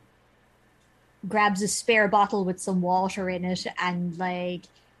 grabs a spare bottle with some water in it, and like,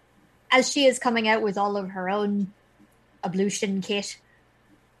 as she is coming out with all of her own ablution kit,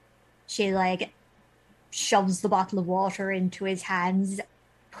 she like shoves the bottle of water into his hands,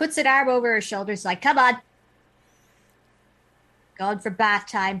 puts an arm over her shoulders, like, come on, going for bath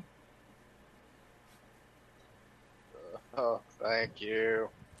time. Oh, thank you.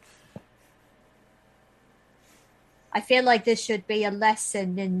 I feel like this should be a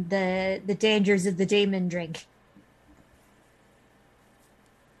lesson in the dangers of the demon drink.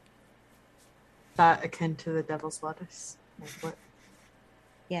 That akin to the devil's lettuce? Like what?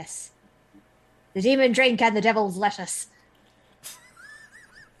 Yes. The demon drink and the devil's lettuce.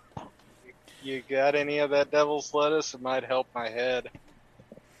 You got any of that devil's lettuce? It might help my head.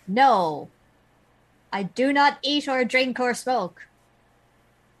 No. I do not eat or drink or smoke.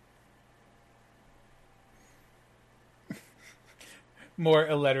 More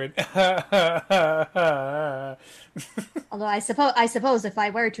illiterate. Although I suppose if I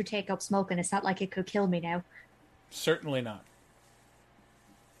were to take up smoking, it's not like it could kill me now. Certainly not.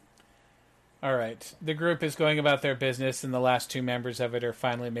 All right. The group is going about their business, and the last two members of it are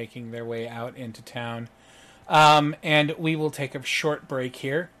finally making their way out into town. And we will take a short break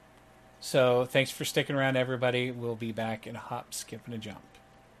here. So thanks for sticking around, everybody. We'll be back in a hop, skip, and a jump.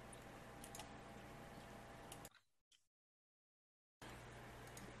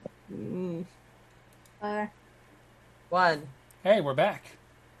 One. Hey, we're back.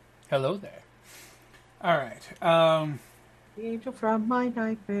 Hello there. All right. The angel from my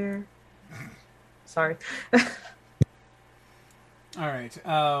nightmare. Sorry. All right.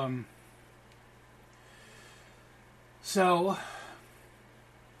 So,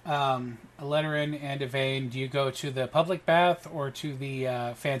 Aleterin and Yvain, do you go to the public bath or to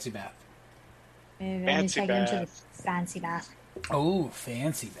the fancy bath? Fancy bath. To the fancy bath. Oh,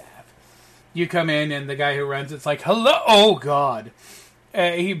 fancy bath. You come in and the guy who runs it's like, hello. Oh God.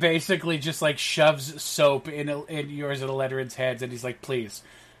 He basically just like shoves soap in yours and Aleterin's heads, and he's like, please.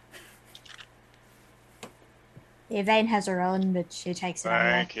 Yvain has her own, but she takes it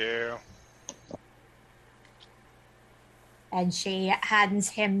anyway. Thank you. And she hands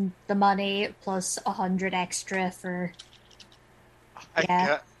him the money plus 100 extra for.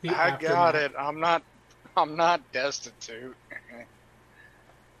 I got it. I'm not destitute.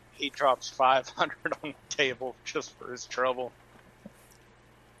 He drops 500 on the table just for his trouble.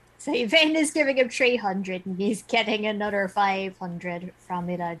 So Yvain is giving him 300, and he's getting another 500 from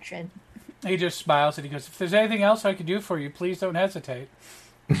Eladrin. He just smiles and he goes, if there's anything else I can do for you, please don't hesitate.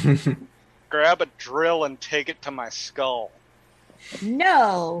 Grab a drill and take it to my skull.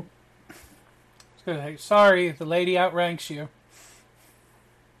 No! Sorry, the lady outranks you.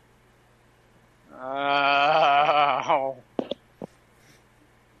 Oh.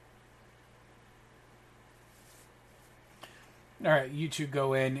 All right, you two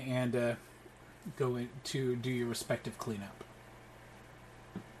go in and go in to do your respective cleanup.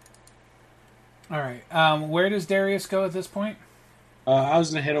 All right, where does Darius go at this point? I was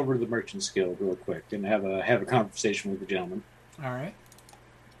going to head over to the Merchant's Guild real quick and have a conversation with the gentleman. All right,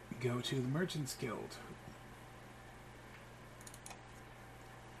 go to the Merchant's Guild.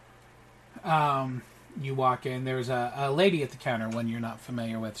 You walk in. There's a lady at the counter, one you're not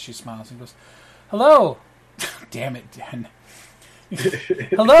familiar with. She smiles and goes, "Hello." Damn it, Dan.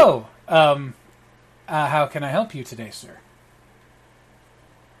 Hello. How can I help you today, sir?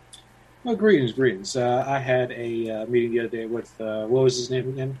 Well, greetings. I had a meeting the other day with, what was his name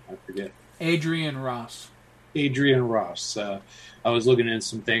again? I forget. Adrian Ross. Adrian Ross. I was looking into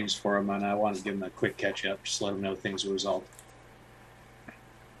some things for him, and I wanted to give him a quick catch-up, just let him know things were resolved.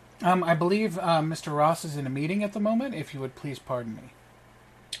 I believe Mr. Ross is in a meeting at the moment, if you would please pardon me.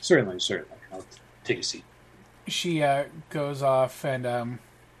 Certainly. I'll take a seat. She goes off and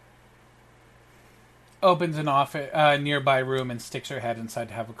opens an nearby room and sticks her head inside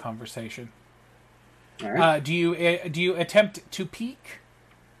to have a conversation. All right. Do you attempt to peek?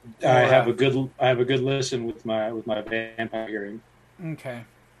 I have a good listen with my vampire hearing. Okay.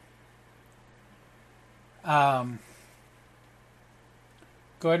 Go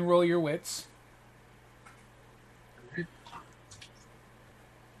ahead and roll your wits.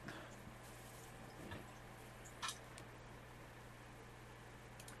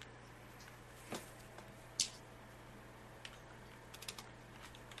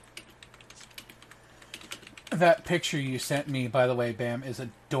 That picture you sent me, by the way, Bam, is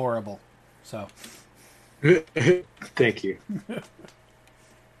adorable. So, thank you.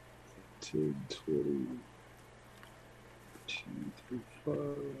 10, 20, 2, 3, 5.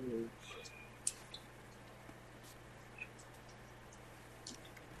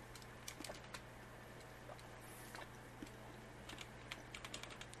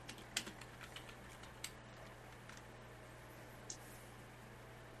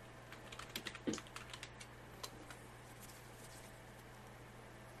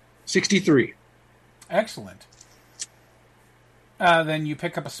 $63. Excellent. Then you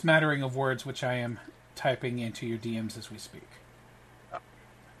pick up a smattering of words, which I am typing into your DMs as we speak.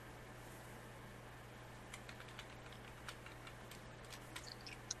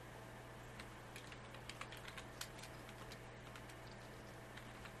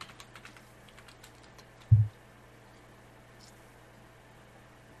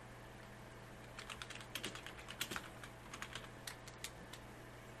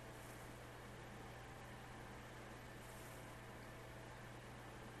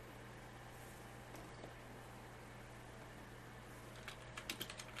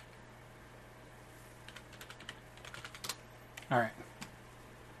 All right.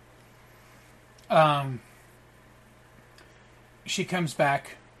 She comes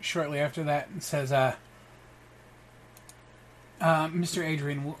back shortly after that and says, Mr.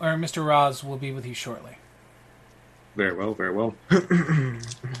 Adrian, or Mr. Roz will be with you shortly. Very well.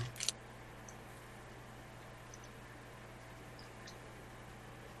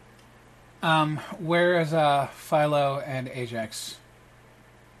 Where is Philo and Ajax?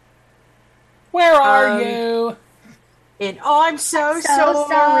 Where are you? I'm so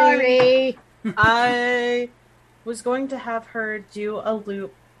sorry. I was going to have her do a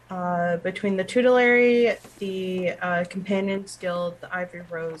loop between the Tutelary, the Companions Guild, the Ivory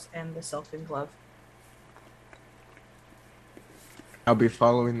Rose, and the Silken Glove. I'll be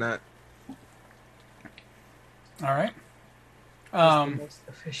following that. All right. The most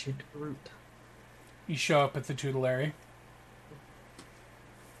efficient route. You show up at the Tutelary.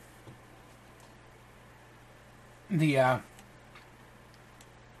 The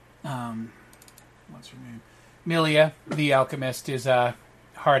what's her name? Milia, the alchemist, is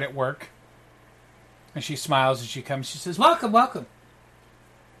hard at work. And she smiles as she comes. She says, "Welcome, welcome."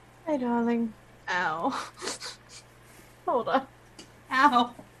 Hi, darling. Ow. Hold on.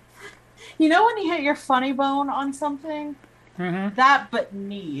 Ow. You know when you hit your funny bone on something? Mm-hmm. That, but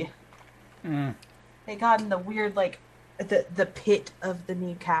knee. Mm. It got in the weird, like, the pit of the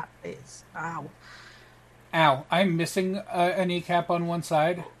kneecap. Is ow. Ow. I'm missing a kneecap on one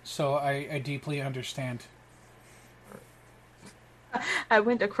side, so I deeply understand. I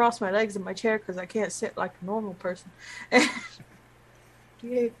went across my legs in my chair because I can't sit like a normal person.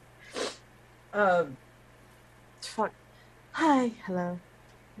 Yeah. Fuck. Hi. Hello,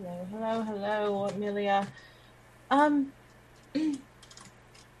 Amelia. Do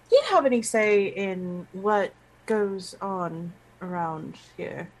you have any say in what goes on around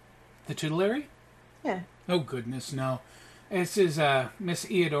here? The Tutelary? Yeah. Oh, goodness, no. This is Miss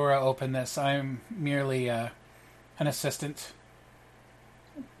Eudora opened this. I'm merely an assistant.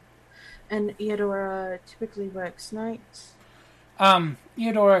 And Eudora typically works nights?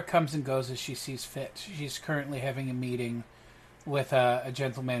 Eudora comes and goes as she sees fit. She's currently having a meeting with a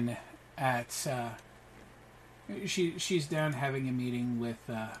gentleman at... She's down having a meeting with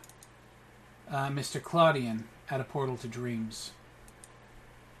Mr. Claudian at a portal to dreams.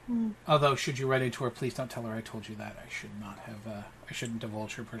 Although, should you run into her, please don't tell her I told you that. I should not have. I shouldn't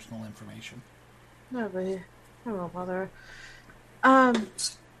divulge her personal information. No, but I won't bother her.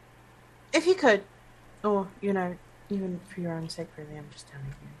 If you could, or even for your own sake, really, I'm just telling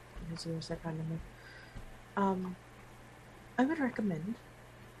you. because you were so kind to me. I would recommend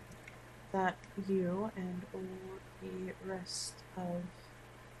that you and all the rest of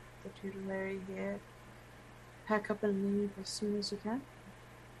the tutelary here pack up and leave as soon as you can.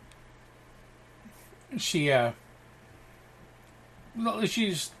 She's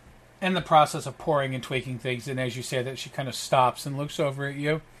in the process of pouring and tweaking things, and as you say that, she kind of stops and looks over at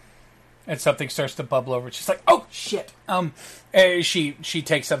you, and something starts to bubble over. She's like, "Oh shit!" She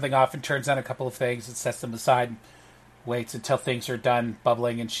takes something off and turns on a couple of things and sets them aside, and waits until things are done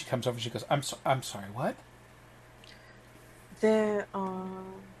bubbling, and she comes over. And she goes, "I'm sorry, what?" There's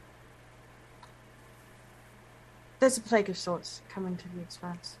a plague of sorts coming to the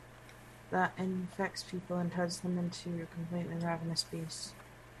Expanse that infects people and turns them into completely ravenous beasts.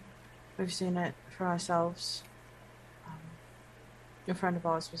 We've seen it for ourselves. A friend of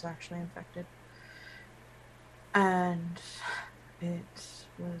ours was actually infected, and it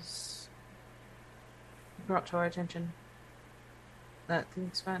was brought to our attention that the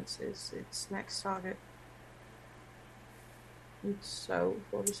Expanse is its next target. And so,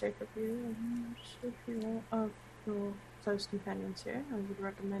 for the sake of you and if you want of your close companions here, I would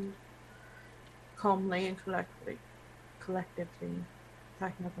recommend calmly and collectively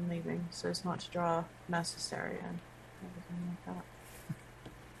packing up and leaving, so as not to draw mass hysteria and everything like that.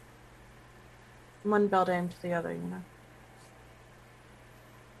 One bell aimed to the other, you know.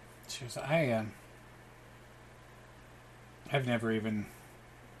 Seriously, I've never even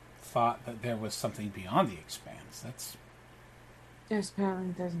thought that there was something beyond the Expanse. There's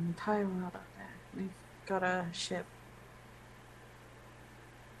an entire world out there. We've got a ship.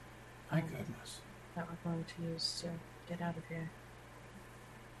 My goodness. That we're going to use to get out of here.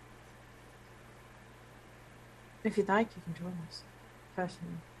 If you'd like, you can join us.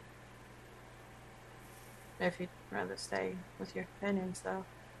 Personally. If you'd rather stay with your companions, though.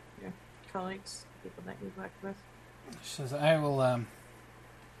 Your colleagues, people that you've worked with. She says, I will,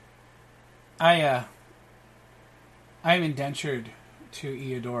 I'm indentured to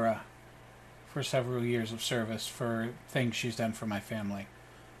Eudora for several years of service for things she's done for my family.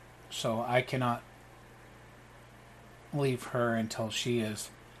 So I cannot leave her until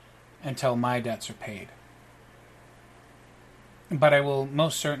my debts are paid. But I will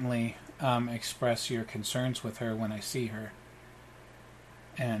most certainly express your concerns with her when I see her.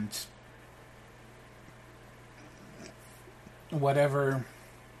 And whatever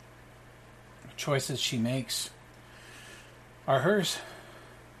choices she makes are hers.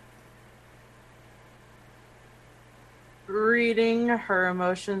 Reading her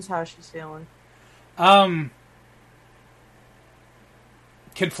emotions, how she's feeling.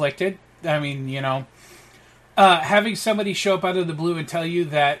 Conflicted. I mean, having somebody show up out of the blue and tell you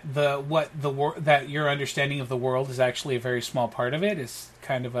that that your understanding of the world is actually a very small part of it is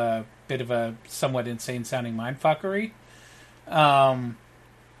kind of a bit of a somewhat insane sounding mindfuckery.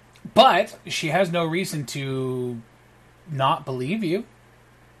 But she has no reason to not believe you.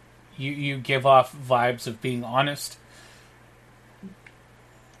 You give off vibes of being honest.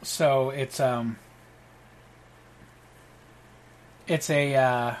 So it's a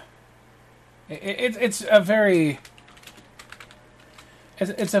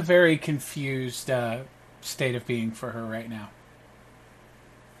very confused state of being for her right now.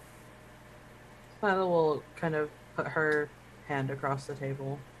 Lila will kind of put her hand across the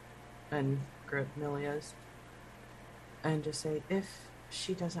table and grip Milia's and just say, if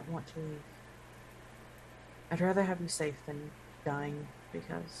she doesn't want to leave, I'd rather have you safe than dying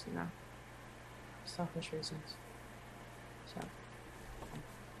because, selfish reasons. So.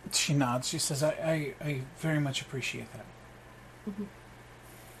 She nods. She says, I very much appreciate that. Mm-hmm.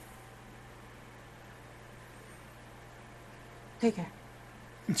 Take care.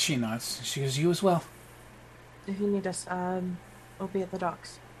 She nods. She goes, you as well. If you need us, we'll be at the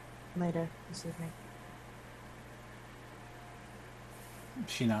docks later this evening.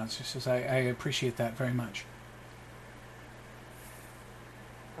 She nods. She says, I appreciate that very much.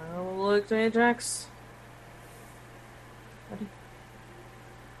 I'll look to Ajax. Buddy.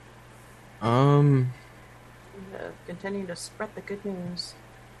 Continue to spread the good news.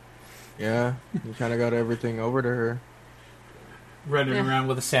 Yeah, you kind of got everything over to her. Running around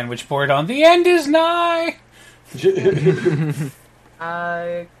with a sandwich board on. The end is nigh!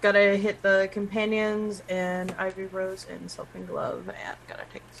 Gotta hit the companions and Ivy Rose and Silken Glove, and gotta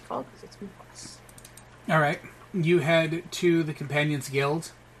take this call because it's my boss. Alright. You head to the Companions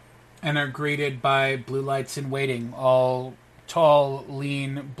Guild and are greeted by Blue Lights in Waiting, all tall,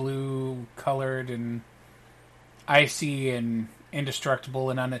 lean, blue-colored, and icy and indestructible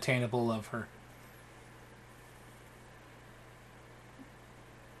and unattainable of her.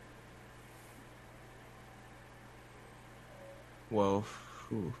 Well,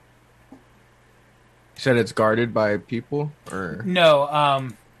 whew. You said it's guarded by people, or No,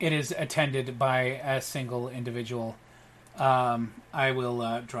 it is attended by a single individual. I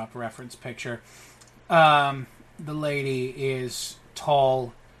will drop a reference picture. The lady is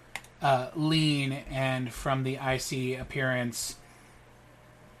tall, lean, and from the icy appearance,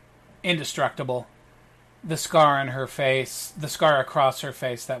 indestructible. The scar on her face, the scar across her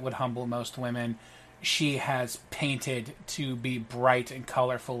face that would humble most women, she has painted to be bright and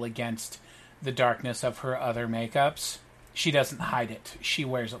colorful against the darkness of her other makeups. She doesn't hide it. She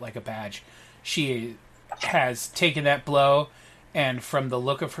wears it like a badge. She has taken that blow, and from the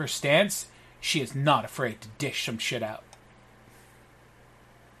look of her stance, she is not afraid to dish some shit out.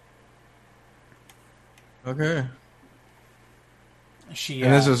 okay. She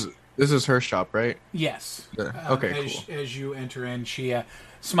And this is her shop, right? yes. Okay, As you enter in, she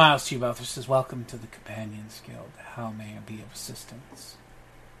smiles to you both and says, "Welcome to the Companions Guild. How may I be of assistance?"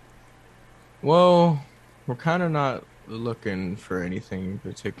 Well, we're kind of not looking for anything in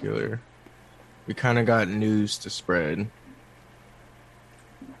particular. We kind of got news to spread.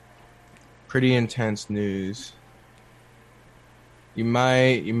 Pretty intense news. You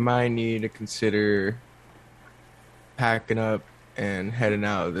might need to consider packing up and heading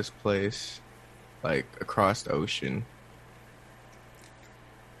out of this place, like across the ocean.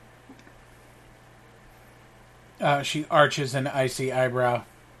 She arches an icy eyebrow,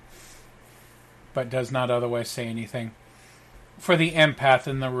 but does not otherwise say anything. For the empath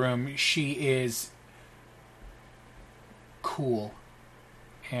in the room, she is cool,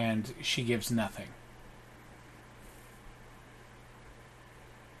 and she gives nothing.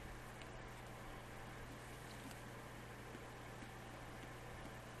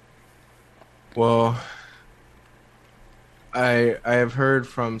 Well, I have heard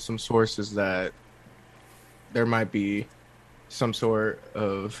from some sources that there might be some sort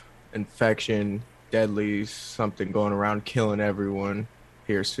of infection, deadly something going around killing everyone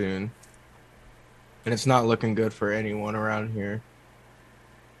here soon. And it's not looking good for anyone around here.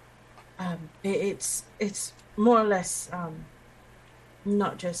 It's more or less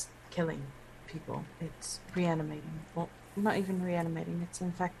not just killing people. It's reanimating. Well, not even reanimating. It's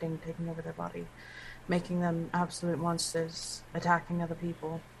infecting, taking over their body, making them absolute monsters, attacking other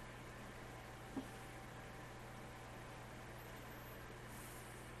people.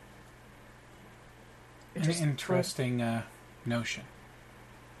 An interesting notion.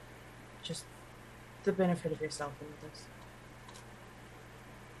 Just the benefit of yourself in this.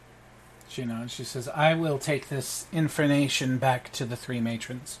 She nods. She says, "I will take this information back to the three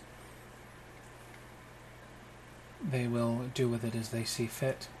matrons. They will do with it as they see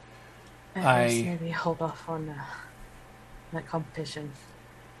fit." At least maybe hold off on that competition.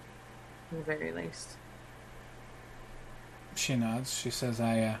 At the very least. She nods. She says,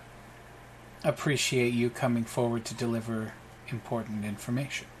 "I appreciate you coming forward to deliver important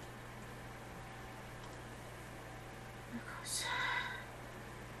information." Of course.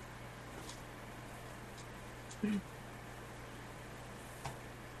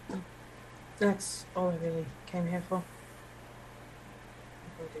 That's all I really came here for.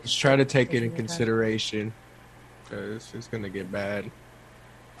 Just try to take it in consideration, because it's going to get bad.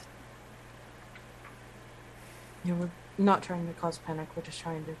 Yeah, we're not trying to cause panic. We're just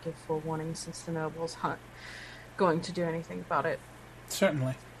trying to give full warning since the nobles aren't going to do anything about it.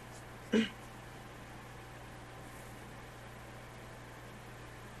 Certainly.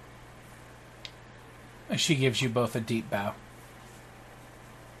 She gives you both a deep bow.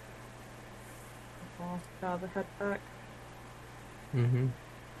 I'll bow the head back. Mm-hmm.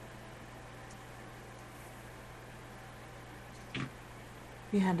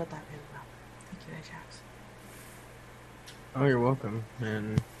 You handled that really well. Thank you, Ajax. Oh, you're welcome.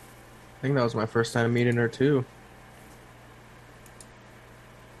 And I think that was my first time meeting her, too.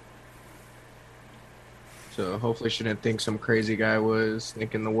 So hopefully she didn't think some crazy guy was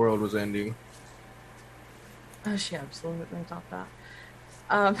thinking the world was ending. Oh, she absolutely thought that.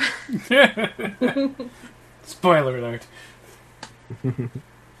 Spoiler alert.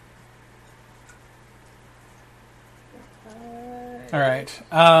 All right.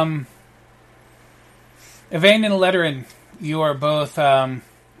 Yvain and Letterin, you are both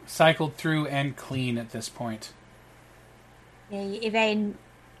cycled through and clean at this point. Yvain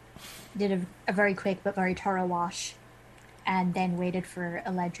did a very quick but very thorough wash, and then waited for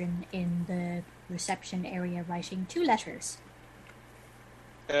Eledrin in the reception area writing 2 letters.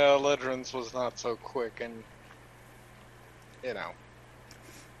 Yeah, Ledrin's was not so quick, and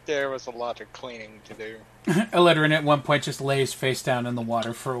there was a lot of cleaning to do. Eledrin at one point just lays face down in the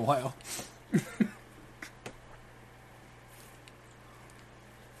water for a while.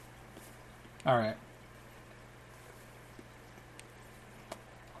 All right.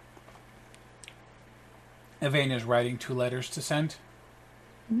 Yvain is writing 2 letters to send.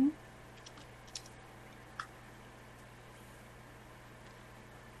 Mm-hmm.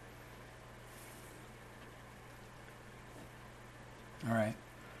 All right.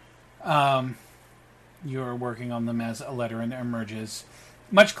 You're working on them as a letter emerges.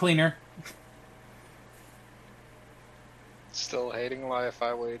 Much cleaner. Still hating life,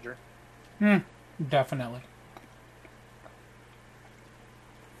 I wager. Definitely.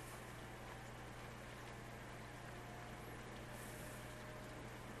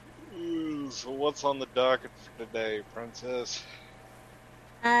 So what's on the docket for today, Princess?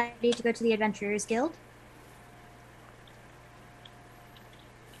 I need to go to the Adventurers Guild.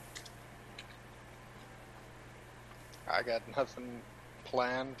 I got nothing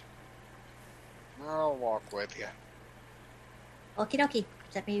planned. I'll walk with you. Okie dokie.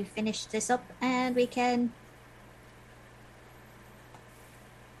 Let me finish this up and we can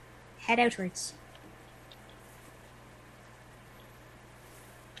head outwards.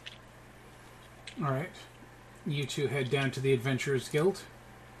 All right. You two head down to the Adventurers Guild.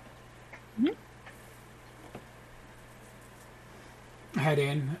 Mm-hmm. Head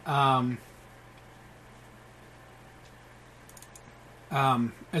in.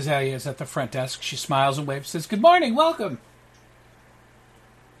 Azalea is at the front desk. She smiles and waves, says, "Good morning, welcome."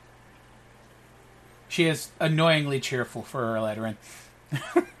 She is annoyingly cheerful for her lettering.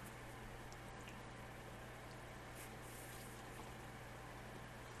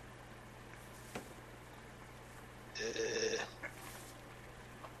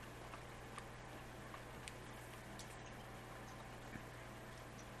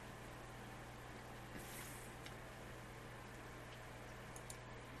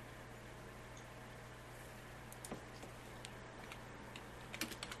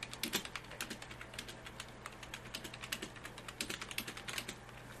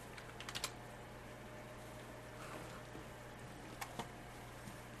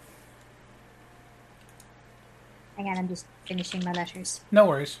 Hang on, I'm just finishing my letters. No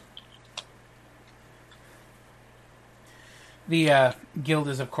worries. The guild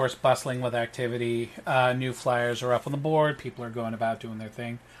is, of course, bustling with activity. New flyers are up on the board. People are going about doing their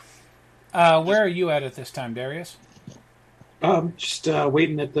thing. Where are you at this time, Darius? Just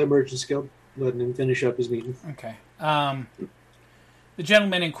waiting at the Merchants Guild, letting him finish up his meeting. Okay. The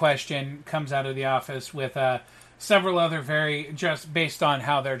gentleman in question comes out of the office with several other very, just based on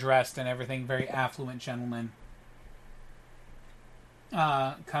how they're dressed and everything, very affluent gentlemen.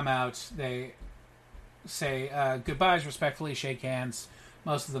 Come out. They say goodbyes respectfully, shake hands.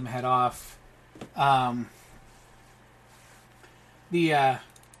 Most of them head off. The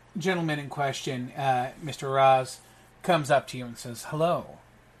gentleman in question, Mr. Raz, comes up to you and says, "Hello."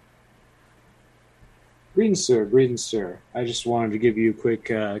 Greetings, sir. Greetings, sir. I just wanted to give you a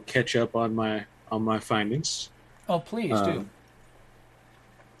quick catch up on my findings. Oh, please do.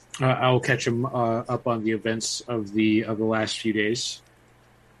 I'll catch him up on the events of the last few days.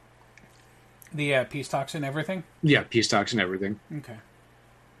 The peace talks and everything? Yeah, peace talks and everything. Okay.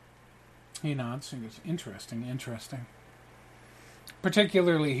 He nods. It's interesting.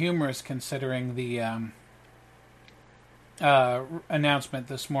 Particularly humorous considering the announcement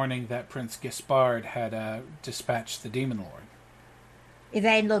this morning that Prince Gaspard had dispatched the Demon Lord.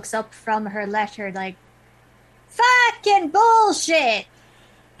 Yvain looks up from her letter like, fucking bullshit!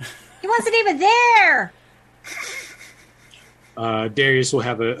 He wasn't even there! Darius will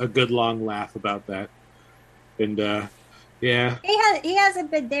have a good long laugh about that. And, yeah. He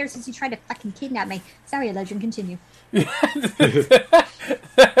hasn't been there since he tried to fucking kidnap me. Sorry, Legend, continue. That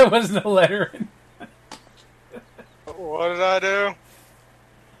wasn't a letter. What did I do?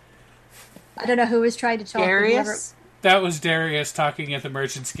 I don't know who was trying to talk. Darius? That was Darius talking at the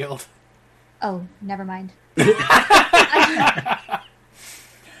Merchants Guild. Oh, never mind.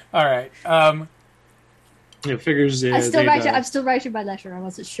 All right. It figures. I'm still writing my letter. I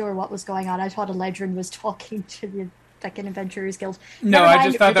wasn't sure what was going on. I thought Eledrin was talking to the fucking Adventurers Guild. No, I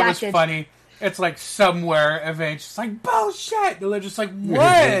just thought that was funny. It's like somewhere, Evan's just like, bullshit! And they're just like,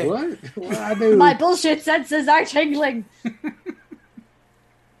 what? What I do? My bullshit senses are tingling.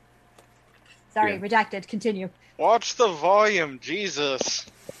 Sorry, redacted. Continue. Watch the volume, Jesus.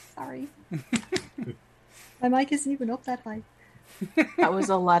 Sorry. My mic isn't even up that high. That was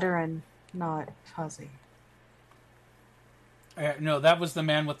a letter and not Fuzzy. No, that was the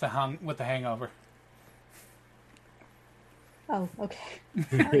man with the hangover. Oh, okay.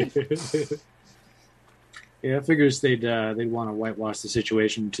 Sorry. Yeah, it figures they'd want to whitewash the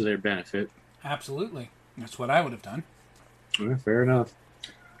situation to their benefit. Absolutely. That's what I would have done. Yeah, fair enough.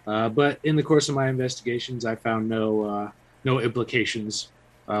 But in the course of my investigations, I found no implications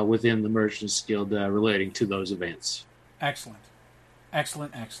within the Merchants Guild relating to those events. Excellent.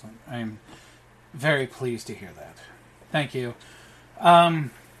 Excellent. I'm very pleased to hear that. Thank you.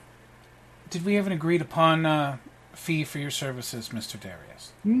 Did we have an agreed upon fee for your services, Mr.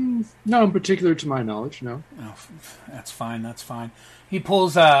 Darius? No, in particular to my knowledge, no. Oh, that's fine. He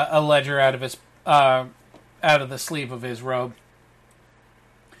pulls a ledger out of his out of the sleeve of his robe.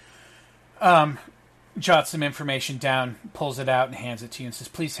 Jots some information down, pulls it out, and hands it to you, and says,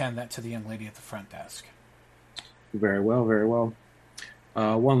 "Please hand that to the young lady at the front desk." Very well.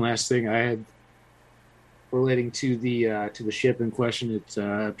 One last thing I had relating to the ship in question. It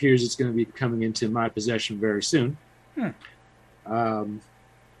appears it's going to be coming into my possession very soon. Now,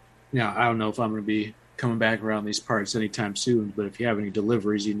 I don't know if I'm going to be coming back around these parts anytime soon, but if you have any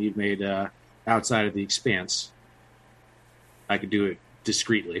deliveries you need made outside of the Expanse, I could do it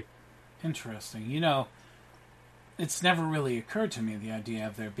discreetly. Interesting. It's never really occurred to me, the idea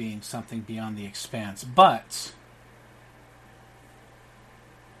of there being something beyond the Expanse, but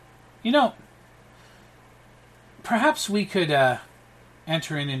perhaps we could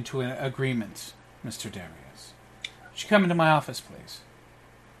enter into an agreement, Mr. Darius. Would you come into my office, please?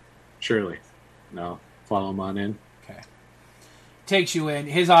 Surely. No, follow him on in. Okay. Takes you in.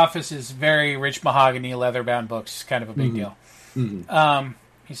 His office is very rich mahogany, leather-bound books, kind of a big deal. Mm-hmm.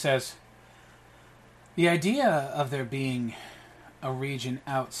 He says, the idea of there being a region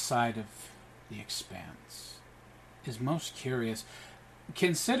outside of the Expanse is most curious,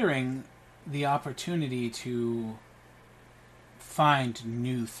 considering the opportunity to find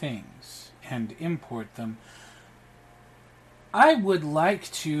new things and import them. I would like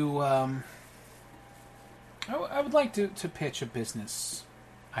to I would like to pitch a business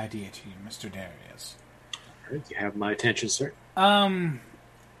idea to you, Mr. Darius. You have my attention, sir.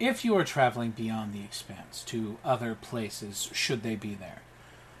 If you are traveling beyond the Expanse to other places, should they be there,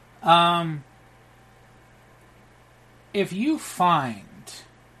 if you find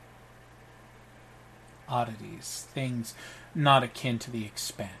oddities, things not akin to the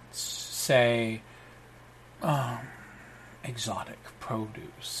Expanse, say, exotic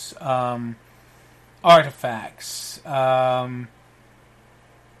produce, artifacts,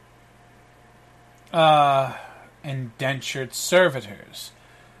 indentured servitors,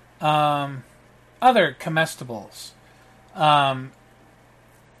 other comestibles,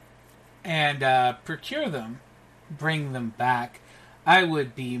 and procure them, bring them back, I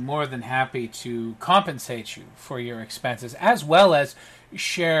would be more than happy to compensate you for your expenses, as well as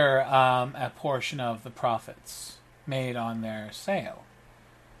share a portion of the profits made on their sale.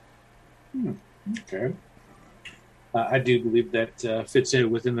 Okay. I do believe that fits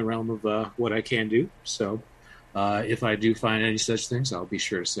in within the realm of what I can do. So if I do find any such things, I'll be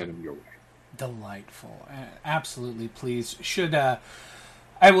sure to send them your way. Delightful. Absolutely, please.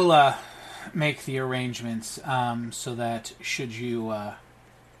 I will make the arrangements so that should you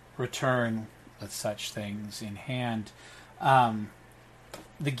return with such things in hand,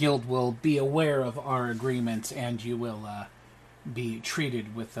 the guild will be aware of our agreement, and you will be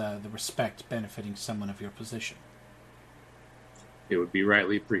treated with the respect befitting someone of your position. It would be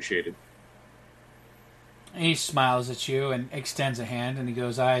rightly appreciated. He smiles at you and extends a hand, and he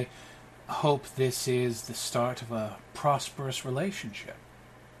goes, I hope this is the start of a prosperous relationship.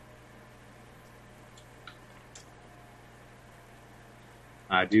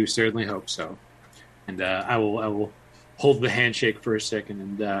 I do certainly hope so. And I will hold the handshake for a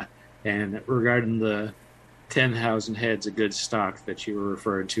second. And regarding the 10,000 heads of good stock that you were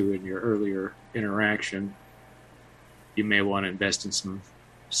referring to in your earlier interaction, you may want to invest in some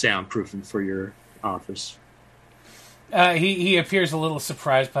soundproofing for your office. He appears a little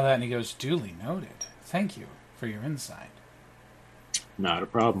surprised by that, and he goes, duly noted. Thank you for your insight. Not a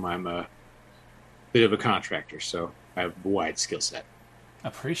problem. I'm a bit of a contractor, so I have a wide skill set.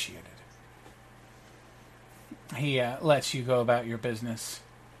 Appreciated. He lets you go about your business.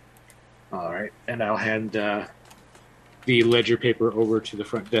 All right, and I'll hand the ledger paper over to the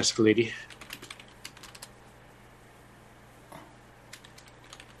front desk lady.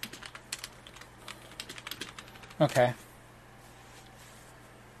 Okay.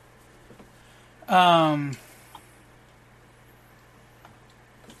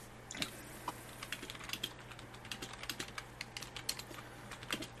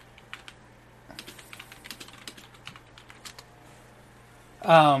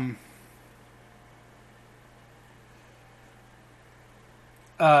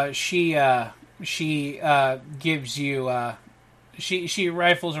 She gives you she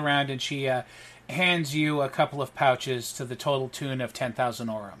rifles around, and she hands you a couple of pouches to the total tune of 10,000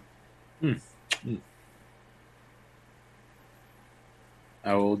 aurum.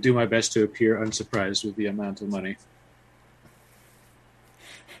 I will do my best to appear unsurprised with the amount of money.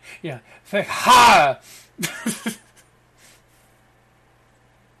 Yeah. It's ha!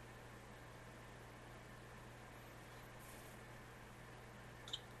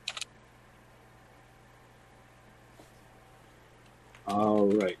 All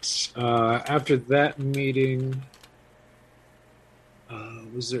right. After that meeting,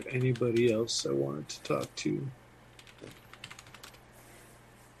 was there anybody else I wanted to talk to?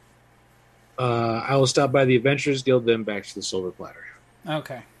 I will stop by the Adventurers Guild, then back to the Silver Platter.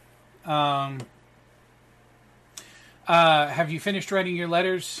 Okay. Have you finished writing your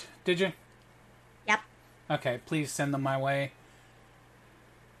letters, did you? Yep. Okay, please send them my way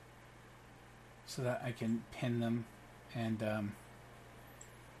so that I can pin them and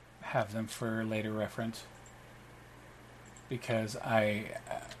have them for later reference. Because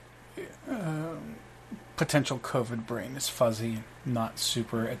potential COVID brain is fuzzy, not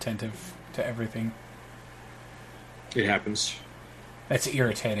super attentive to everything. It happens. That's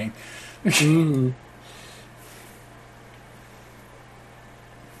irritating. Mm-hmm.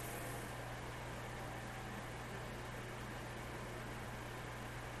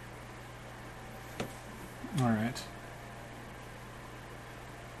 All right.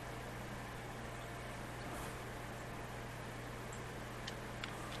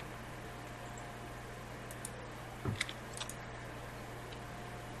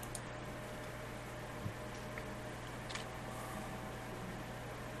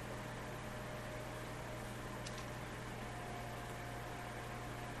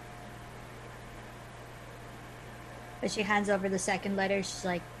 But she hands over the second letter. She's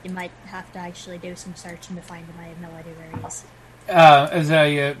like, you might have to actually do some searching to find him. I have no idea where he is.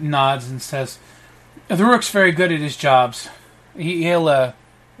 Azalea nods and says, "The Rook's very good at his jobs. He'll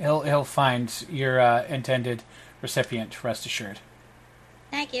find your intended recipient. Rest assured."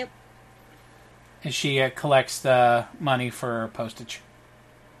 Thank you. And she collects the money for postage.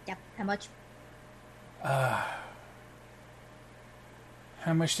 Yep. How much? How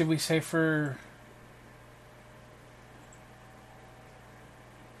much did we say for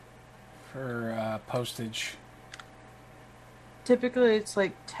postage? Typically, it's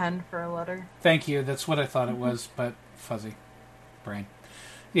like 10 for a letter. Thank you. That's what I thought it was, but fuzzy brain.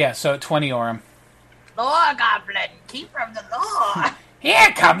 Yeah, so 20 aurum. Law Goblin, keeper of the law.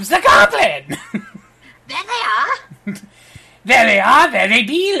 Here comes the goblin! There they are. There they are. There they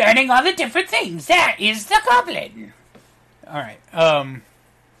be, learning all the different things. There is the goblin. All right.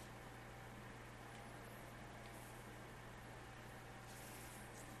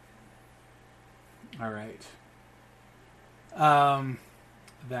 All right.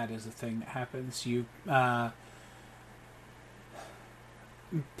 That is a thing that happens. You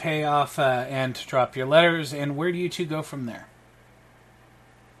pay off and drop your letters, and where do you two go from there?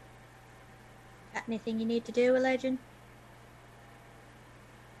 Got anything you need to do, Legend?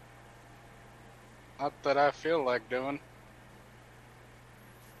 Not that I feel like doing.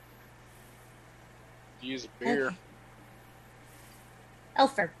 Use a beer.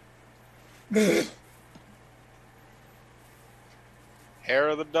 Okay. Elfer. Hair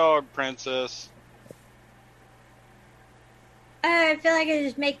of the dog, princess. I feel like it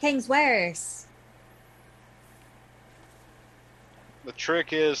just make things worse. The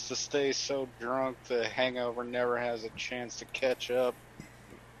trick is to stay so drunk the hangover never has a chance to catch up.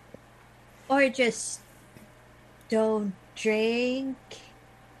 Or just don't drink.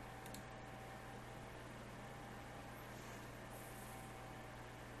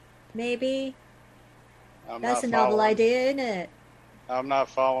 Maybe. That's a novel idea, isn't it? I'm not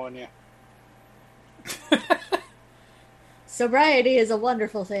following you. Sobriety is a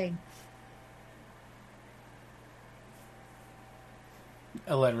wonderful thing.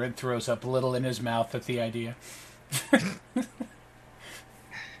 Eledred throws up a little in his mouth at the idea.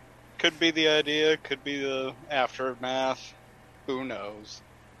 Could be the idea, could be the aftermath. Who knows?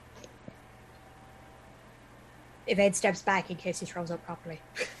 If Ed steps back in case he throws up properly.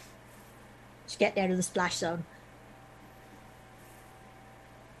 Just get down to the splash zone.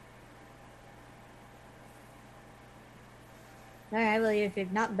 Alright, well, if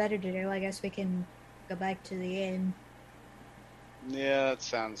you've not better to do, I guess we can go back to the inn. Yeah, that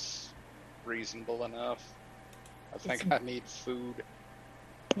sounds reasonable enough. I think I need food.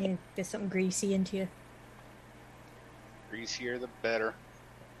 Yeah, get something greasy into you. Greasier the better.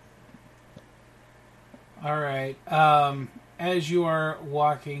 All right. As you are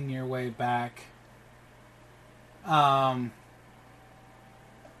walking your way back,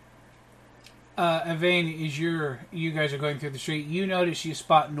 Evane, as you guys are going through the street, you notice you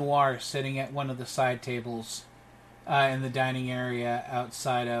spot Noir sitting at one of the side tables in the dining area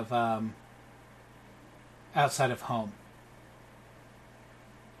outside of home.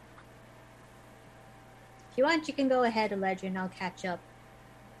 If you want, you can go ahead, Ledger, and I'll catch up.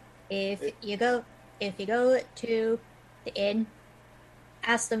 If you go to the inn,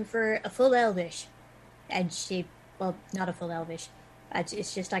 ask them for a full Elvish, and well, not a full Elvish.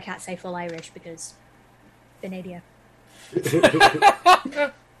 It's just I can't say full Irish because Venadia.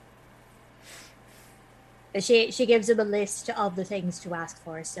 She gives him a list of the things to ask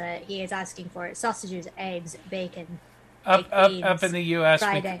for. So he is asking for sausages, eggs, bacon. Up in the U.S.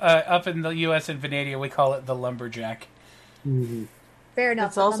 Up in the U.S. in Venadia, we call it the lumberjack. Mm-hmm. Fair enough.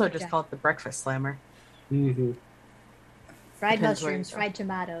 It's also just called the breakfast slammer. Mm-hmm. Fried Depends mushrooms, fried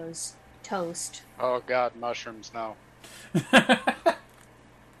tomatoes, toast. Oh god, mushrooms, no.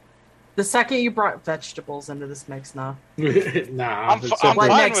 The second you brought vegetables into this mix, no. Nah. I'm What fine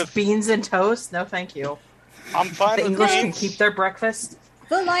next? with- Beans and toast? No, thank you. I'm fine The with English can beans. keep their breakfast.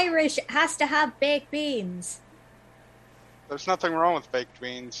 Full Irish has to have baked beans. There's nothing wrong with baked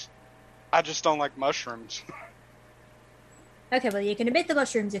beans. I just don't like mushrooms. Okay, well, you can omit the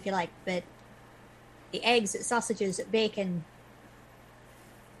mushrooms if you like, but the eggs, sausages, bacon,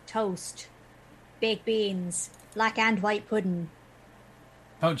 toast, baked beans, black and white pudding.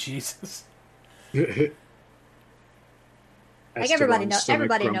 Oh, Jesus. Like everybody knows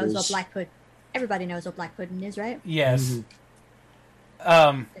what black pudding. Everybody knows what black pudding is, right? Yes.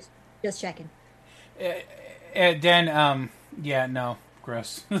 Mm-hmm. Just checking. Dan, yeah, no.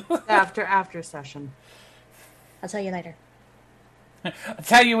 Gross. After session. I'll tell you later. I'll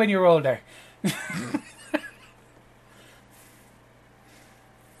tell you when you're older.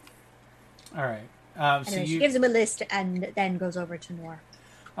 All right. Anyway, she gives him a list and then goes over to Noir.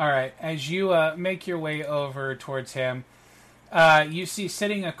 All right. As you make your way over towards him, you see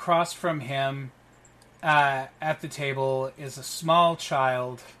sitting across from him at the table is a small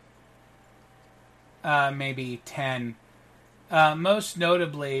child, maybe 10. Most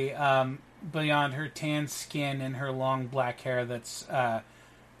notably, beyond her tan skin and her long black hair that's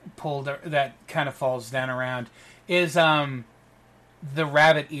pulled, that kind of falls down around, is the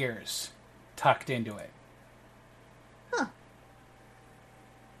rabbit ears tucked into it. Huh.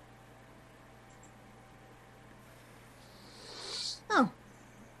 Oh.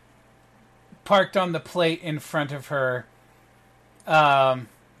 Parked on the plate in front of her are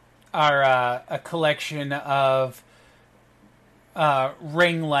a collection of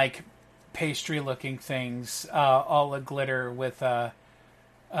ring-like pastry-looking things, all a-glitter with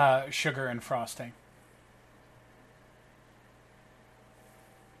sugar and frosting.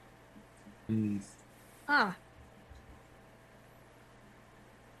 Ah.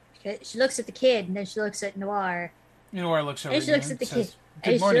 She looks at the kid, and then she looks at Noir. Noir looks over And she at you looks and at the says, kid. "Good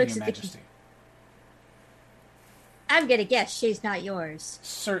And she morning, looks Your at the kid. Majesty." I'm gonna guess she's not yours.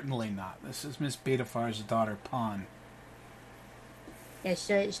 Certainly not. This is Miss Beatafar's daughter, Pawn. Yeah,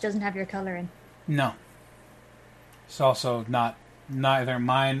 she doesn't have your coloring. No. It's also neither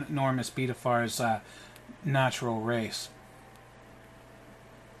mine nor Miss Beatafar's natural race.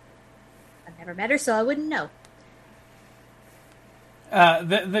 I've never met her, so I wouldn't know.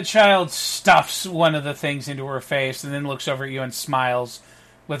 The child stuffs one of the things into her face and then looks over at you and smiles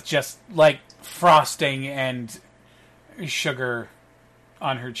with just, like, frosting and sugar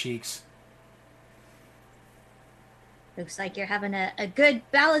on her cheeks. Looks like you're having a good,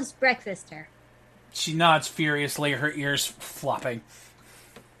 balanced breakfast here. She nods furiously, her ears flopping.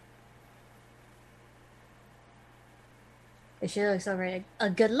 She looks over at a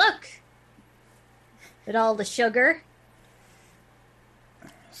good look. With all the sugar.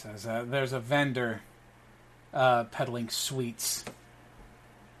 Says, there's a vendor peddling sweets.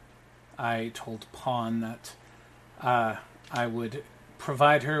 I told Pawn that I would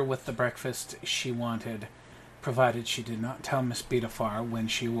provide her with the breakfast she wanted, provided she did not tell Miss Beatafar when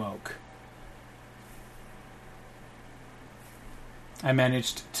she woke. I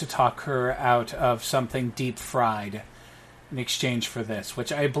managed to talk her out of something deep fried in exchange for this,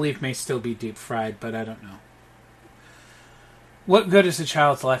 which I believe may still be deep fried, but I don't know. What good is a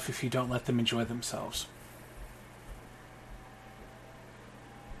child's life if you don't let them enjoy themselves?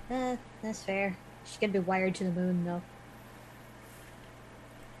 That's fair. She's gonna be wired to the moon, though.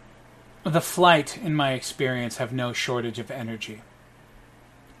 The flight, in my experience, have no shortage of energy.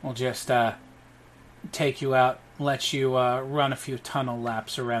 We'll just take you out, let you run a few tunnel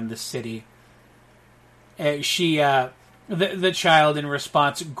laps around the city. The child, in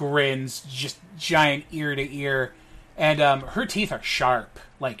response, grins, just giant ear to ear, and her teeth are sharp,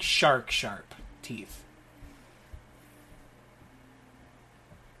 like shark sharp. teeth.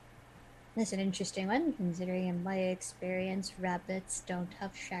 That's an interesting one, considering in my experience, rabbits don't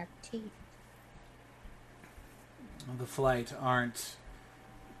have sharp teeth. The Flight aren't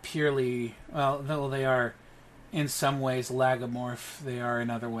purely, well, though they are in some ways lagomorph, they are in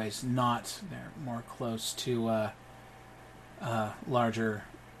other ways not. They're more close to larger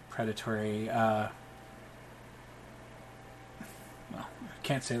predatory, well, I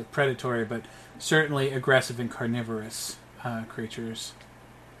can't say predatory, but certainly aggressive and carnivorous creatures.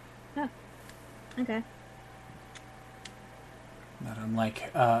 Oh, okay. Not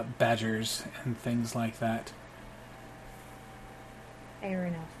unlike badgers and things like that. Fair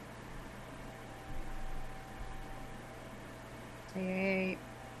enough. So you're...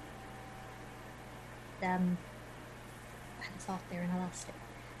 I had a thought there and I lost it.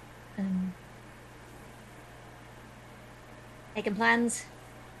 Making plans?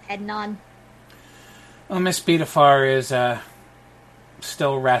 Heading on? Well, Miss Beatafar is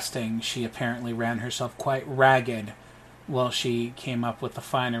still resting. She apparently ran herself quite ragged while she came up with the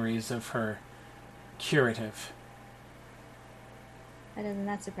fineries of her curative. Why doesn't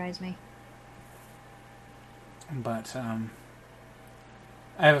that surprise me? But I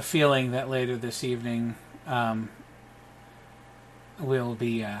have a feeling that later this evening we'll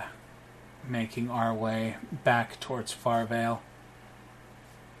be making our way back towards Farvale.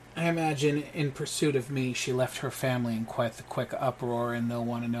 I imagine in pursuit of me, she left her family in quite the quick uproar, and they'll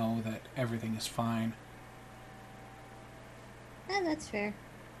want to know that everything is fine. That's fair.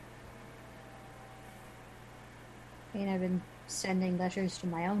 I mean, I've been sending letters to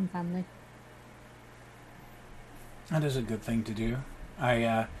my own family. That is a good thing to do.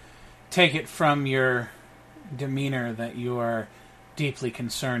 I take it from your demeanor that you are deeply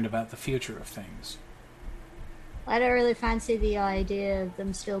concerned about the future of things. I don't really fancy the idea of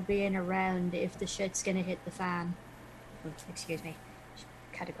them still being around if the shit's gonna hit the fan. Oops, excuse me. She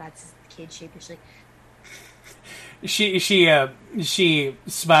kind of glances at the kid sheepishly. She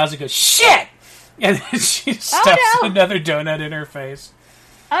smiles and goes, "Shit!" And then she stuffs another donut in her face.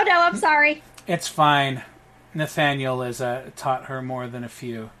 Oh no, I'm sorry. It's fine. Nathaniel has taught her more than a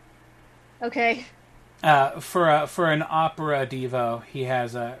few. Okay. For an opera divo, he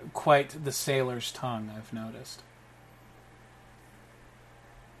has quite the sailor's tongue, I've noticed.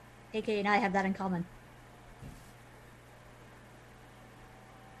 AK and I have that in common.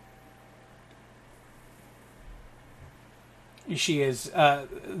 She is,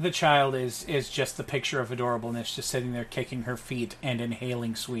 the child is just the picture of adorableness, just sitting there kicking her feet and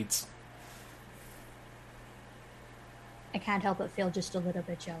inhaling sweets. I can't help but feel just a little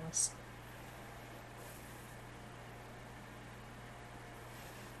bit jealous.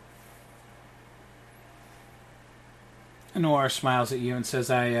 Noir smiles at you and says,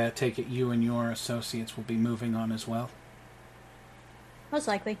 I take it you and your associates will be moving on as well? Most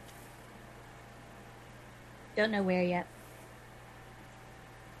likely. Don't know where yet.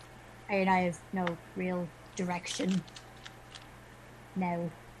 I have no real direction.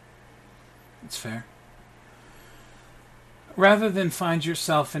 No. That's fair. Rather than find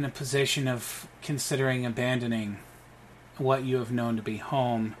yourself in a position of considering abandoning what you have known to be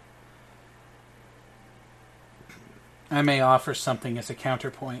home, I may offer something as a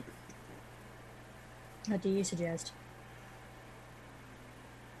counterpoint. What do you suggest?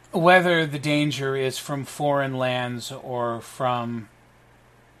 Whether the danger is from foreign lands or from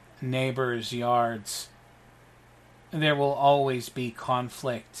neighbors' yards, there will always be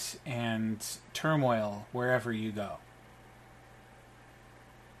conflict and turmoil wherever you go.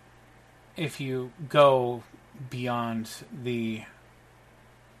 If you go beyond the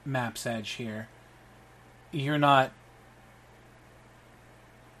map's edge here, you're not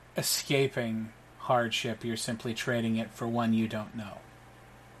escaping hardship, you're simply trading it for one you don't know.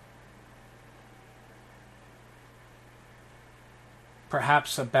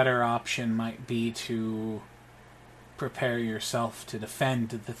 Perhaps a better option might be to prepare yourself to defend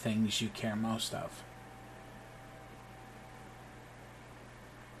the things you care most of.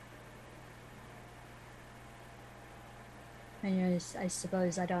 I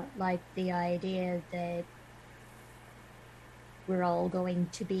suppose I don't like the idea that we're all going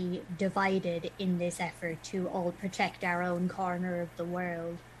to be divided in this effort to all protect our own corner of the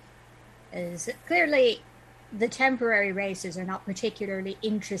world. As clearly, the temporary races are not particularly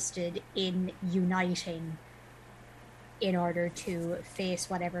interested in uniting in order to face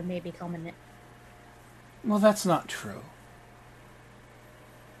whatever may be coming. Well, that's not true.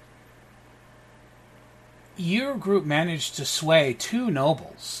 Your group managed to sway 2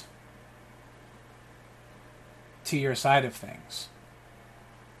 nobles to your side of things.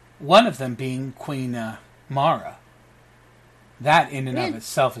 One of them being Queen Mara. That in and of Really?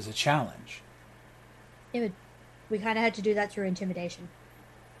 itself is a challenge. Yeah, but we kind of had to do that through intimidation.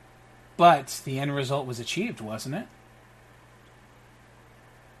 But the end result was achieved, wasn't it?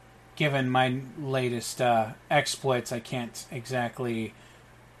 Given my latest exploits, I can't exactly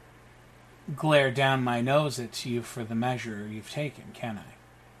glare down my nose at you for the measure you've taken, can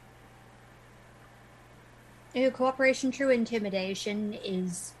I? Cooperation through intimidation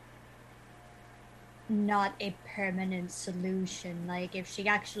is not a permanent solution. Like, if she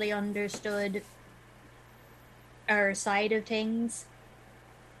actually understood our side of things,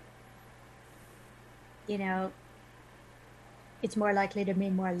 it's more likely to be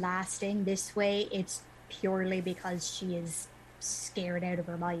more lasting. This way, it's purely because she is scared out of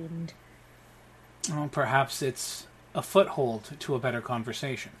her mind. Well, perhaps it's a foothold to a better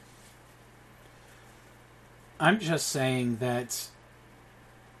conversation. I'm just saying that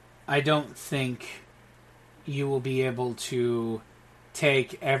I don't think you will be able to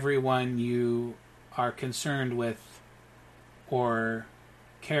take everyone you are concerned with or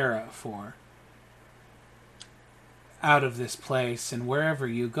care for out of this place, and wherever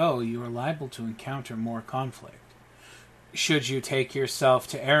you go, you are liable to encounter more conflict. Should you take yourself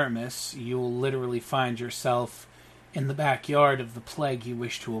to Aramis, you will literally find yourself in the backyard of the plague you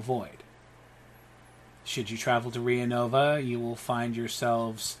wish to avoid. Should you travel to Ria Nova, you will find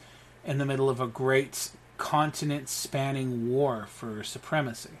yourselves in the middle of a great continent-spanning war for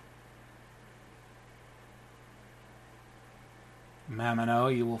supremacy.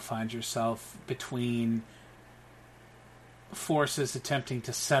 Mamano, you will find yourself between forces attempting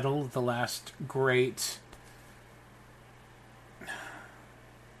to settle the last great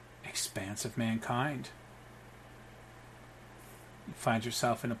expanse of mankind. You find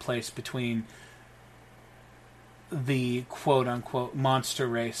yourself in a place between the quote-unquote monster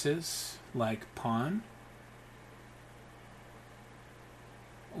races like Pawn,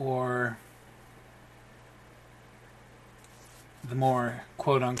 or the more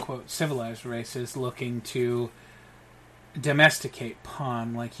quote-unquote civilized races looking to domesticate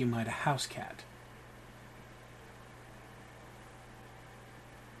Pawn like you might a house cat.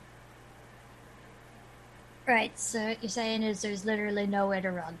 Right, so what you're saying is there's literally nowhere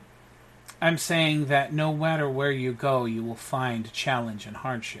to run. I'm saying that no matter where you go, you will find challenge and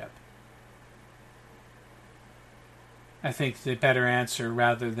hardship. I think the better answer,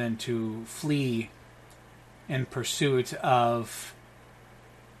 rather than to flee in pursuit of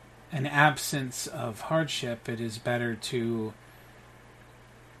an absence of hardship, it is better to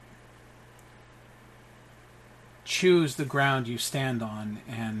choose the ground you stand on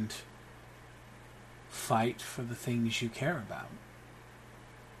and fight for the things you care about.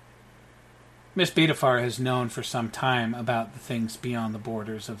 Miss Beatafar has known for some time about the things beyond the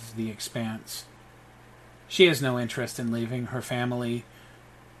borders of the Expanse. She has no interest in leaving her family,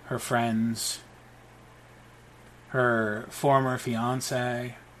 her friends, her former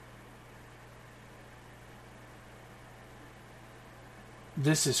fiancé.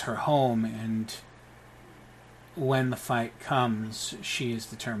 This is her home, and when the fight comes, she is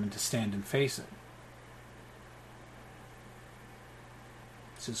determined to stand and face it.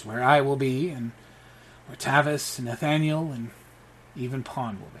 This is where I will be, and where Tavis and Nathaniel and even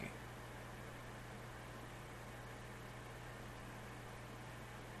Pawn will be.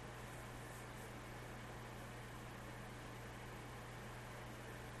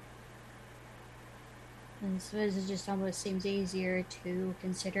 I suppose it just almost seems easier to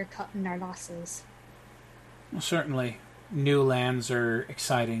consider cutting our losses. Well, certainly, new lands are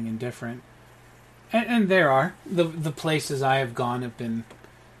exciting and different. And there are. The places I have gone have been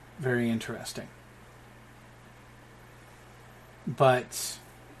very interesting. But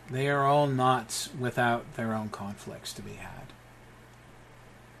they are all not without their own conflicts to be had.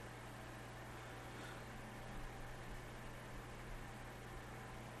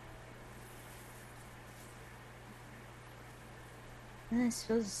 I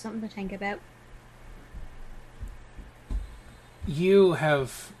suppose it's something to think about. You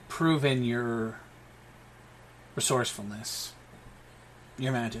have proven your resourcefulness,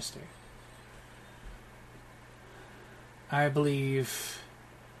 Your Majesty. I believe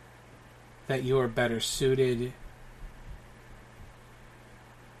that you are better suited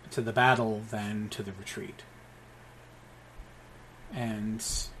to the battle than to the retreat. And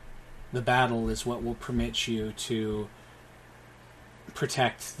the battle is what will permit you to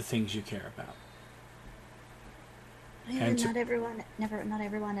protect the things you care about. Yeah, And not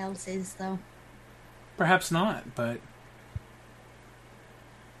everyone else is, though. Perhaps not, but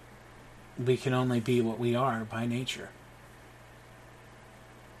we can only be what we are by nature.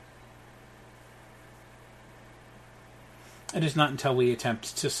 It is not until we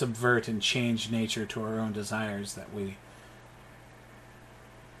attempt to subvert and change nature to our own desires that we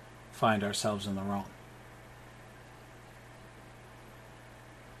find ourselves in the wrong.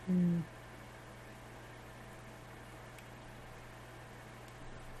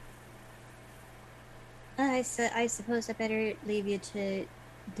 I suppose I better leave you to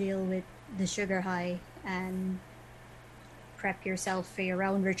deal with the sugar high and prep yourself for your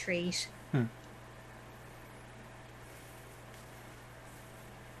own retreat. A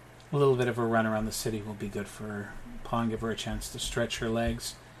little bit of a run around the city will be good for her. Pawn, give her a chance to stretch her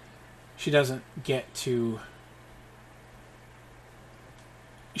legs. She doesn't get to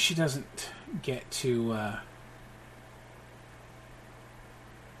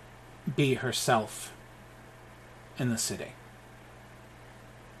be herself in the city.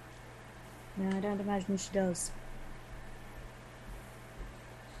 No, I don't imagine she does.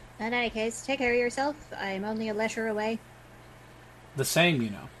 In any case, take care of yourself. I'm only a letter away. The same,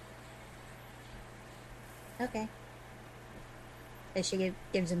 you know. Okay. Then she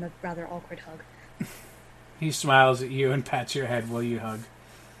gives him a rather awkward hug. He smiles at you and pats your head while you hug.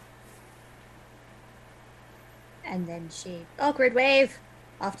 And then she... Awkward wave!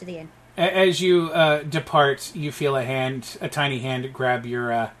 Off to the inn. As you depart, you feel a tiny hand grab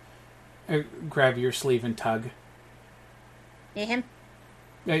your sleeve and tug. Yeah, him?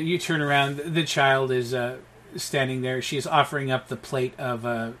 You turn around. The child is standing there. She's offering up the plate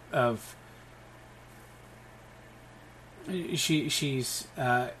She's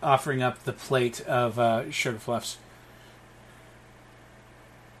offering up the plate of sugar fluffs.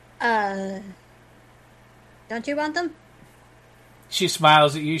 Don't you want them? She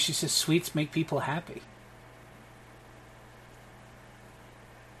smiles at you. She says, "Sweets make people happy."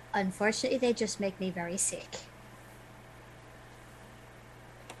 Unfortunately, they just make me very sick.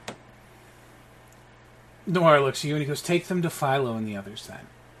 Noir looks at you and he goes, "Take them to Philo and the others then."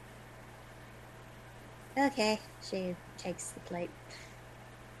 Okay, she takes the plate.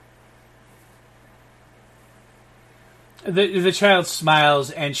 The child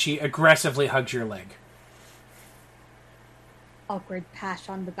smiles and she aggressively hugs your leg. Awkward pat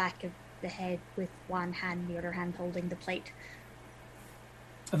on the back of the head with one hand, the other hand holding the plate.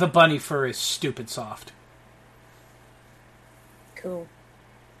 The bunny fur is stupid soft. Cool.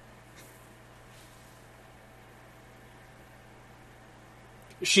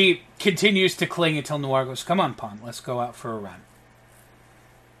 She continues to cling until Noir goes, "Come on, Pawn, let's go out for a run."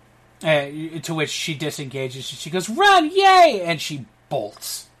 To which she disengages. She goes, "Run, yay!" And she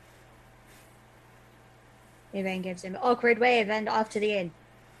bolts. Yvain gives him an awkward wave and off to the inn.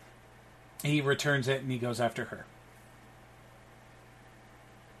 He returns it and he goes after her.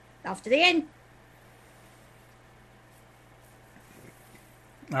 Off to the inn.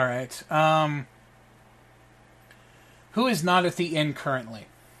 All right. Who is not at the inn currently?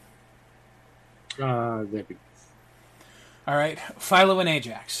 Debbie. All right. Philo and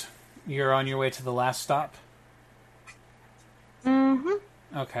Ajax. You're on your way to the last stop? Mm-hmm.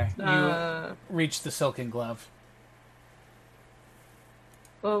 Okay. You reach the Silken Glove.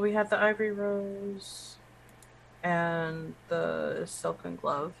 Well, we have the Ivory Rose and the Silken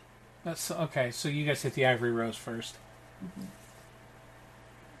Glove. That's okay. So you guys hit the Ivory Rose first. Mm-hmm.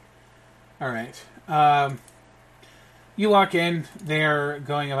 All right. You walk in. They're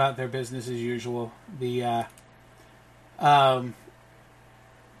going about their business as usual. The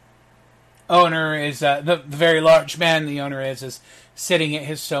owner is the very large man. The owner is sitting at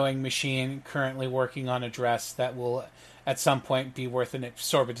his sewing machine, currently working on a dress that will, at some point, be worth an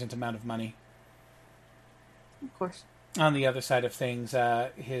exorbitant amount of money. Of course. On the other side of things,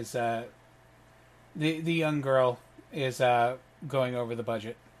 the young girl is going over the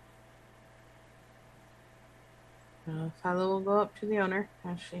budget. Philo will go up to the owner,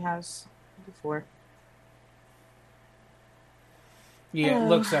 as she has before. He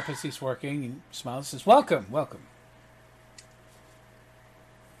looks up as he's working and smiles and says, "Welcome, welcome."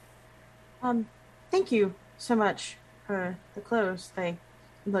 Thank you so much for the clothes. They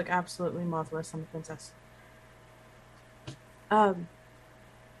look absolutely marvelous on the princess. I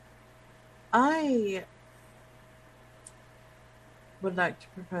would like to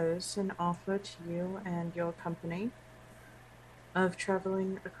propose an offer to you and your company of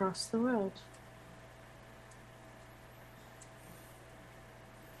traveling across the world.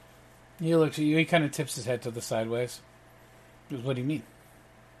 He looks at you. He kind of tips his head to the sideways. He goes, "What do you mean?"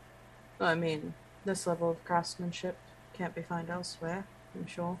 Well, I mean, this level of craftsmanship can't be found elsewhere, I'm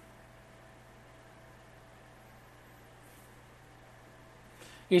sure.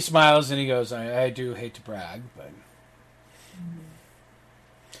 He smiles and he goes, I do hate to brag, but...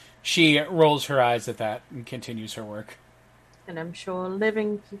 She rolls her eyes at that and continues her work. And I'm sure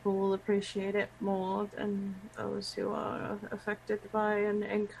living people will appreciate it more than those who are affected by an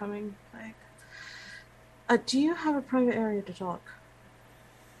incoming plague. Do you have a private area to talk?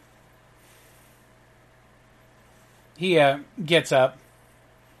 He gets up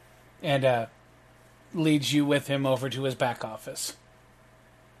and leads you with him over to his back office.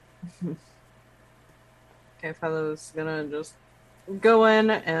 Okay, Fellow's gonna just go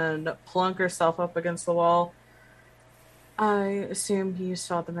in and plunk herself up against the wall. I assume you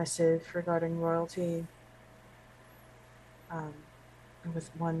saw the missive regarding royalty.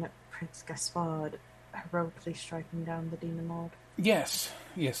 With one Prince Gaspard heroically striking down the Demon Lord. Yes,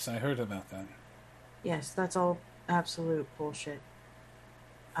 I heard about that. Yes, that's all absolute bullshit.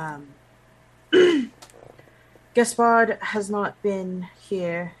 Gaspard has not been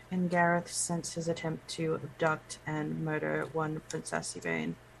here in Gareth since his attempt to abduct and murder one Princess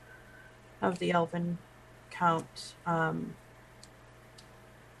Yvain of the Elven Count.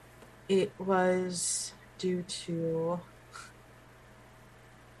 It was due to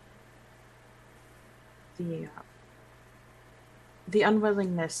the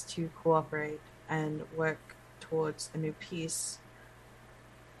unwillingness to cooperate and work towards a new peace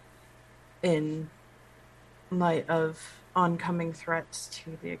in light of oncoming threats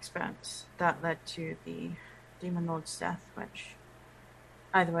to the Expanse. That led to the Demon Lord's death, which,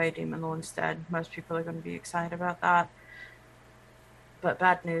 either way, Demon Lord's dead. Most people are going to be excited about that. But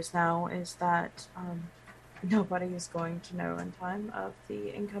bad news now is that nobody is going to know in time of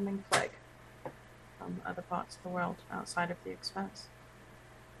the incoming plague from other parts of the world outside of the Expanse.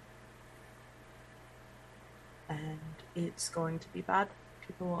 And it's going to be bad.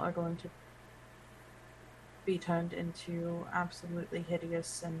 People are going to be turned into absolutely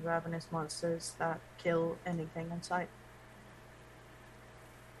hideous and ravenous monsters that kill anything in sight.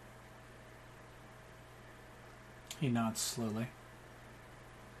 He nods slowly.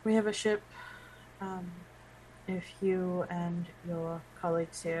 We have a ship. If you and your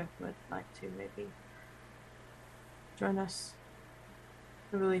colleagues here would like to maybe join us,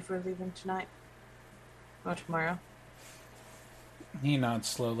 I believe we're leaving tonight or tomorrow. He nods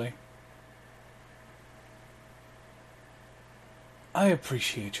slowly. I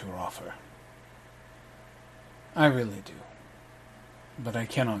appreciate your offer. I really do. But I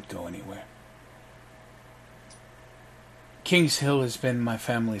cannot go anywhere. King's Hill has been my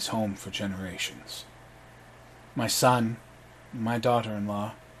family's home for generations. My son, my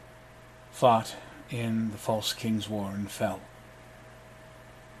daughter-in-law, fought in the False King's War and fell.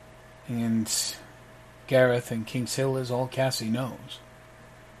 And Gareth and King's Hill is all Cassie knows.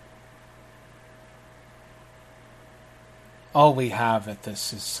 All we have at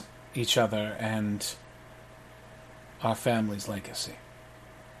this is each other and our family's legacy.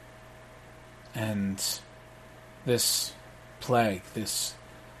 And this plague, this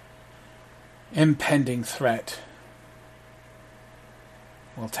impending threat,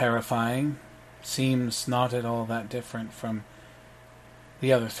 while terrifying, seems not at all that different from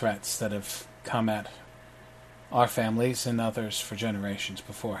the other threats that have come at our families and others for generations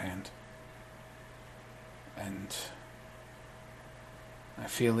beforehand. And I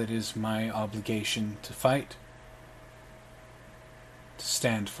feel it is my obligation to fight, to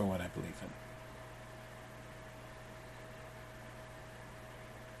stand for what I believe in.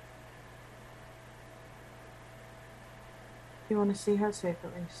 You want to see her safe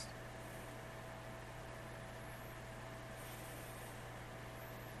at least?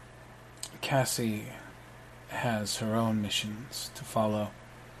 Cassie has her own missions to follow.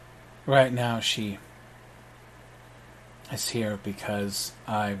 Right now she is here because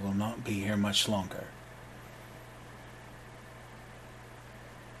I will not be here much longer.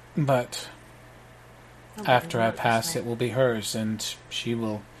 But after I pass, it will be hers, and she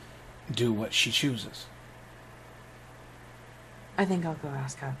will do what she chooses. I think I'll go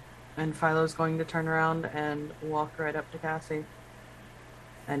ask her. And Philo's going to turn around and walk right up to Cassie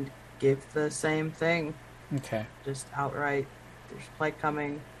and give the same thing. Okay. Just outright, there's a plague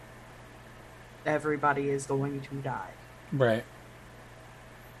coming. Everybody is going to die. Right.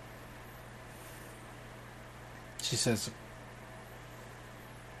 She says,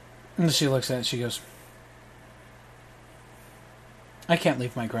 and she looks at it, she goes, I can't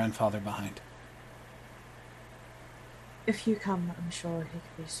leave my grandfather behind. If you come, I'm sure he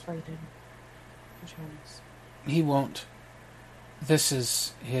could be persuaded to join us. He won't. This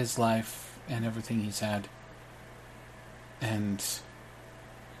is his life and everything he's had. And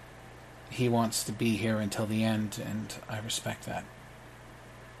he wants to be here until the end, and I respect that.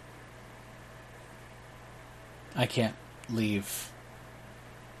 I can't leave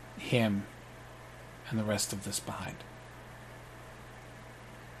him and the rest of this behind.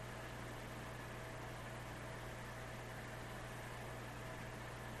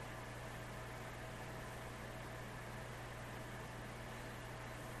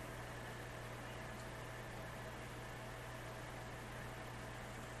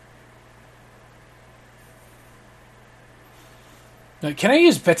 Can I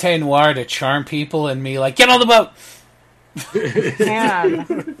use Bete Noir to charm people and me like, get on the boat?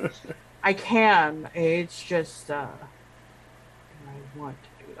 I can. It's just I want to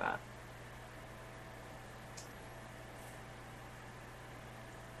do that.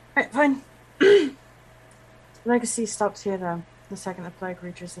 Alright, fine. Legacy stops here though, the second the plague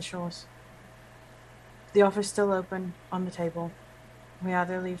reaches the shores. The offer's still open on the table. We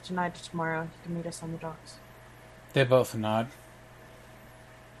either leave tonight or tomorrow. You can meet us on the docks. They both nod.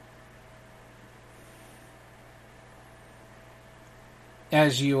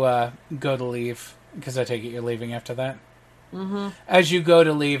 As you go to leave, because I take it you're leaving after that. Mm-hmm. As you go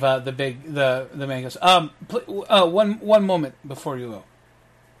to leave, the man goes, one moment before you go.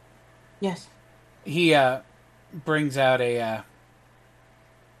 Yes. He brings out a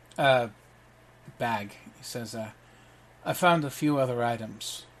bag. He says, I found a few other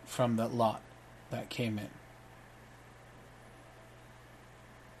items from the lot that came in.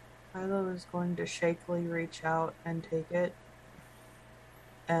 Philo is going to shakily reach out and take it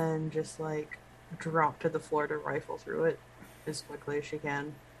and just like drop to the floor to rifle through it as quickly as she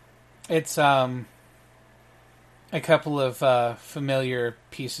can. It's a couple of familiar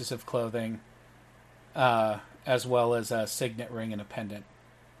pieces of clothing, as well as a signet ring and a pendant.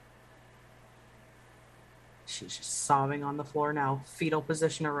 She's just sobbing on the floor now, fetal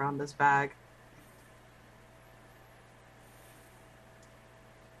position around this bag.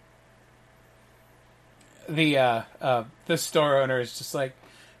 The store owner is just like,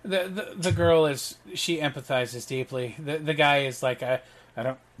 the girl is, she empathizes deeply. The guy is like, I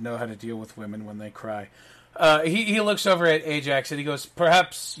don't know how to deal with women when they cry. He looks over at Ajax and he goes,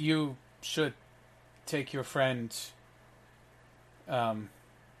 perhaps you should take your friend.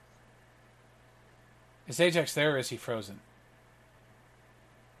 Is Ajax there or is he frozen?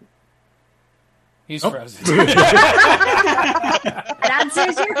 He's frozen. That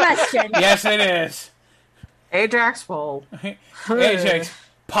answers your question. Yes, it is. Ajax full. Ajax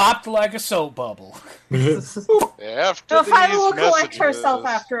popped like a soap bubble. After Philo will these collect herself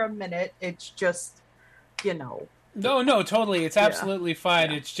messages- after a minute. It's just, No, totally. It's absolutely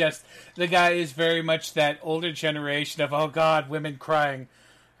fine. Yeah. It's just the guy is very much that older generation of, oh God, women crying.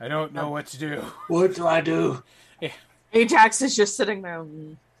 I don't know what to do. What do I do? Yeah. Ajax is just sitting there.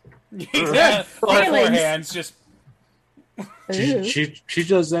 Yeah, on four hands, just. She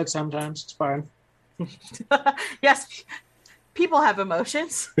does that sometimes. It's fine. Yes, people have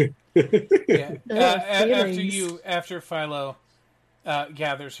emotions. Yeah. After Philo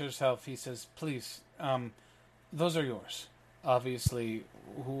gathers herself, he says, "Please, those are yours. Obviously,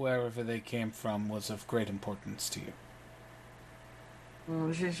 whoever they came from was of great importance to you."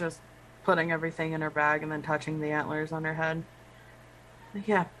 She's just putting everything in her bag and then touching the antlers on her head.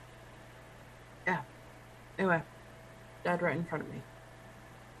 Yeah. Anyway, died right in front of me.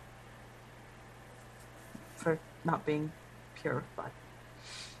 For not being pure blood.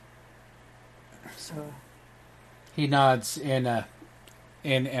 So he nods in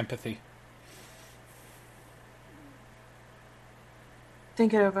empathy.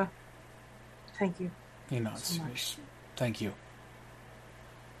 Think it over. Thank you. He nods. So much. Thank you.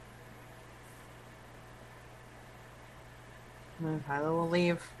 And then Philo will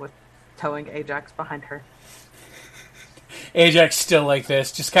leave with towing Ajax behind her. Ajax still like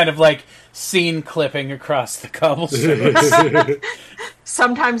this, just kind of like scene clipping across the cobblestones.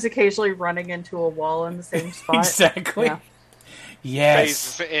 Sometimes occasionally running into a wall in the same spot. Exactly. Yeah.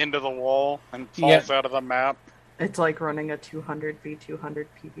 Yes. Phases into the wall and falls out of the map. It's like running a 200v200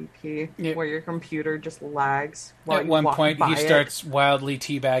 PvP where your computer just lags. While At one point, he starts wildly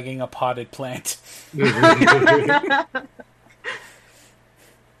teabagging a potted plant.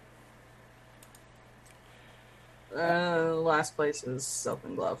 Last place is Silk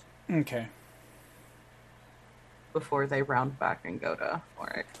and Glove. Okay. Before they round back and go to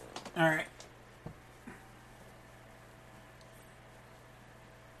Warwick. Alright.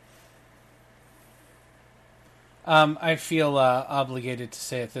 I feel obligated to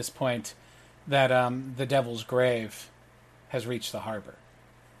say at this point that the Devil's Grave has reached the harbor.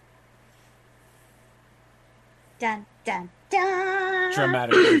 Dun, dun, dun.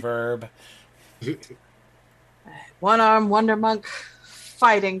 Dramatic reverb. One-armed Wonder Monk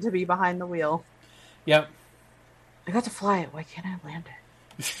fighting to be behind the wheel. Yep. I got to fly it. Why can't I land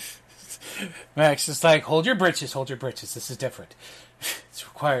it? Max is like, hold your britches. This is different. It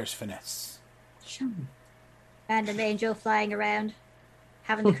requires finesse. Random angel flying around,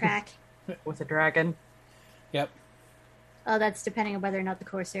 having the crack. With a dragon. Yep. Oh, that's depending on whether or not the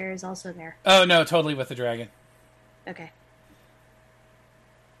Corsair is also there. Oh, no, totally with the dragon. Okay.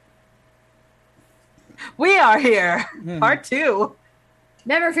 We are here! Part 2.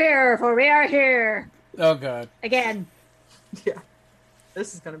 Never fear, for we are here Oh god. again. Yeah.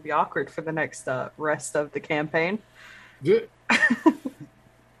 This is going to be awkward for the next rest of the campaign. Good.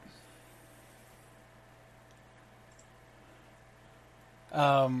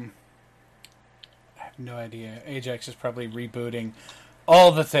 I have no idea. Ajax is probably rebooting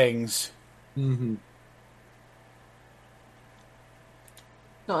all the things. Mm-hmm.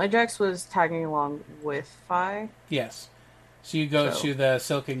 No, Ajax was tagging along with Fi. Yes. So you go So- to the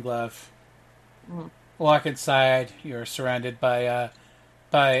Silken Glove. Mhm. Walk inside. You're surrounded by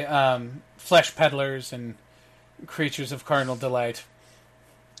flesh peddlers and creatures of carnal delight.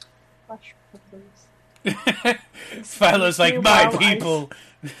 Philo's like, me my while I- people.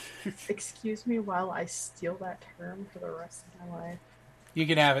 Excuse me while I steal that term for the rest of my life. You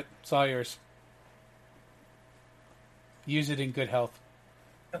can have it. It's all yours. Use it in good health.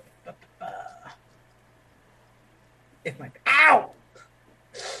 If my ow,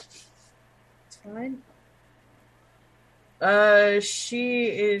 it's fine. She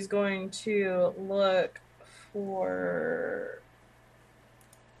is going to look for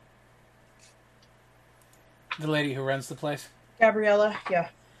The lady who runs the place. Gabriella. Yeah,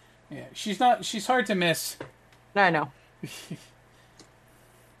 Yeah, she's hard to miss. I know.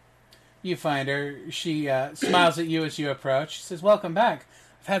 You find her. She smiles at you as you approach. She says, "Welcome back.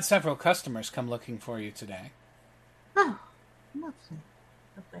 I've had several customers come looking for you today." Oh, lovely,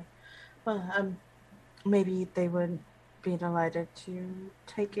 lovely. Well, maybe they would be delighted to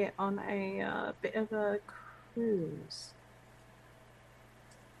take it on a bit of a cruise.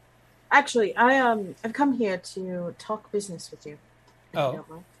 Actually, I've come here to talk business with you. If Oh. you don't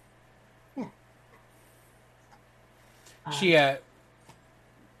mind. Yeah. She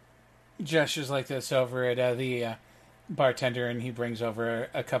gestures like this over at the bartender, and he brings over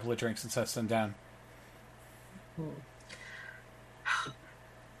a couple of drinks and sets them down.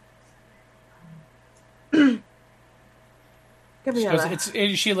 She goes,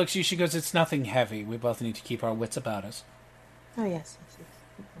 Gabriella. she looks at you. She goes, "It's nothing heavy. We both need to keep our wits about us." Oh yes,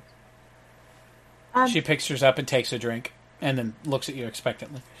 yes. She picks hers up and takes a drink, and then looks at you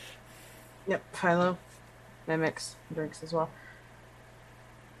expectantly. Yep, Philo mimics drinks as well.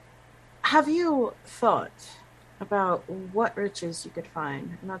 Have you thought about what riches you could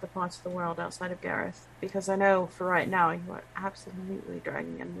find in other parts of the world outside of Gareth? Because I know for right now you are absolutely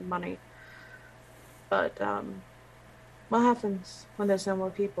dragging in the money. But what happens when there's no more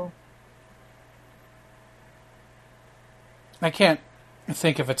people? I can't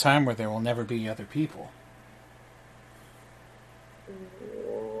think of a time where there will never be other people.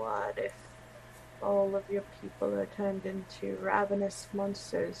 What if all of your people are turned into ravenous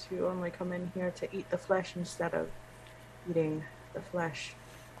monsters who only come in here to eat the flesh instead of eating the flesh?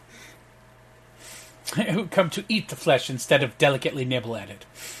 Who come to eat the flesh instead of delicately nibble at it.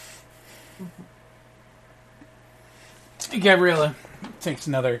 Gabriella takes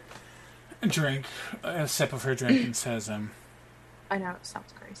another drink, a sip of her drink, and says, I know it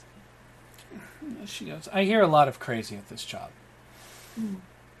sounds crazy. she goes, "I hear a lot of crazy at this job.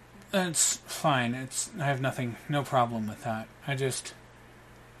 It's fine. I have no problem with that.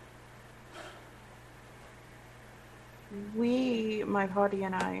 We, my party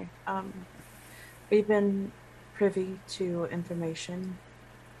and I, we've been privy to information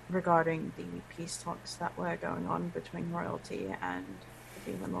regarding the peace talks that were going on between royalty and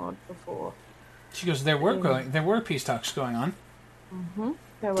the Demon Lord before. She goes, there were peace talks going on. Mm-hmm.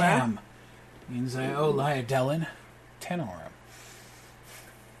 There were. Damn. Means I owe Lyadelin Tenorum.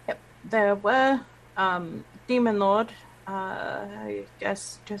 Yep, there were. Demon Lord, I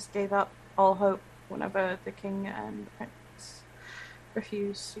guess, just gave up all hope whenever the king and the prince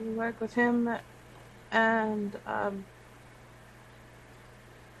refused to work with him, and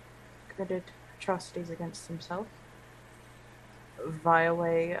committed atrocities against himself via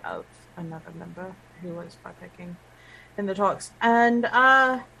way of another member who was partaking in the talks. And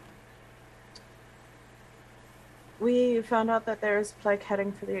we found out that there is plague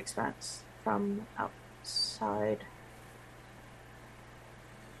heading for the Expanse from outside.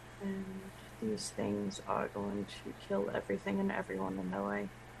 And these things are going to kill everything and everyone in their way.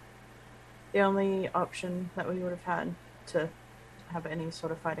 The only option that we would have had to have any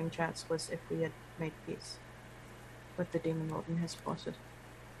sort of fighting chance was if we had made peace with the Demon Lord and his forces.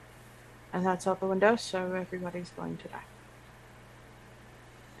 And that's out the window, so everybody's going to die.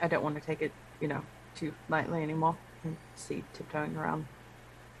 I don't want to take it, too lightly anymore and see tiptoeing around.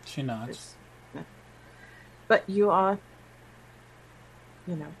 She nods. Yeah. But you are,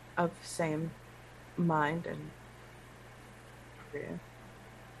 of same mind and career.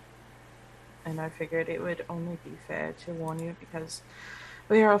 And I figured it would only be fair to warn you because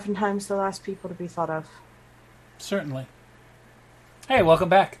We are oftentimes the last people to be thought of. Certainly. Hey, welcome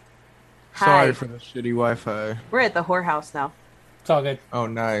back. Sorry Hi. for the shitty Wi-Fi. We're at the whorehouse now. It's all good. Oh,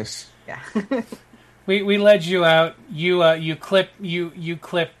 nice. Yeah. We led you out. You clip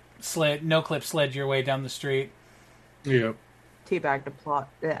slid your way down the street. Yep. Teabagged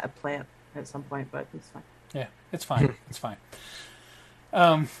a plant at some point, but it's fine. Yeah, it's fine. It's fine.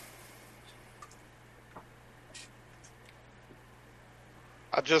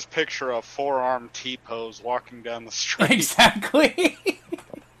 I just picture a four-arm T-pose walking down the street. Exactly.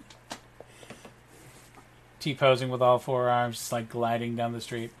 T-posing with all four arms, just like gliding down the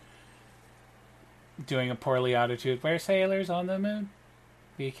street. Doing a poorly attitude. We're sailors on the moon.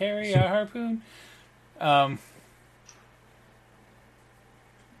 We carry a harpoon.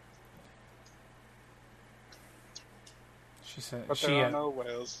 She said But there are no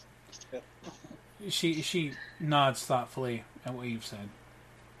whales. she nods thoughtfully at what you've said.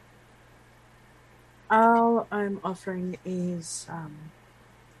 All I'm offering is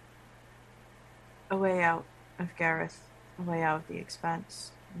a way out of Gareth, a way out of the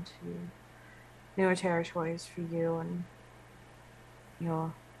Expanse, into newer territories for you and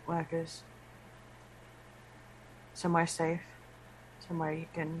your workers. Somewhere safe, somewhere you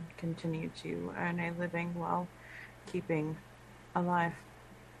can continue to earn a living while keeping alive.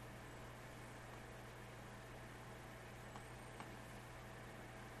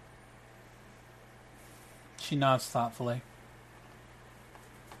 She nods thoughtfully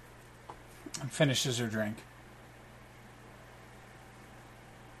and finishes her drink.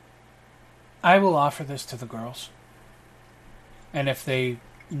 I will offer this to the girls. And if they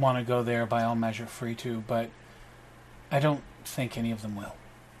want to go there, by all measure, free to, but I don't think any of them will.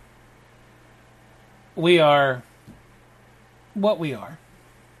 We are what we are.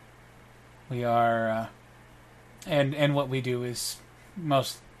 We are, and what we do is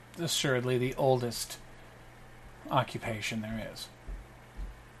most assuredly the oldest occupation there is.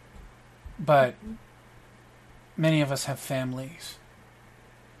 But many of us have families,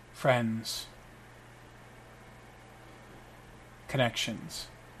 friends, connections,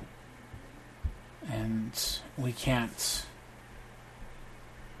 and we can't,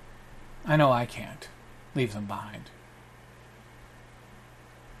 I know I can't, leave them behind.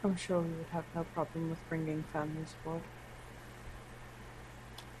 I'm sure we would have no problem with bringing families aboard.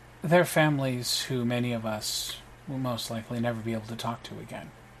 They're families who many of us will most likely never be able to talk to again.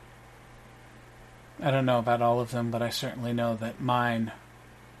 I don't know about all of them, but I certainly know that mine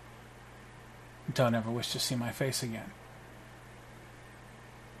don't ever wish to see my face again.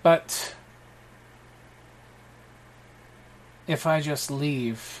 But if I just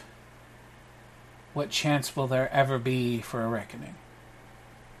leave, what chance will there ever be for a reckoning?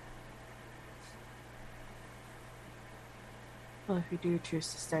 Well, if you do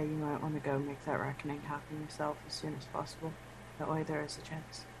choose to stay, you might want to go make that reckoning happen yourself as soon as possible. That way there is a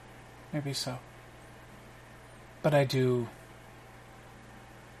chance. Maybe so. But I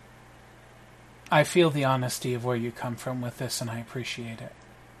feel the honesty of where you come from with this, and I appreciate it.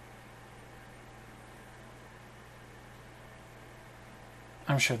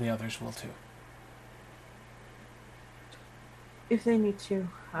 I'm sure the others will too. If they need to,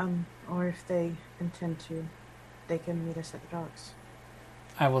 or if they intend to, they can meet us at the docks.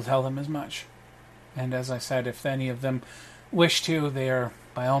 I will tell them as much. And as I said, if any of them wish to, they are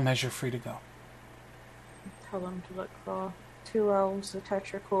by all measure free to go. Tell them to look for 2 elves, a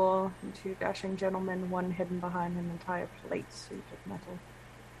tetracore, and 2 dashing gentlemen, one hidden behind an entire plate suit of metal.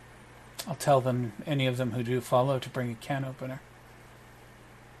 I'll tell them, any of them who do follow, to bring a can opener.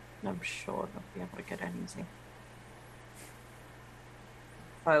 I'm sure they'll be able to get it easy.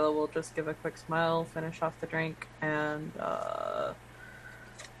 Philo will just give a quick smile, finish off the drink, and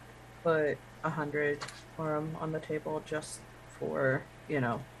put 100 for him on the table just for,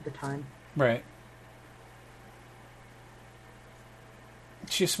 the time. Right.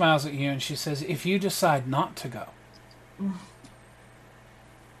 She smiles at you and she says, if you decide not to go,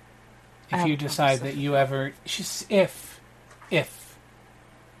 if you decide that you ever, if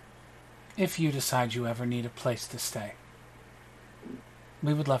you decide you ever need a place to stay,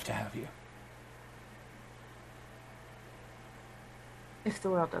 we would love to have you. If the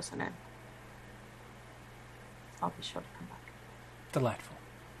world doesn't end, I'll be sure to come back. Delightful.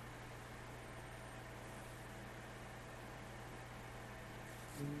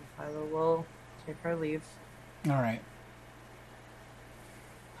 Philo will take her leave. All right.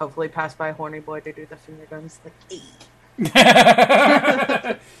 Hopefully pass by Horny Boy to do the finger guns. Like,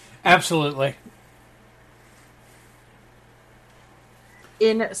 Absolutely.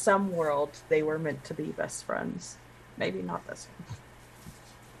 in some world, they were meant to be best friends. Maybe not this one.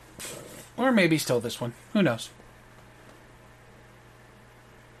 Or maybe still this one. Who knows?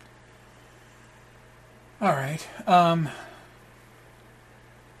 All right.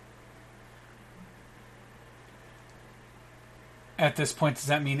 At this point, does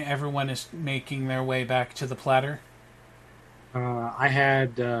that mean everyone is making their way back to the platter? I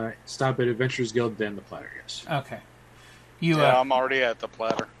had stop at Adventurers Guild, then the platter, yes. Okay. I'm already at the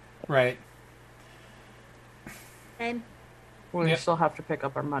platter. Right. Same. We still have to pick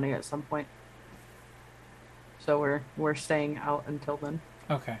up our money at some point. So we're staying out until then.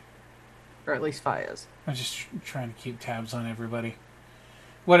 Okay. Or at least Fi is. I'm just trying to keep tabs on everybody.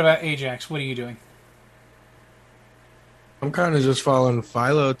 What about Ajax? What are you doing? I'm kind of just following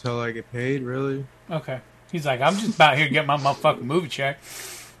Philo till I get paid, really. Okay. He's like, I'm just about here to get my motherfucking movie check.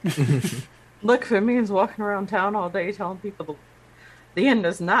 Look, Fimian's walking around town all day telling people the end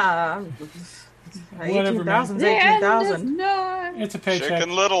is nigh. Whatever, 18,000's 18,000. It's a paycheck.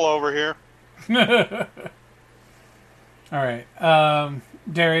 Chicken Little over here. All right.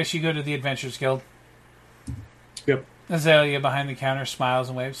 Darius, you go to the Adventurers Guild. Yep. Azalea behind the counter smiles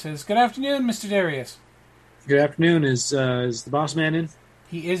and waves, says, "Good afternoon, Mr. Darius." Good afternoon. Is the boss man in?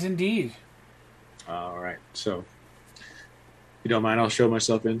 He is indeed. All right. So, if you don't mind, I'll show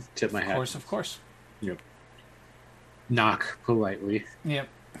myself in, tip my hat. Of course. Yep. Knock politely. Yep.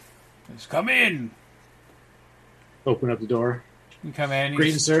 Just come in. Open up the door. You come in.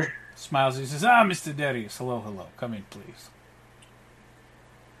 Greetings, sir. Smiles. He says, Mr. Darius. Hello, hello. Come in, please.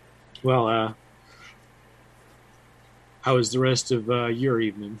 Well, how was the rest of your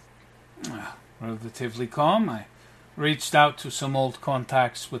evening? Relatively calm. I reached out to some old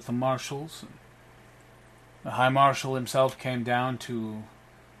contacts with the marshals. The High Marshal himself came down to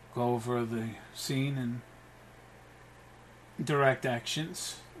go over the scene and direct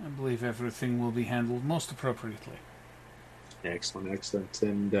actions. I believe everything will be handled most appropriately. Excellent, excellent.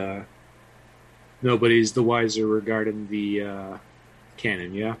 And nobody's the wiser regarding the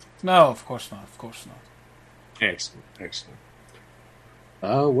cannon, yeah? No, of course not. Of course not. Excellent, excellent.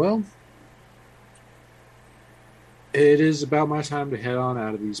 Well, it is about my time to head on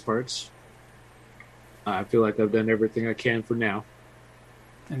out of these parts. I feel like I've done everything I can for now.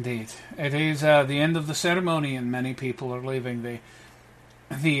 Indeed. It is the end of the ceremony and many people are leaving.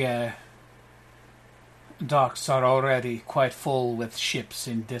 The docks are already quite full with ships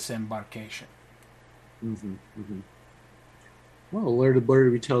in disembarkation. Mm-hmm, mm-hmm. Well, Alerted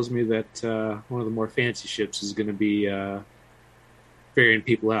Blurby tells me that one of the more fancy ships is going to be ferrying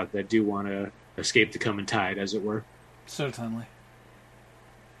people out that do want to escape the coming tide, as it were. Certainly.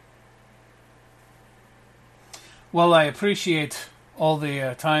 Well, I appreciate all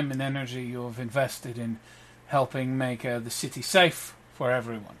the time and energy you have invested in helping make the city safe for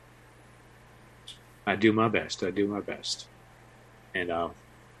everyone. I do my best. I do my best. And I'll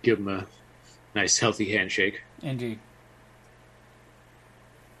give him a nice, healthy handshake. Indeed.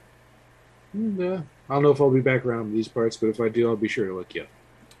 And, I don't know if I'll be back around these parts, but if I do, I'll be sure to look you up.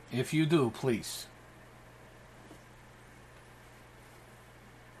 If you do, please.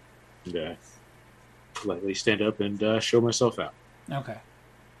 And politely stand up and show myself out. Okay.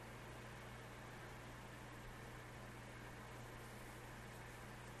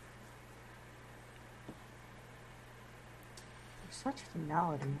 There's such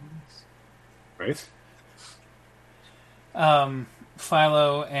finality in this. Right?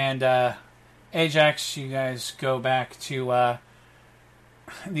 Philo and Ajax, you guys go back to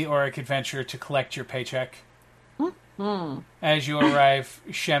the Auric Adventure to collect your paycheck. As you arrive,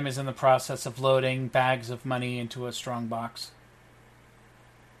 Shem is in the process of loading bags of money into a strong box.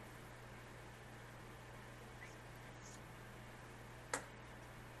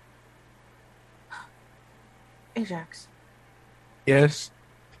 Ajax, Yes.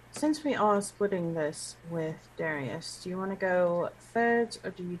 since we are splitting this with Darius, do you want to go thirds or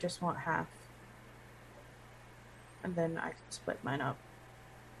do you just want half? And then I can split mine up.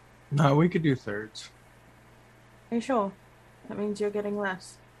 No, we could do thirds. Are you sure? That means you're getting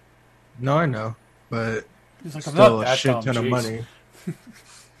less. No, I know, but He's like, I'm still not a that shit dumb, ton of jeez. money.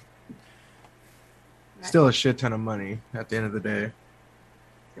 Still a shit ton of money at the end of the day.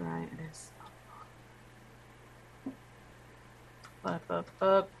 You're right, it is.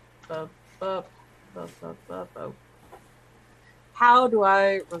 How do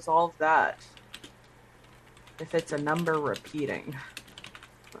I resolve that? If it's a number repeating,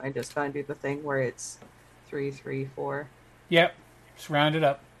 I just gotta do the thing where it's 3, 3, 4. Yep. Just round it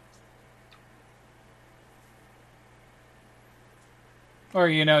up. Or,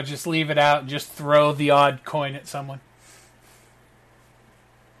 just leave it out and just throw the odd coin at someone.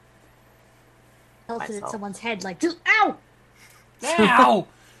 Pelt it at Myself. someone's head like, ow! Ow!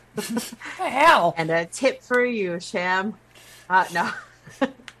 The hell? And a tip for you, Sham. No.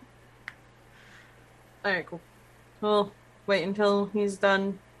 Alright, cool. We'll wait until he's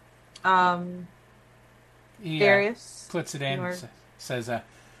done. He Darius? puts it in, Your- says,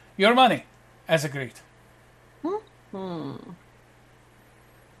 your money, as agreed.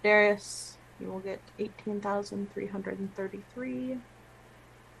 Darius, you will get 18,333.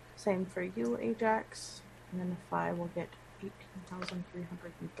 Same for you, Ajax. And then if I will get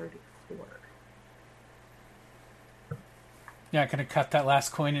 18,334. Yeah, gonna cut that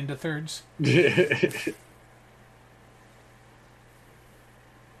last coin into thirds.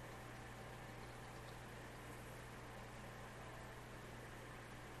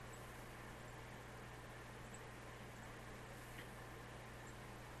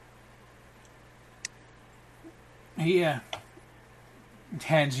 He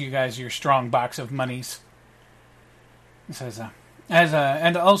hands you guys your strong box of monies. He says,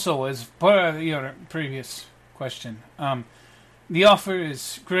 and also as per your previous question, the offer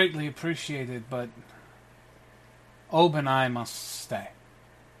is greatly appreciated, but Ob and I must stay.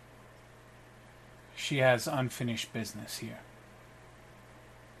 She has unfinished business here.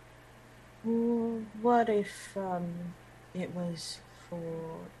 What if it was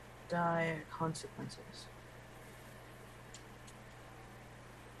for dire consequences?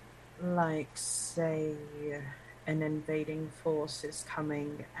 Like, say, an invading force is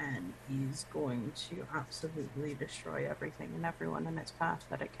coming and is going to absolutely destroy everything and everyone in its path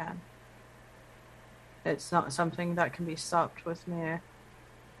that it can. It's not something that can be stopped with mere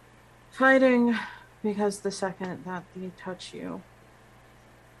fighting, because the second that they touch you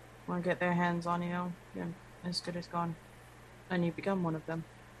or get their hands on you, you're as good as gone. And you become one of them.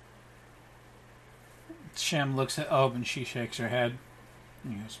 Shem looks at Ob and she shakes her head.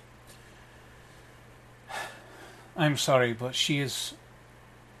 He goes, I'm sorry, but she is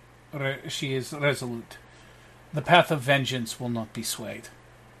resolute. The path of vengeance will not be swayed.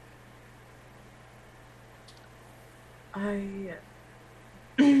 I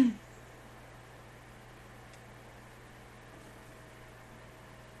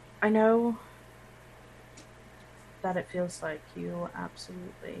know that it feels like you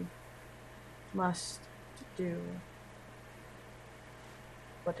absolutely must do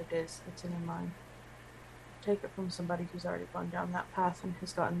what it is that's in your mind. Take it from somebody who's already gone down that path and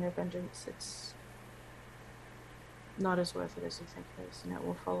has gotten their vengeance. It's not as worth it as you think it is, and it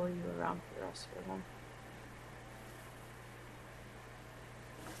will follow you around for the rest of your life.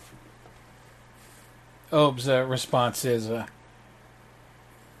 Ob's response is, I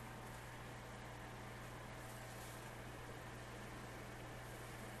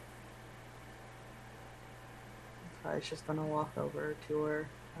was just gonna walk over to her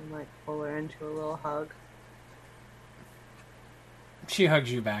and like pull her into a little hug. she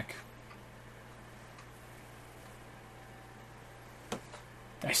hugs you back.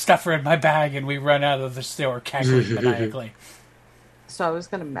 I stuff her in my bag and we run out of the store cackling maniacally. So I was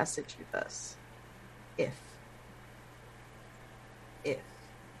gonna message you this. If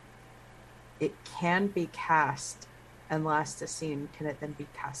it can be cast and last a scene, can it then be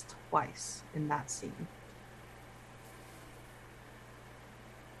cast twice in that scene?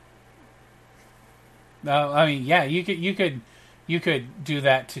 No, I mean, yeah, you could do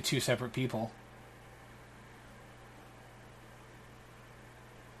that to two separate people.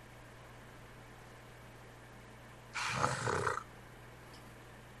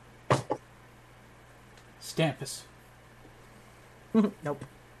 Stampus. Nope.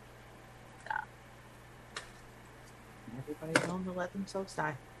 Everybody's willing to let themselves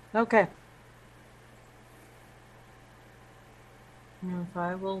die. Okay. If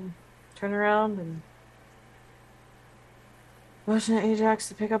I will turn around and motion at Ajax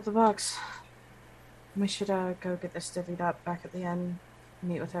to pick up the box. We should go get this divvied up back at the end,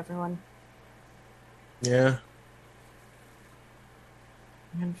 meet with everyone, Yeah.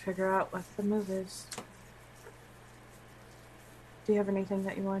 and figure out what the move is. Do you have anything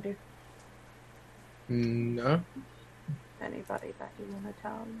that you want to do? No. Anybody that you want to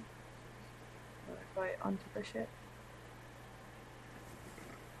tell or invite onto the ship?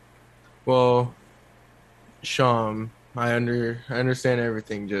 Well, Sham, I understand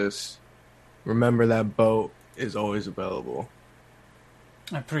everything. Just remember that boat is always available.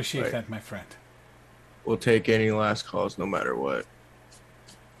 I appreciate Right. that, my friend. We'll take any last calls, no matter what.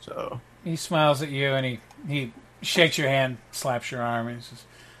 So He smiles at you and he shakes your hand, slaps your arm, and he says,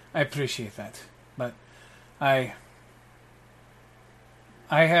 I appreciate that. But I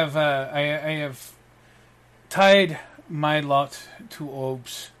have tied my lot to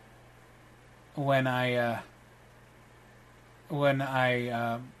Ob's when I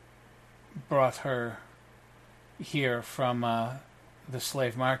brought her here from the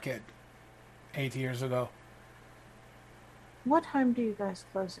slave market 8 years ago. What time do you guys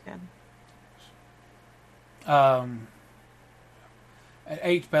close again? At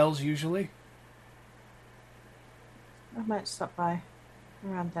 8 bells usually. I might stop by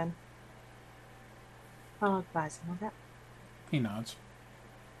around then. I'll advise him of that. He nods.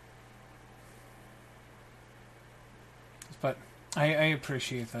 But I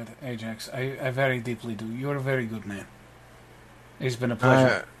appreciate that, Ajax. I very deeply do. You're a very good man. It's been a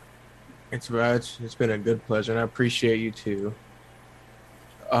pleasure. It's been a good pleasure, and I appreciate you too.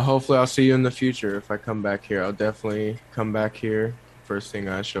 Hopefully, I'll see you in the future. If I come back here, I'll definitely come back here. First thing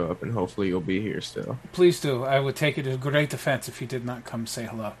I show up, and hopefully you'll be here still. Please do. I would take it as great offense if you did not come say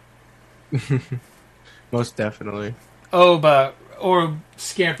hello. Most definitely. Oba or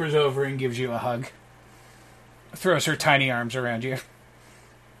scampers over and gives you a hug. Throws her tiny arms around you.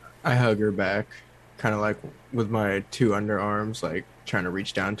 I hug her back, kind of like with my two underarms, like trying to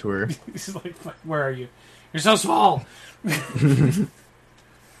reach down to her. He's like, "Where are you? You're so small."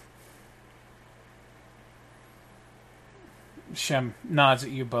 Shem nods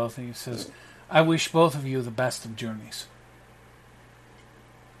at you both and he says, "I wish both of you the best of journeys."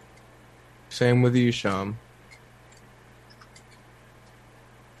 Same with you, Sham.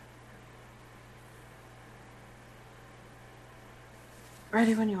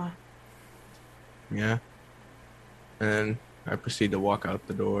 Ready when you are. Yeah. And then I proceed to walk out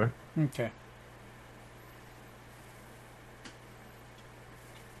the door. Okay.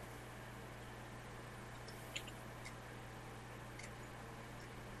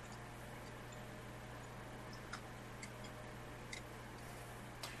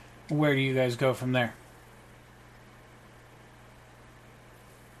 Where do you guys go from there?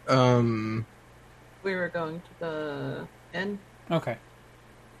 We were going to the inn. Okay.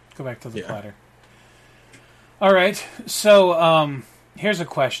 Go back to the platter. All right. So, here's a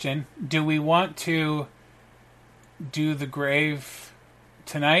question. Do we want to do the grave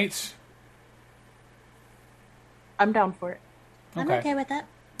tonight? I'm down for it. I'm okay with that.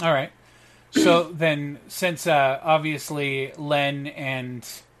 All right. So then, since obviously Len and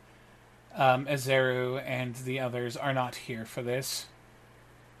Azaru and the others are not here for this,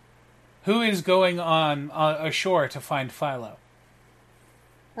 who is going on ashore to find Philo?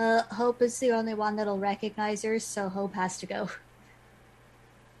 Hope is the only one that'll recognize her, so Hope has to go.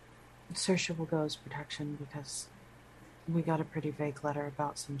 Saoirse will go as protection because we got a pretty vague letter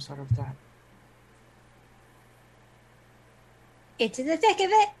about some sort of threat. Into the thick of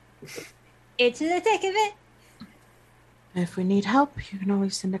it. Into the thick of it. If we need help, you can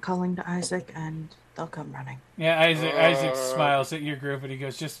always send a calling to Isaac and they'll come running. Yeah, Isaac smiles at your group and he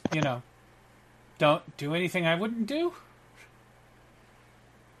goes, just, don't do anything I wouldn't do.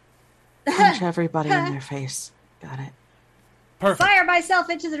 Punch everybody in their face. Got it. Perfect. Fire myself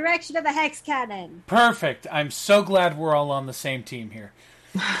into the direction of a hex cannon. Perfect. I'm so glad we're all on the same team here.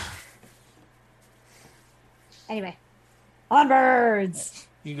 Anyway. Onwards!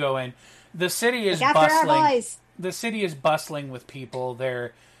 You go in. The city is Look after our bustling. boys. The city is bustling with people.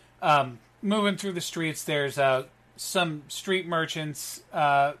 They're moving through the streets. There's some street merchants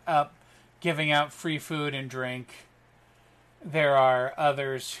up giving out free food and drink. There are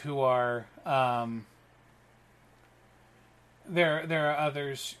others who are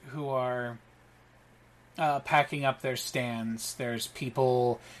packing up their stands. There's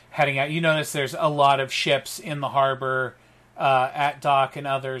people heading out. You notice there's a lot of ships in the harbor at dock, and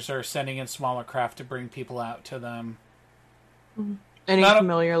others are sending in smaller craft to bring people out to them. Mm-hmm. Any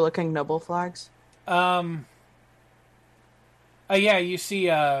familiar-looking noble flags? Yeah, you see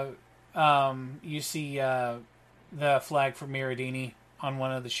the flag for Miradini on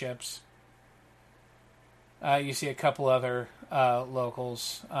one of the ships. You see a couple other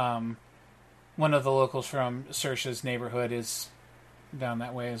locals. One of the locals from Saoirse's neighborhood is down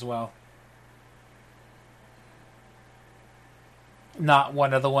that way as well. Not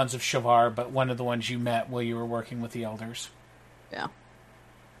one of the ones of Shavar, but one of the ones you met while you were working with the elders. Yeah.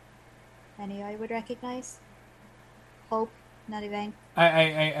 Any I would recognize? Hope, not even.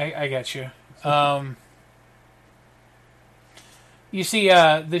 I get you. You see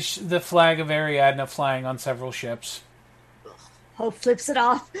the flag of Ariadne flying on several ships. Hope flips it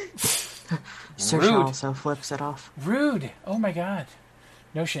off. Saoirse also flips it off. Rude. Oh my god.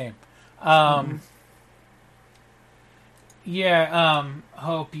 No shame. Yeah,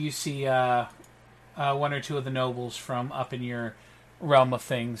 Hope, you see one or two of the nobles from up in your realm of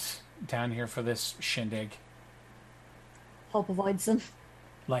things down here for this shindig. Hope avoids them.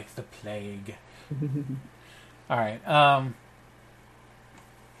 Like the plague. Alright,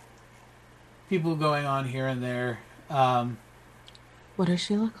 people going on here and there. What does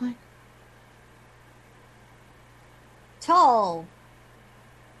she look like? Tall.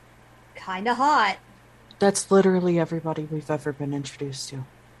 Kinda hot. That's literally everybody we've ever been introduced to.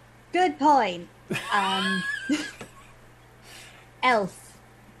 Good point. Elf.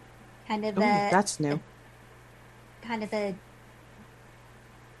 Kind of Ooh, that's new. Kind of a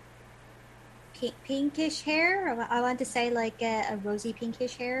pinkish hair. I want to say like a rosy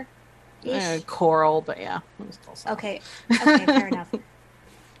pinkish hair. Coral, but yeah. Okay, fair enough.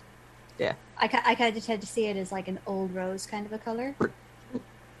 Yeah. I kind of tend to see it as like an old rose kind of a color.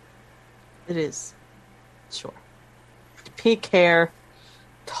 It is. Sure. Pink hair,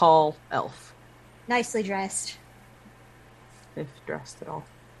 tall elf. Nicely dressed. If dressed at all.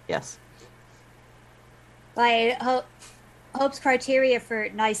 Yes. Like, Hope's criteria for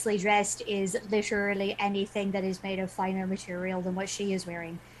nicely dressed is literally anything that is made of finer material than what she is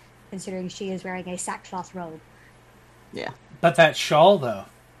wearing, considering she is wearing a sackcloth robe. Yeah. But that shawl, though.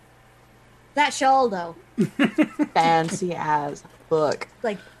 That shawl, though. Fancy as fuck.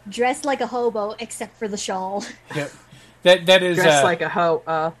 Like, dressed like a hobo, except for the shawl. Yep. That is... Dressed like a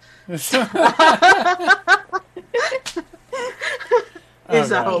hoe, is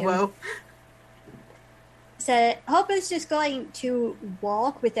a hobo. So Hope is just going to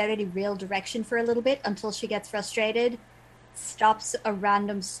walk without any real direction for a little bit until she gets frustrated, stops a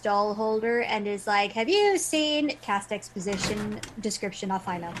random stall holder, and is like, have you seen cast exposition description of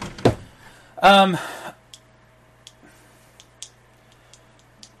Philo?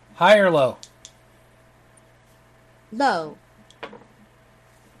 High or low? Low.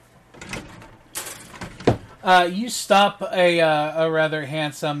 You stop a rather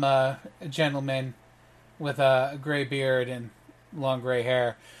handsome gentleman with a gray beard and long gray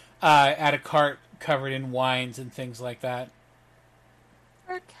hair at a cart covered in wines and things like that.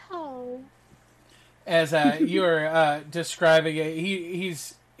 Or cow. As you're describing it,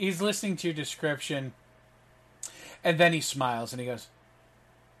 he's listening to your description, and then he smiles and he goes,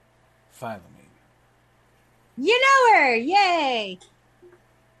 Philomene. You know her! Yay!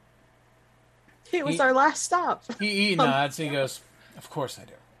 It was our last stop. He nods and he goes, of course I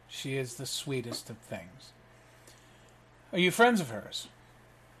do. She is the sweetest of things. Are you friends of hers?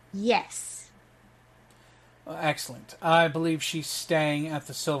 Yes. Well, excellent. I believe she's staying at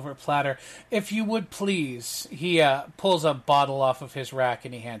the Silver Platter. If you would please, he pulls a bottle off of his rack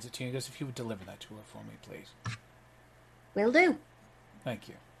and he hands it to you. He goes, if you would deliver that to her for me, please. Will do. Thank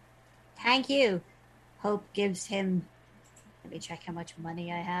you. Thank you. Hope gives him... Let me check how much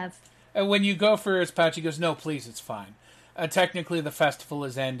money I have. And when you go for his pouch, he goes, no, please, it's fine. Technically, the festival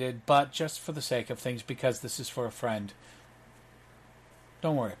is ended, but just for the sake of things, because this is for a friend,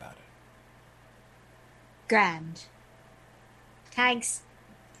 don't worry about it. Grand. Thanks.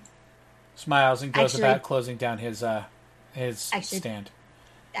 Smiles and goes about closing down his stand.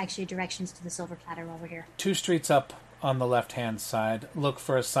 Actually, directions to the Silver Platter while we're here. 2 streets up on the left-hand side, look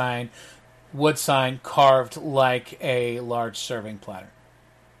for a sign, wood sign carved like a large serving platter.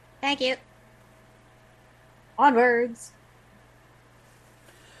 Thank you. Onwards.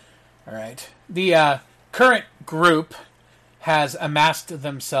 All right. The current group has amassed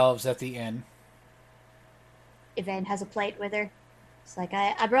themselves at the inn. Yvonne has a plate with her. It's like,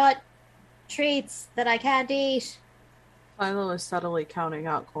 I brought treats that I can't eat. Philo is subtly counting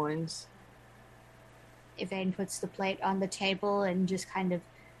out coins. Yvonne puts the plate on the table and just kind of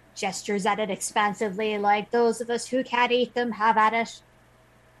gestures at it expansively, like, those of us who can't eat them, have at it.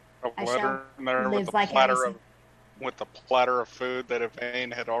 A letter in there with the platter of food that Yvain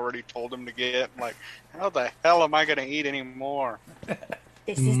had already told him to get. Like, how the hell am I going to eat any more?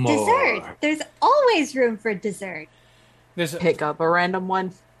 This is dessert. There's always room for dessert. Pick up a random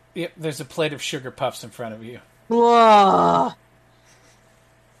one. Yep, there's a plate of sugar puffs in front of you. Whoa.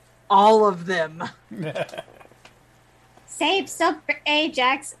 All of them. Save some for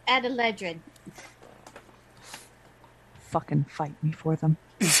Ajax and Eledrin. Fucking fight me for them.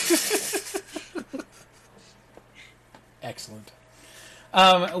 Excellent.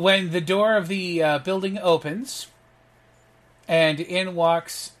 When the door of the building opens, and in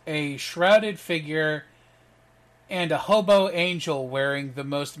walks a shrouded figure and a hobo angel wearing the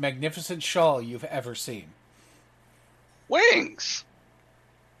most magnificent shawl you've ever seen. Wings!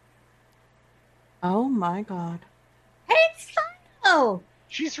 Oh my god. Hey, it's Philo!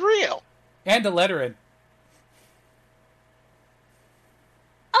 She's real! And a letterin.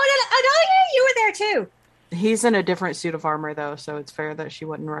 Oh, yeah, you were there too. He's in a different suit of armor, though, so it's fair that she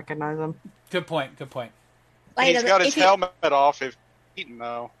wouldn't recognize him. Good point. He's got his helmet off if eaten,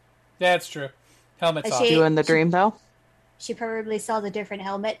 though. That's true. Helmet's off. You in the dream, though? She probably saw the different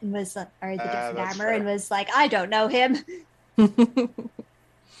helmet and was, or the different that's armor, and fair. was like, I don't know him.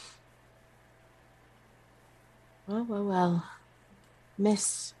 Well.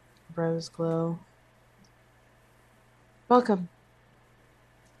 Miss Roseglow. Welcome.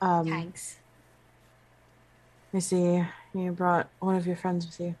 Thanks. Let me see. You brought one of your friends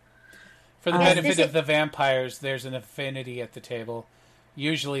with you. For the Yes, benefit this of the vampires, there's an affinity at the table.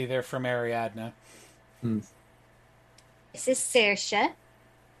 Usually they're from Ariadne. This is Saoirse,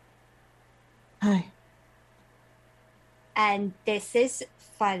 Hi. and this is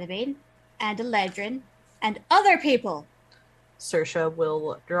Philemine, and Eledrin, and other people. Saoirse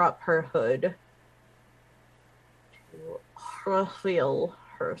will drop her hood to reveal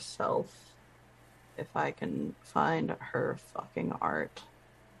herself. If I can find her fucking art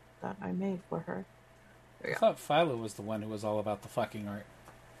that I made for her. I thought Philo was the one who was all about the fucking art.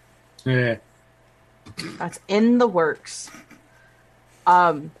 Yeah. That's in the works.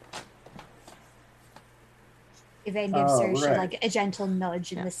 Yvain gives Oh, Saoirse right. like a gentle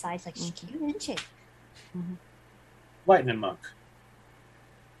nudge in Yeah. the side, like, she's cute, isn't she? Lightning Monk.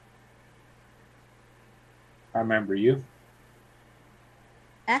 I remember you.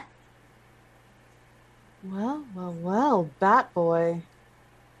 Well, Bat Boy.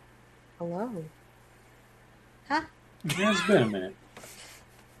 Hello. Huh? Yeah, it's been a minute.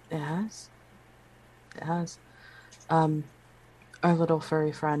 It has. Our little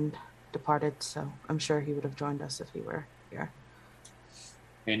furry friend departed, so I'm sure he would have joined us if he were here.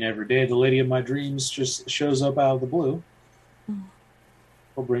 And every day the lady of my dreams just shows up out of the blue.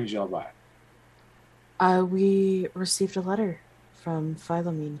 What brings y'all by? We received a letter from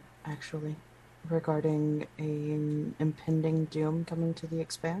Philemine, actually, regarding an impending doom coming to the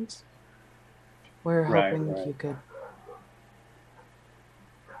Expanse. We're hoping you could.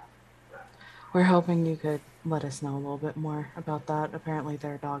 We're hoping you could let us know a little bit more about that. Apparently,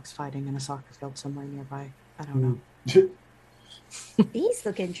 there are dogs fighting in a soccer field somewhere nearby. I don't know. These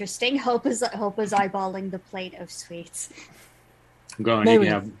look interesting. Hope is eyeballing the plate of sweets. I'm going. Maybe.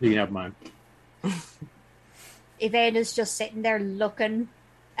 You can have mine. Yvain is just sitting there looking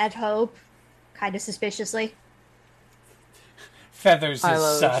at Hope, kind of suspiciously. Feathers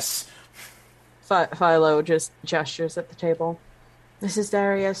Philo's. is sus. Philo just gestures at the table. This is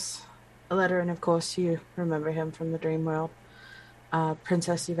Darius. A letter, and of course you remember him from the dream world.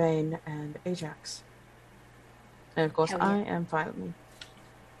 Princess Yvain and Ajax. And of course Hell yeah. I am Philemon.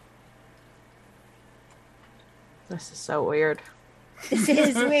 This is so weird. This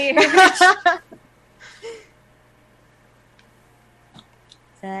is weird.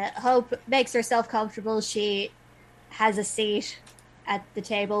 Hope makes herself comfortable. She has a seat at the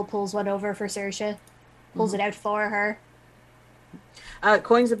table, pulls one over for Saoirse, pulls it out for her.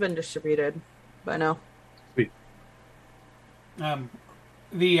 Coins have been distributed by now.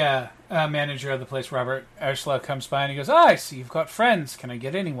 The manager of the place, Robert Ursula, comes by and he goes, I see you've got friends. Can I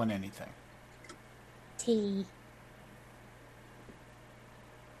get anyone anything? Tea.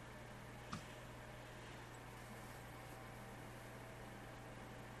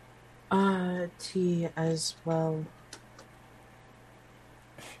 Tea as well.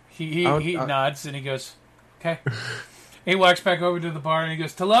 He nods and he goes, okay. He walks back over to the bar and he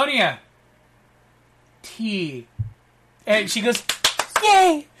goes, Telonia! Tea. And she goes,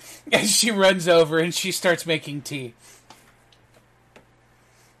 yay! And she runs over and she starts making tea.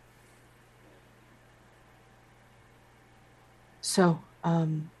 So,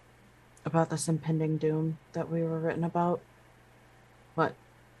 about this impending doom that we were written about.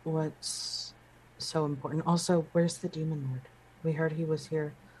 What's so important? Also, where's the Demon Lord? We heard he was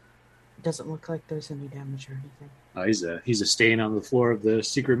here. It doesn't look like there's any damage or anything. He's a stain on the floor of the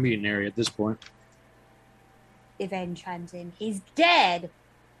secret meeting area at this point. Yvain chimes in. He's dead.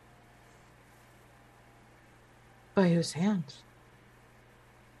 By whose hands?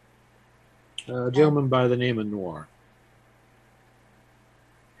 A gentleman by the name of Noir.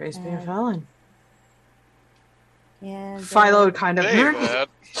 Praise be to Fallon. Yeah. Philo kind of. Say that.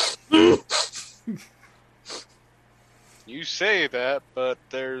 You say that, but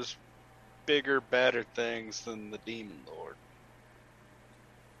there's bigger, badder things than the Demon Lord.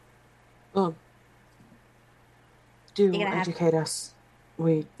 Well, do You're gonna have- educate us.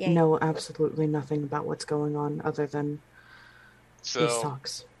 We Yeah. know absolutely nothing about what's going on other than these So,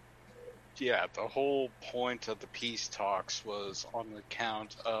 talks. yeah, the whole point of the peace talks was on the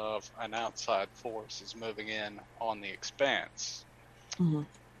account of an outside force is moving in on the Expanse. Mhm.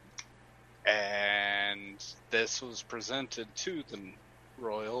 And this was presented to the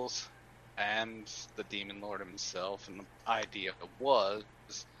royals and the Demon Lord himself, and the idea was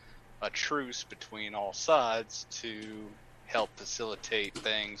a truce between all sides to help facilitate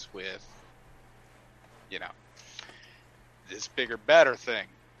things with, this bigger, better thing.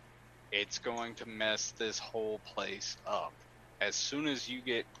 It's going to mess this whole place up. As soon as you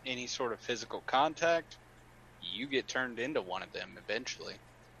get any sort of physical contact, you get turned into one of them eventually.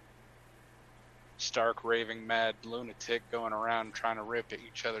 Stark, raving, mad lunatic going around trying to rip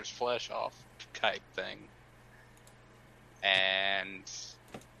each other's flesh off type thing. And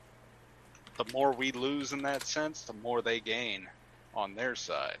the more we lose in that sense, the more they gain on their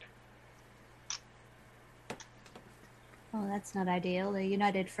side. Well, that's not ideal. A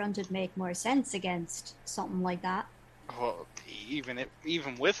united front would make more sense against something like that. Well, even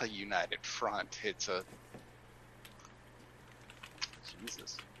with a united front, it's a...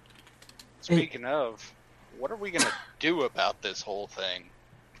 Jesus. Speaking of, what are we going to do about this whole thing?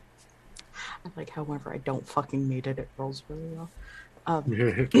 I like how whenever I don't fucking need it, it rolls really well.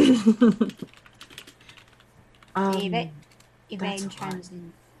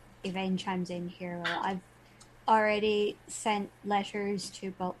 Yvain chimes in here. Well, I've already sent letters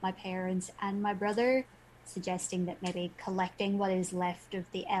to both my parents and my brother, suggesting that maybe collecting what is left of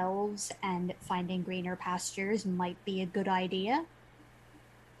the elves and finding greener pastures might be a good idea.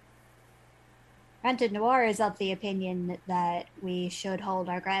 Granted, Noir is of the opinion that we should hold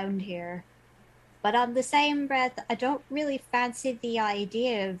our ground here, but on the same breath, I don't really fancy the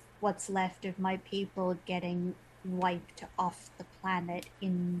idea of what's left of my people getting wiped off the planet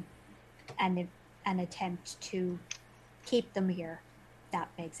in an attempt to keep them here. If that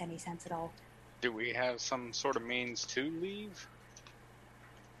makes any sense at all. Do we have some sort of means to leave?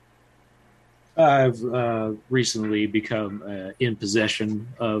 I've recently become in possession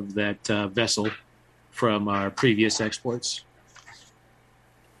of that vessel from our previous exports.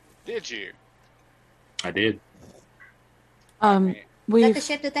 Did you? I did. Is that the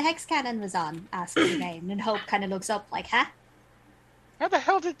ship that the Hex Cannon was on? Asked Yvain, and Hope kind of looks up like, huh? How the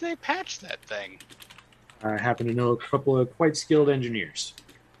hell did they patch that thing? I happen to know a couple of quite skilled engineers.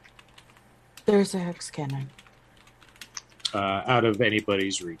 There's a Hex Cannon. Out of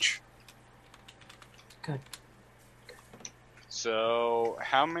anybody's reach. Good. So,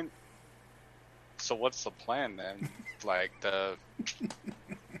 So what's the plan then? Like, the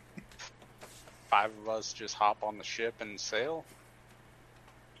 5 of us just hop on the ship and sail?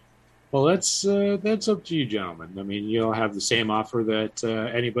 Well, that's up to you, gentlemen. I mean, you'll have the same offer that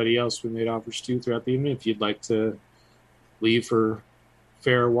anybody else we made offers to throughout the evening. If you'd like to leave for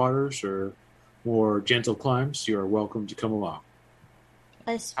fair waters or more gentle climes, you are welcome to come along.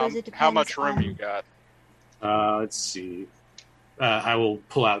 I suppose it depends. How much room you got? Let's see. I will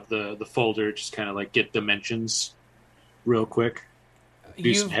pull out the folder, just kind of like get dimensions real quick.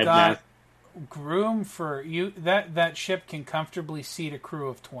 You've got room for you. That ship can comfortably seat a crew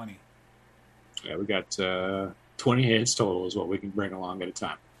of 20. Yeah, we got 20 heads total is what we can bring along at a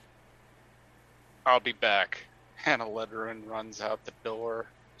time. I'll be back. Hannah Letterin runs out the door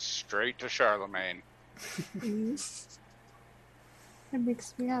straight to Charlemagne. It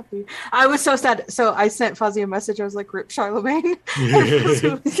makes me happy. I was so sad. So I sent Fuzzy a message. I was like, "Rip Charlemagne."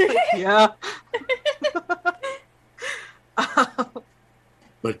 Yeah.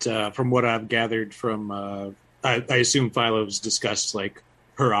 But from what I've gathered from, I assume Philo's discussed like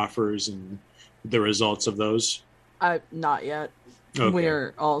her offers and the results of those. Not yet. Okay.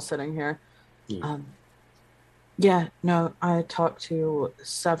 We're all sitting here. Yeah. I talked to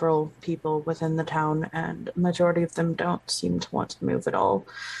several people within the town, and majority of them don't seem to want to move at all.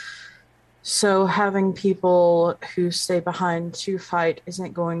 So having people who stay behind to fight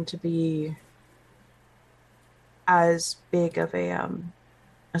isn't going to be as big of a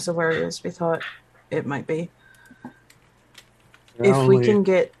worry as we thought it might be. If we can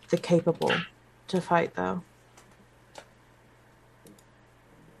get the capable to fight, though.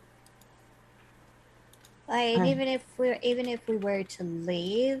 Like, even if we were to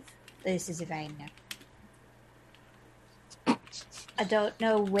leave, this is Yvain now. I don't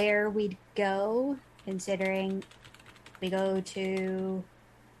know where we'd go, considering we go to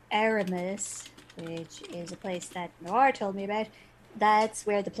Aramis, which is a place that Noir told me about. That's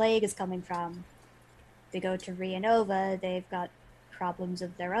where the plague is coming from. If we go to Rianova, they've got problems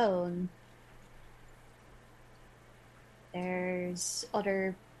of their own. There's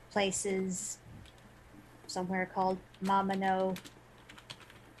other places somewhere called Mamano.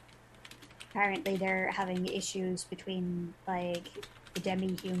 Apparently they're having issues between like the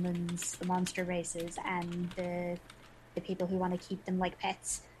demi-humans, the monster races, and the people who want to keep them like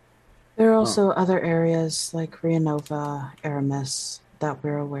pets. There are also other areas like Rianova, Aramis that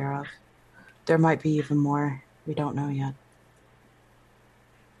we're aware of. There might be even more. We don't know yet.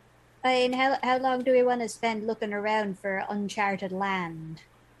 And how long do we want to spend looking around for uncharted land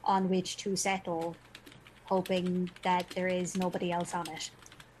on which to settle, hoping that there is nobody else on it?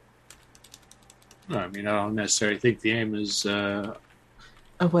 I mean, I don't necessarily think the aim is Away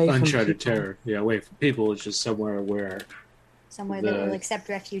from uncharted people. terror. Yeah, away from people. It's just somewhere where Somewhere that will accept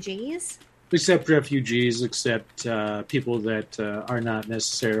refugees? accept refugees, accept people that are not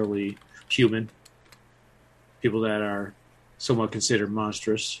necessarily human, people that are somewhat considered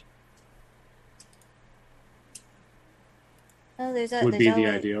monstrous. Well, Would there's be the always,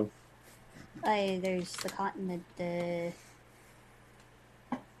 ideal. There's the continent, the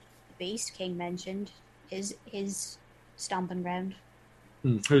Beast King mentioned, his stomping ground.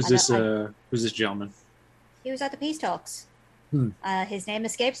 Who's this gentleman? He was at the peace talks. His name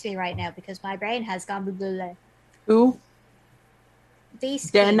escapes me right now because my brain has gone blah, blah, blah. Who?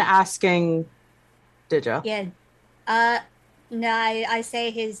 Beast Den King. asking Didja. Yeah. No, I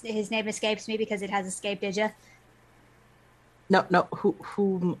say his name escapes me because it has escaped Didja. No.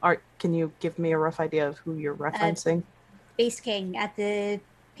 Who are? Can you give me a rough idea of who you're referencing? Beast King at the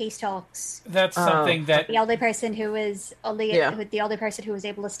peace talks. That's something that The only person who was the only person who was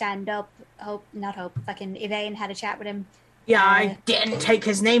able to stand up. Fucking Yvain had a chat with him. Yeah, I didn't take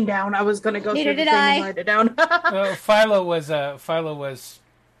his name down. I was gonna go Neither through the did thing I. and write it down. Philo was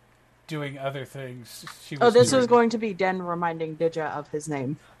doing other things. She was This doing- was going to be Den reminding Didja of his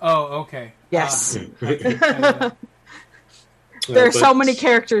name. Oh, okay. Yes. Okay. There are so many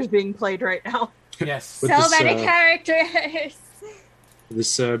characters being played right now. Yes. But So this, many characters.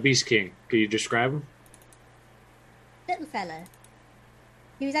 This Beast King, can you describe him? Little fella.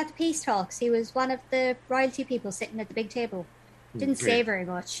 He was at the peace talks. He was one of the royalty people sitting at the big table. Didn't say very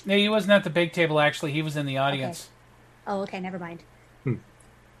much. No, he wasn't at the big table, actually. He was in the audience. Oh, okay, never mind.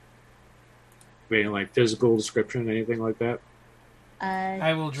 Any like physical description, anything like that?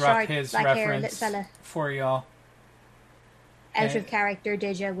 I will drop Short, his black hair, little reference fella. for y'all. Out of character,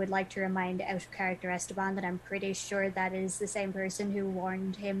 Didja would like to remind out of character Esteban that I'm pretty sure that is the same person who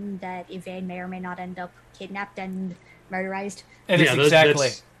warned him that Yvain may or may not end up kidnapped and murderized. It is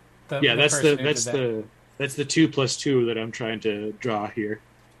exactly. That's the 2+2 that I'm trying to draw here.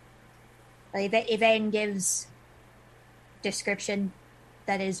 Yvain gives description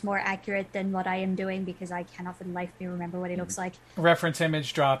that is more accurate than what I am doing because I cannot for the life of me remember what he looks like. Reference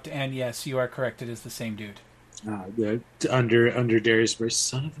image dropped, and yes, you are correct. It is the same dude. Under Darius Burst,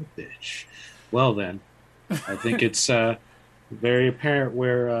 son of a bitch. Well then, I think it's very apparent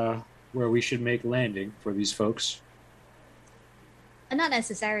where we should make landing for these folks. And not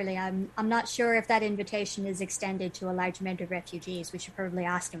necessarily. I'm not sure if that invitation is extended to a large amount of refugees. We should probably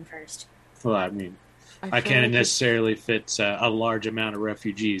ask him first. Well, I mean, I feel can't like necessarily fit a large amount of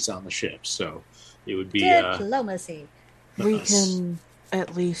refugees on the ship, so it would be Diplomacy. We can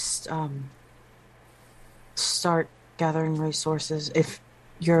at least start gathering resources if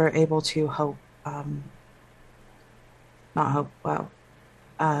you're able to hope. Not hope. Wow.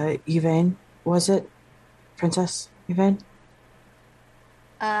 Yvain, was it? Princess Yvain?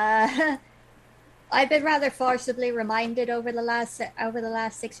 I've been rather forcibly reminded over the last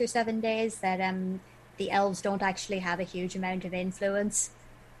 6 or 7 days that the elves don't actually have a huge amount of influence.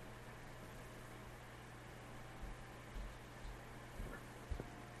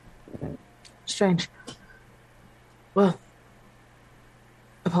 Strange. Well,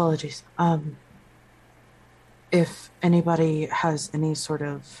 apologies. If anybody has any sort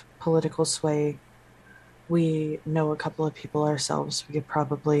of political sway, we know a couple of people ourselves. We could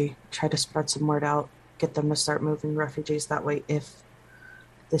probably try to spread some word out, get them to start moving refugees that way if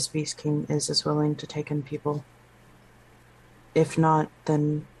this Beast King is as willing to take in people. If not,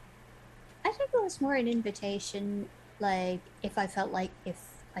 then I think it was more an invitation, like if I felt like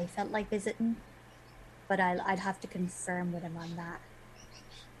visiting, but I'd have to confirm with him on that.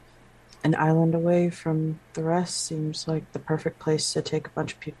 an island away from the rest seems like the perfect place to take a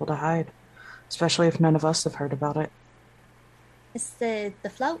bunch of people to hide, especially if none of us have heard about it. It's the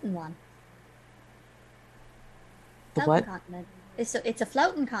floating one. The Floating what? continent. It's a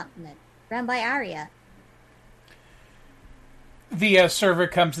floating continent run by Arya. The server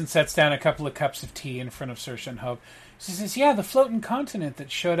comes and sets down a couple of cups of tea in front of Saoirse and Hope. She says, yeah, the floating continent that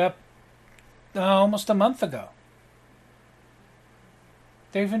showed up almost a month ago.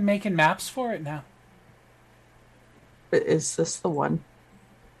 They're even making maps for it now. Is this the one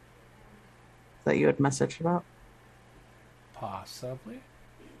that you had messaged about? Possibly.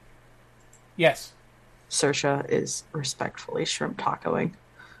 Yes. Saoirse is respectfully shrimp tacoing.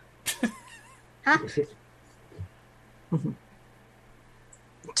 Huh?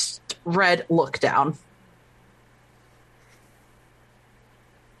 Red look down.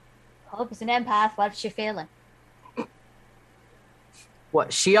 Hope is an empath. What's she feeling?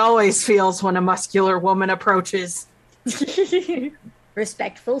 What she always feels when a muscular woman approaches.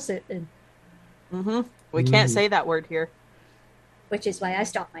 Respectful sitting. Mm-hmm. We can't say that word here. Which is why I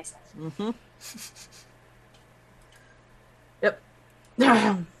stopped myself. Mm-hmm. Yep.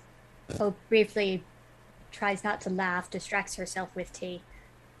 Hope briefly tries not to laugh, distracts herself with tea.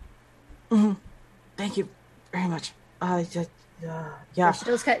 Mm-hmm. Thank you very much. Yeah.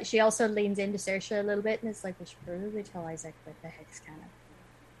 She also leans into Saoirse a little bit and is like, we should probably tell Isaac about the hex cannon.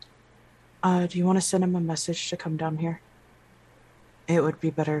 Do you want to send him a message to come down here? It would be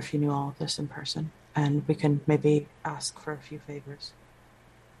better if you knew all of this in person, and we can maybe ask for a few favors.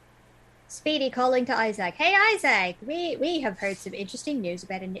 Speedy calling to Isaac. Hey, Isaac! We have heard some interesting news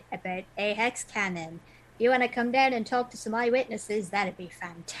about a hex cannon. If you want to come down and talk to some eyewitnesses, that'd be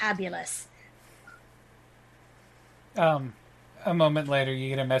fantabulous. A moment later, you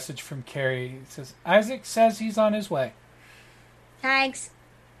get a message from Carrie. It says, Isaac says he's on his way. Thanks.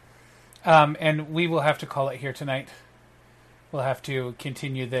 And we will have to call it here tonight. We'll have to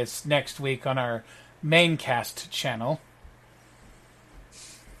continue this next week on our main cast channel.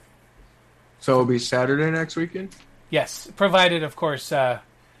 So it'll be Saturday next weekend? Yes, provided, of course,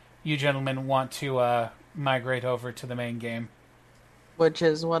 you gentlemen want to migrate over to the main game. Which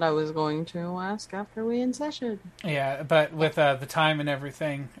is what I was going to ask after we in session. Yeah, but with the time and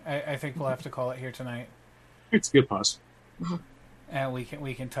everything, I think we'll have to call it here tonight. It's a good pause. Mm-hmm. And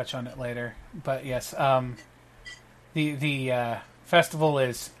we can touch on it later. But yes, the festival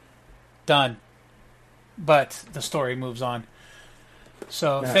is done, but the story moves on.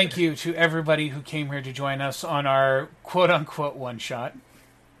 So thank you to everybody who came here to join us on our quote-unquote one-shot.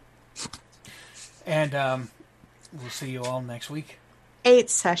 And we'll see you all next week.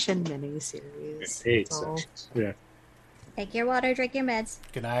 8-session mini-series. 8 sessions. Yeah. Take your water, drink your meds.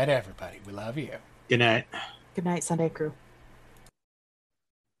 Good night, everybody. We love you. Good night. Good night, Sunday crew.